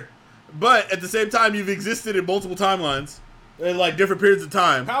just here. But at the same time, you've existed in multiple timelines, in like different periods of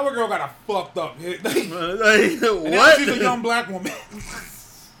time. Power Girl got a fucked up hit. What? Now she's a young black woman.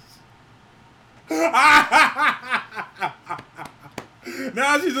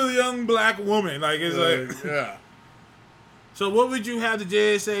 Now she's a young black woman. Like, it's like, yeah. So what would you have the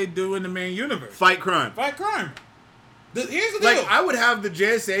JSA do in the main universe? Fight crime. Fight crime. Here's the deal. Like, I would have the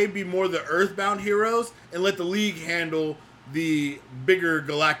JSA be more the Earthbound heroes and let the League handle the bigger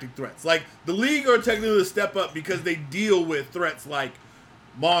galactic threats. Like, the League are technically a step up because they deal with threats like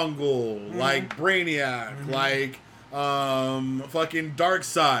Mongol, like Brainiac, like fucking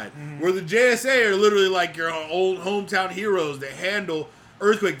Darkseid. Where the JSA are literally like your old hometown heroes that handle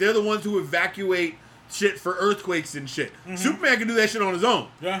earthquake. They're the ones who evacuate shit for earthquakes and shit. Superman can do that shit on his own.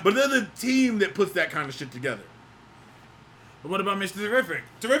 Yeah. But they're the team that puts that kind of shit together. But what about Mr. Terrific?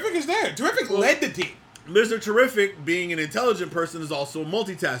 Terrific is there. Terrific led the team. Mr. Terrific, being an intelligent person, is also a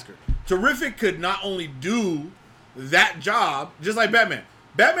multitasker. Terrific could not only do that job, just like Batman.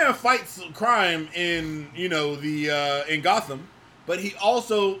 Batman fights crime in, you know, in Gotham, but he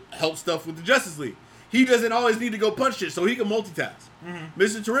also helps stuff with the Justice League. He doesn't always need to go punch shit, so he can multitask.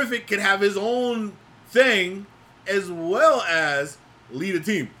 Mr. Terrific can have his own thing as well as lead a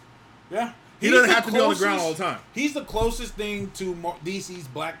team. Yeah. He doesn't have to be on the ground all the time. He's the closest thing to DC's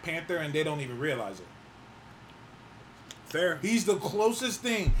Black Panther, and they don't even realize it. Fair. He's the closest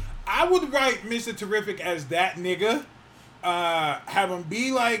thing. I would write Mr. Terrific as that nigga. Have him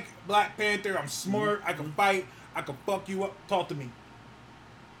be like Black Panther. I'm smart. I can fight. I can fuck you up. Talk to me.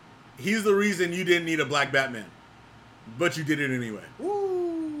 He's the reason you didn't need a black Batman, but you did it anyway.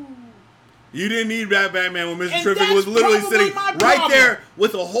 Ooh. You didn't need Batman when Mr. And Terrific was literally sitting right problem. there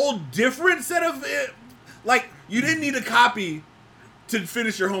with a whole different set of it. Like, you didn't need a copy to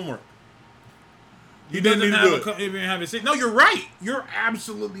finish your homework. You didn't need to do it. Even have it. No, you're right. You're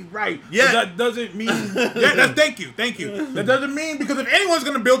absolutely right. Yeah. But that doesn't mean. Thank you. That doesn't mean because if anyone's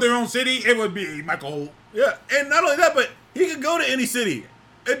gonna build their own city, it would be Michael Holt. Yeah, and not only that, but he could go to any city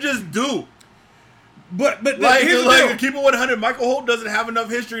and just do. But like keep it 100. Michael Holt doesn't have enough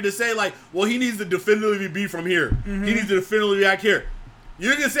history to say like, well, he needs to definitively be from here. He needs to definitively act here.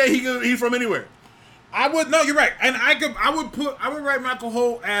 You can say he's from anywhere. I would no, you're right, and I would write Michael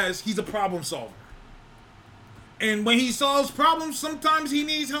Holt as he's a problem solver. And when he solves problems, sometimes he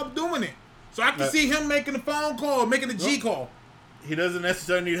needs help doing it. So I can see him making a phone call, making a G call. He doesn't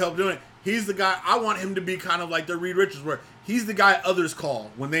necessarily need help doing it. He's the guy, I want him to be kind of like the Reed Richards, where he's the guy others call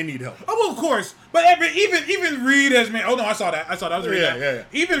when they need help. Oh, well, of course. But even Reed has made, oh no, I saw that. I was reading that. Yeah.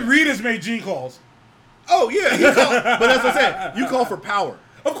 Even Reed has made G calls. Oh, yeah. But that's what I'm saying. You call for power.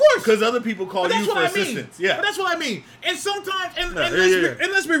 Of course. Because other people call you for assistance. Yeah. But that's what I mean. And sometimes, and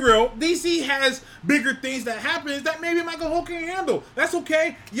let's be real, DC has bigger things that happen that maybe Michael Holt can handle. That's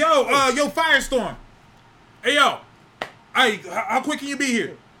okay. Yo, Firestorm. Hey, yo. How quick can you be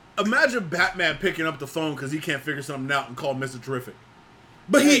here? Imagine Batman picking up the phone because he can't figure something out and call Mr. Terrific.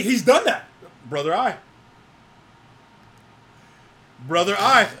 But he's done that. Brother I.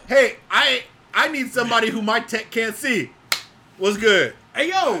 Hey, I need somebody who my tech can't see. What's good? Hey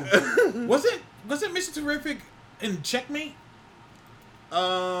yo, was it Mr. Terrific in Checkmate?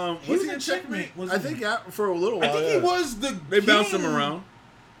 Was he in Checkmate? I think for a little while. I think he was the. They bounced him around.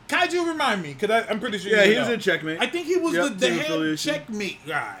 Kaiju, remind me, because I'm pretty sure. Yeah, he was in Checkmate. I think he was the head Checkmate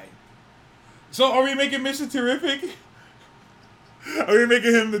guy. So are we making Mr. Terrific? Are we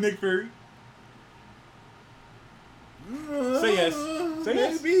making him the Nick Fury? Say yes. Say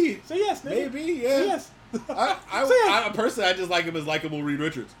yes. Maybe. Say yes. Maybe. Yeah. Say yes. I personally, I just like him as likable Reed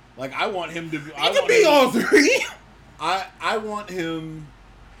Richards. Like I want him to be. He can be all three. I want him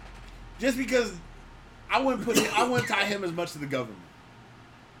just because I wouldn't tie him as much to the government.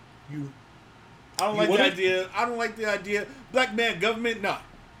 I don't like the idea. I don't like the idea. Black man, government, nah.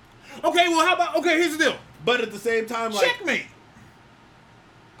 Okay, well, how about here's the deal. But at the same time, like Checkmate.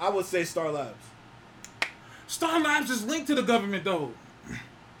 I would say Star Labs. Star Labs is linked to the government, though.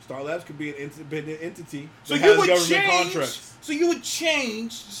 Star Labs could be an independent entity. So that you has would government change. contracts. So you would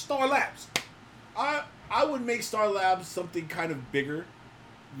change Star Labs. I would make Star Labs something kind of bigger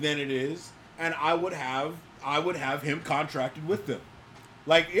than it is, and I would have him contracted with them.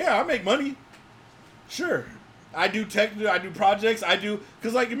 Like, yeah, I make money. Sure. I do projects,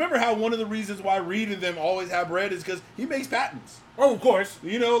 because like, remember how one of the reasons why Reed and them always have bread is because he makes patents. Oh, of course.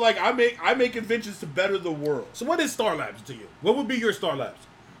 You know, like I make inventions to better the world. So what is Star Labs to you? What would be your Star Labs?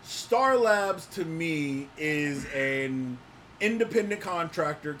 Star Labs to me is an independent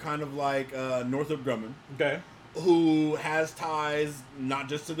contractor, kind of like Northrop Grumman. Okay. Who has ties not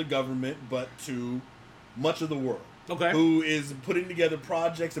just to the government, but to much of the world. Okay. Who is putting together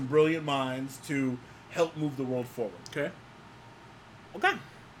projects and brilliant minds to help move the world forward. Okay.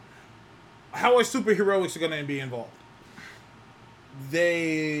 How are superheroics going to be involved?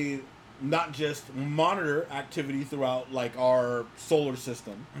 They not just monitor activity throughout like our solar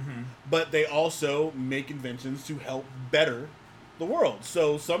system, but they also make inventions to help better the world.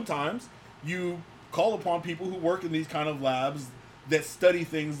 So sometimes you call upon people who work in these kind of labs that study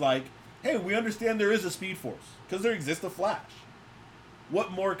things like, hey, we understand there is a Speed Force because there exists a Flash.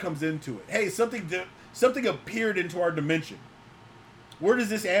 What more comes into it? Hey, something appeared into our dimension. Where does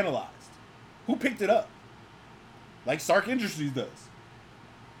this analyzed? Who picked it up? Like Stark Industries does.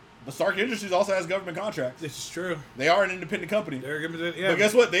 But Stark Industries also has government contracts. This is true. They are an independent company. Yeah. But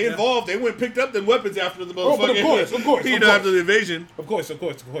guess what? They involved. They went and picked up them weapons after the motherfucker. But of course. After the invasion. Of course.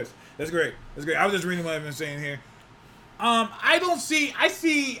 That's great. I was just reading what I've been saying here. I see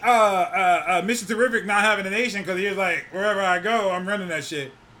Mr. Terrific not having a nation because he was like, wherever I go, I'm running that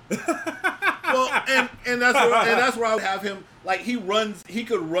shit. Well, and that's where I would have him. Like he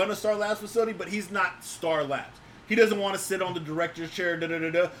could run a Star Labs facility, but he's not Star Labs. He doesn't want to sit on the director's chair,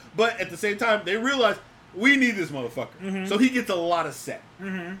 But at the same time, they realize we need this motherfucker. So he gets a lot of set.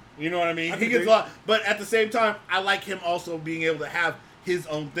 You know what I mean? He gets a lot. But at the same time, I like him also being able to have his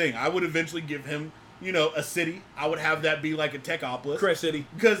own thing. I would eventually give him, a city. I would have that be like a Techopolis. Crest City.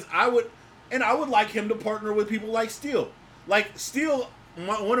 Because I would like him to partner with people like Steel. Like Steel,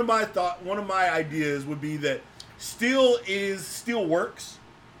 one of my ideas would be that Steel Works.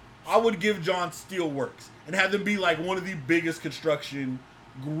 I would give John Steel Works and have them be like one of the biggest construction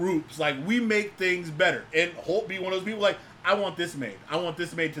groups. Like, we make things better. And Holt be one of those people like, I want this made. I want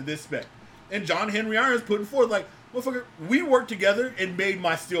this made to this spec. And John Henry Irons putting forth like, motherfucker, we worked together and made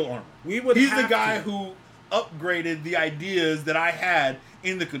my steel armor. He's the guy who upgraded the ideas that I had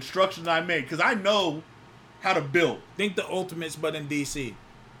in the construction that I made. Because I know how to build. Think the Ultimates, but in DC.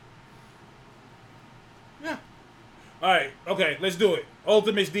 Yeah. All right. Okay, let's do it.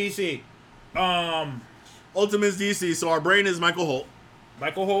 Ultimates DC. Ultimates DC. So our brain is Michael Holt.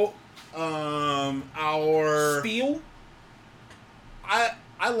 Our Steel. I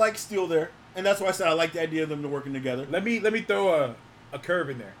like Steel there, and that's why I said I like the idea of them working together. Let me throw a curve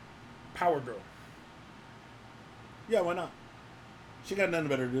in there. Power Girl. Yeah, why not? She got nothing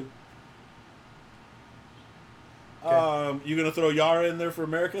better to do. Okay. You gonna throw Yara in there for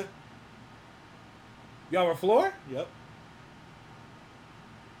America? Yara Floor? Yep.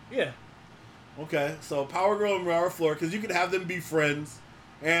 Yeah. Okay, so Power Girl and Yara Floor, because you could have them be friends,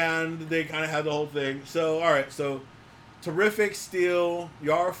 and they kind of have the whole thing. So, all right, so Terrific, Steel,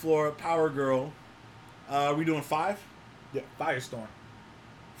 Yara Floor, Power Girl. Are we doing 5? Yeah. Firestorm.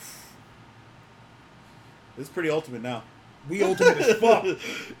 It's pretty ultimate now. We ultimate as fuck.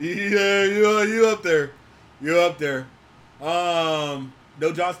 Yeah, you up there. You're up there. No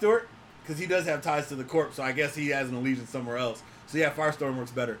Jon Stewart? Because he does have ties to the Corp, so I guess he has an allegiance somewhere else. So yeah, Firestorm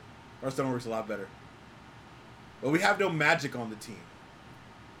works better. Firestorm works a lot better. But we have no magic on the team.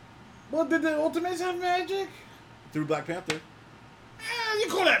 Well, did the Ultimates have magic? Through Black Panther. You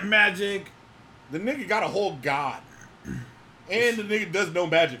call that magic? The nigga got a whole god. And the nigga does no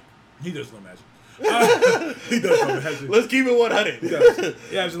magic. He does no magic. He does no magic. Let's keep it 100. He does.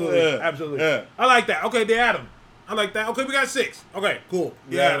 Yeah, absolutely. Yeah. Absolutely. Yeah. I like that. Okay, they add him. I like that. Okay, we got 6. Okay, cool.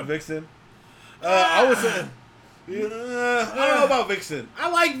 Yeah, Vixen. I would say... I don't know about Vixen. I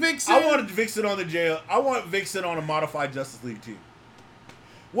like Vixen. I wanted Vixen on the jail. I want Vixen on a modified Justice League team.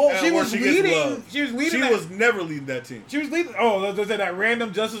 Well, she where was gets leading. love. She was leading. She was never leading that team. She was leading. Oh, let's say that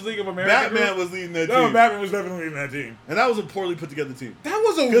random Justice League of America. Batman was leading that No, team. Batman was definitely leading that team. And that was a poorly put together team. That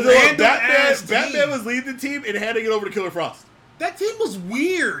was a Because random ass team. Batman was leading the team and handing it over to Killer Frost. That team was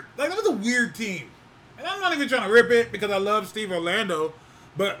weird. Like, that was a weird team. And I'm not even trying to rip it because I love Steve Orlando,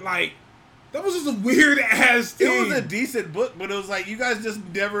 but like, that was just a weird ass team. It was a decent book, but it was like you guys just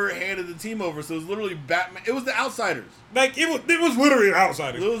never handed the team over. So it was literally Batman. It was the Outsiders. Like, it was literally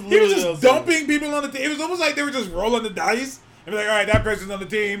outsiders. It was He was literally just outsiders. dumping people on the team. It was almost like they were just rolling the dice and be like, all right, that person's on the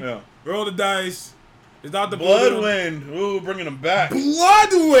team. Yeah. Roll the dice. It's not the Bloodwind. Ooh, bringing them back.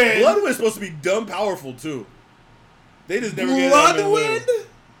 Bloodwind. Bloodwind's supposed to be dumb powerful too. They just never get that man Bloodwind. live.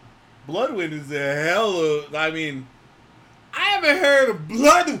 Bloodwind is a hell of. I mean, I haven't heard of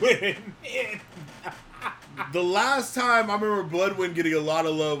Bloodwind. the last time I remember Bloodwind getting a lot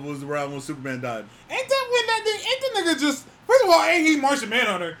of love was around when Superman died. Ain't that when that thing? Ain't the nigga just? First of all, ain't he Martian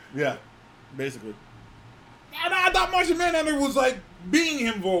Manhunter? Yeah, basically. And I thought Martian Manhunter was like being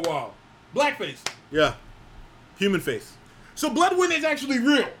him for a while. Blackface. Yeah, human face. So Bloodwind is actually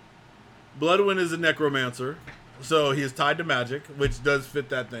real. Bloodwind is a necromancer, so he is tied to magic, which does fit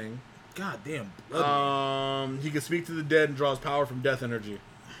that thing. God damn. Bloodwind. He can speak to the dead and draws power from death energy.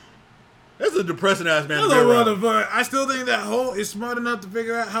 That's a depressing ass man. Hello, motherfucker. I still think that Holt is smart enough to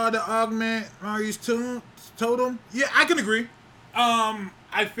figure out how to augment Mari's totem. Yeah, I can agree.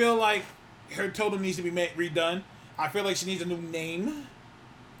 I feel like her totem needs to be redone. I feel like she needs a new name.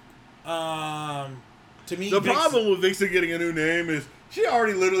 To me, The problem with Vixen getting a new name is she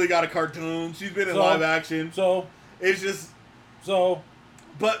already literally got a cartoon. She's been in live action. So It's just. So.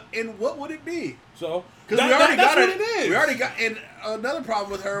 But in what would it be? So. Because we already got what it. it is. We already got. And another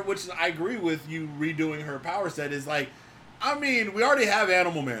problem with her, which I agree with you redoing her power set, is like, I mean, we already have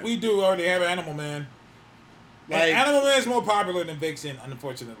Animal Man. We do already have Animal Man. Like, And Animal Man is more popular than Vixen,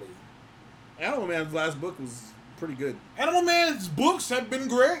 unfortunately. Animal Man's last book was pretty good. Animal Man's books have been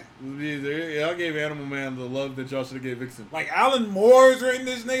great. Y'all gave Animal Man the love that y'all should have gave Vixen. Like, Alan Moore's writing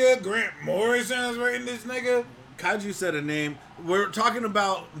this nigga. Grant Morrison's writing this nigga. Kaiju said a name. We're talking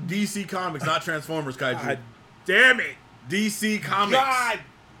about DC Comics, not Transformers, Kaiju. God damn it. DC Comics. God.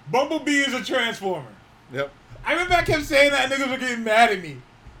 Bumblebee is a Transformer. Yep. I remember I kept saying that and niggas were getting mad at me.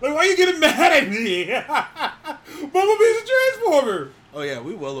 Like, why are you getting mad at me? Bumblebee's a Transformer. Oh yeah,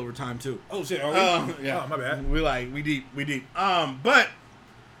 we well over time too. Oh shit, are we? Yeah. Oh, my bad. We deep. But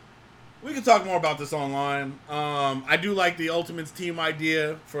we can talk more about this online. I do like the Ultimates team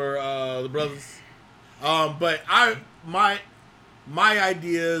idea for the brothers. But my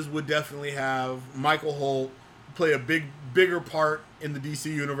ideas would definitely have Michael Holt play a bigger part in the DC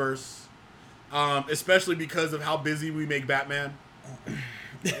universe, especially because of how busy we make Batman.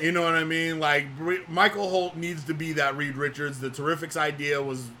 You know what I mean? Like, Michael Holt needs to be that Reed Richards. The Terrifics idea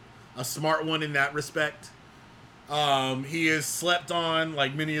was a smart one in that respect. He is slept on,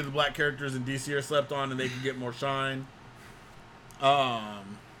 like many of the black characters in DC are slept on, and they can get more shine. Yeah,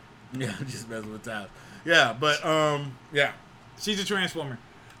 just messing with Tab. Yeah, but yeah. She's a Transformer.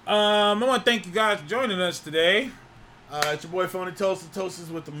 I want to thank you guys for joining us today. It's your boy Phony Toast,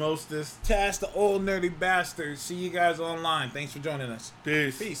 Toasters with the mostest. Taz, the old nerdy bastard. See you guys online. Thanks for joining us.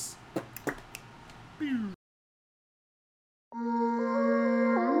 Peace. Peace.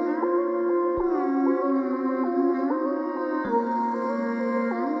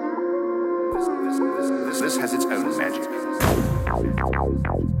 This has its own magic.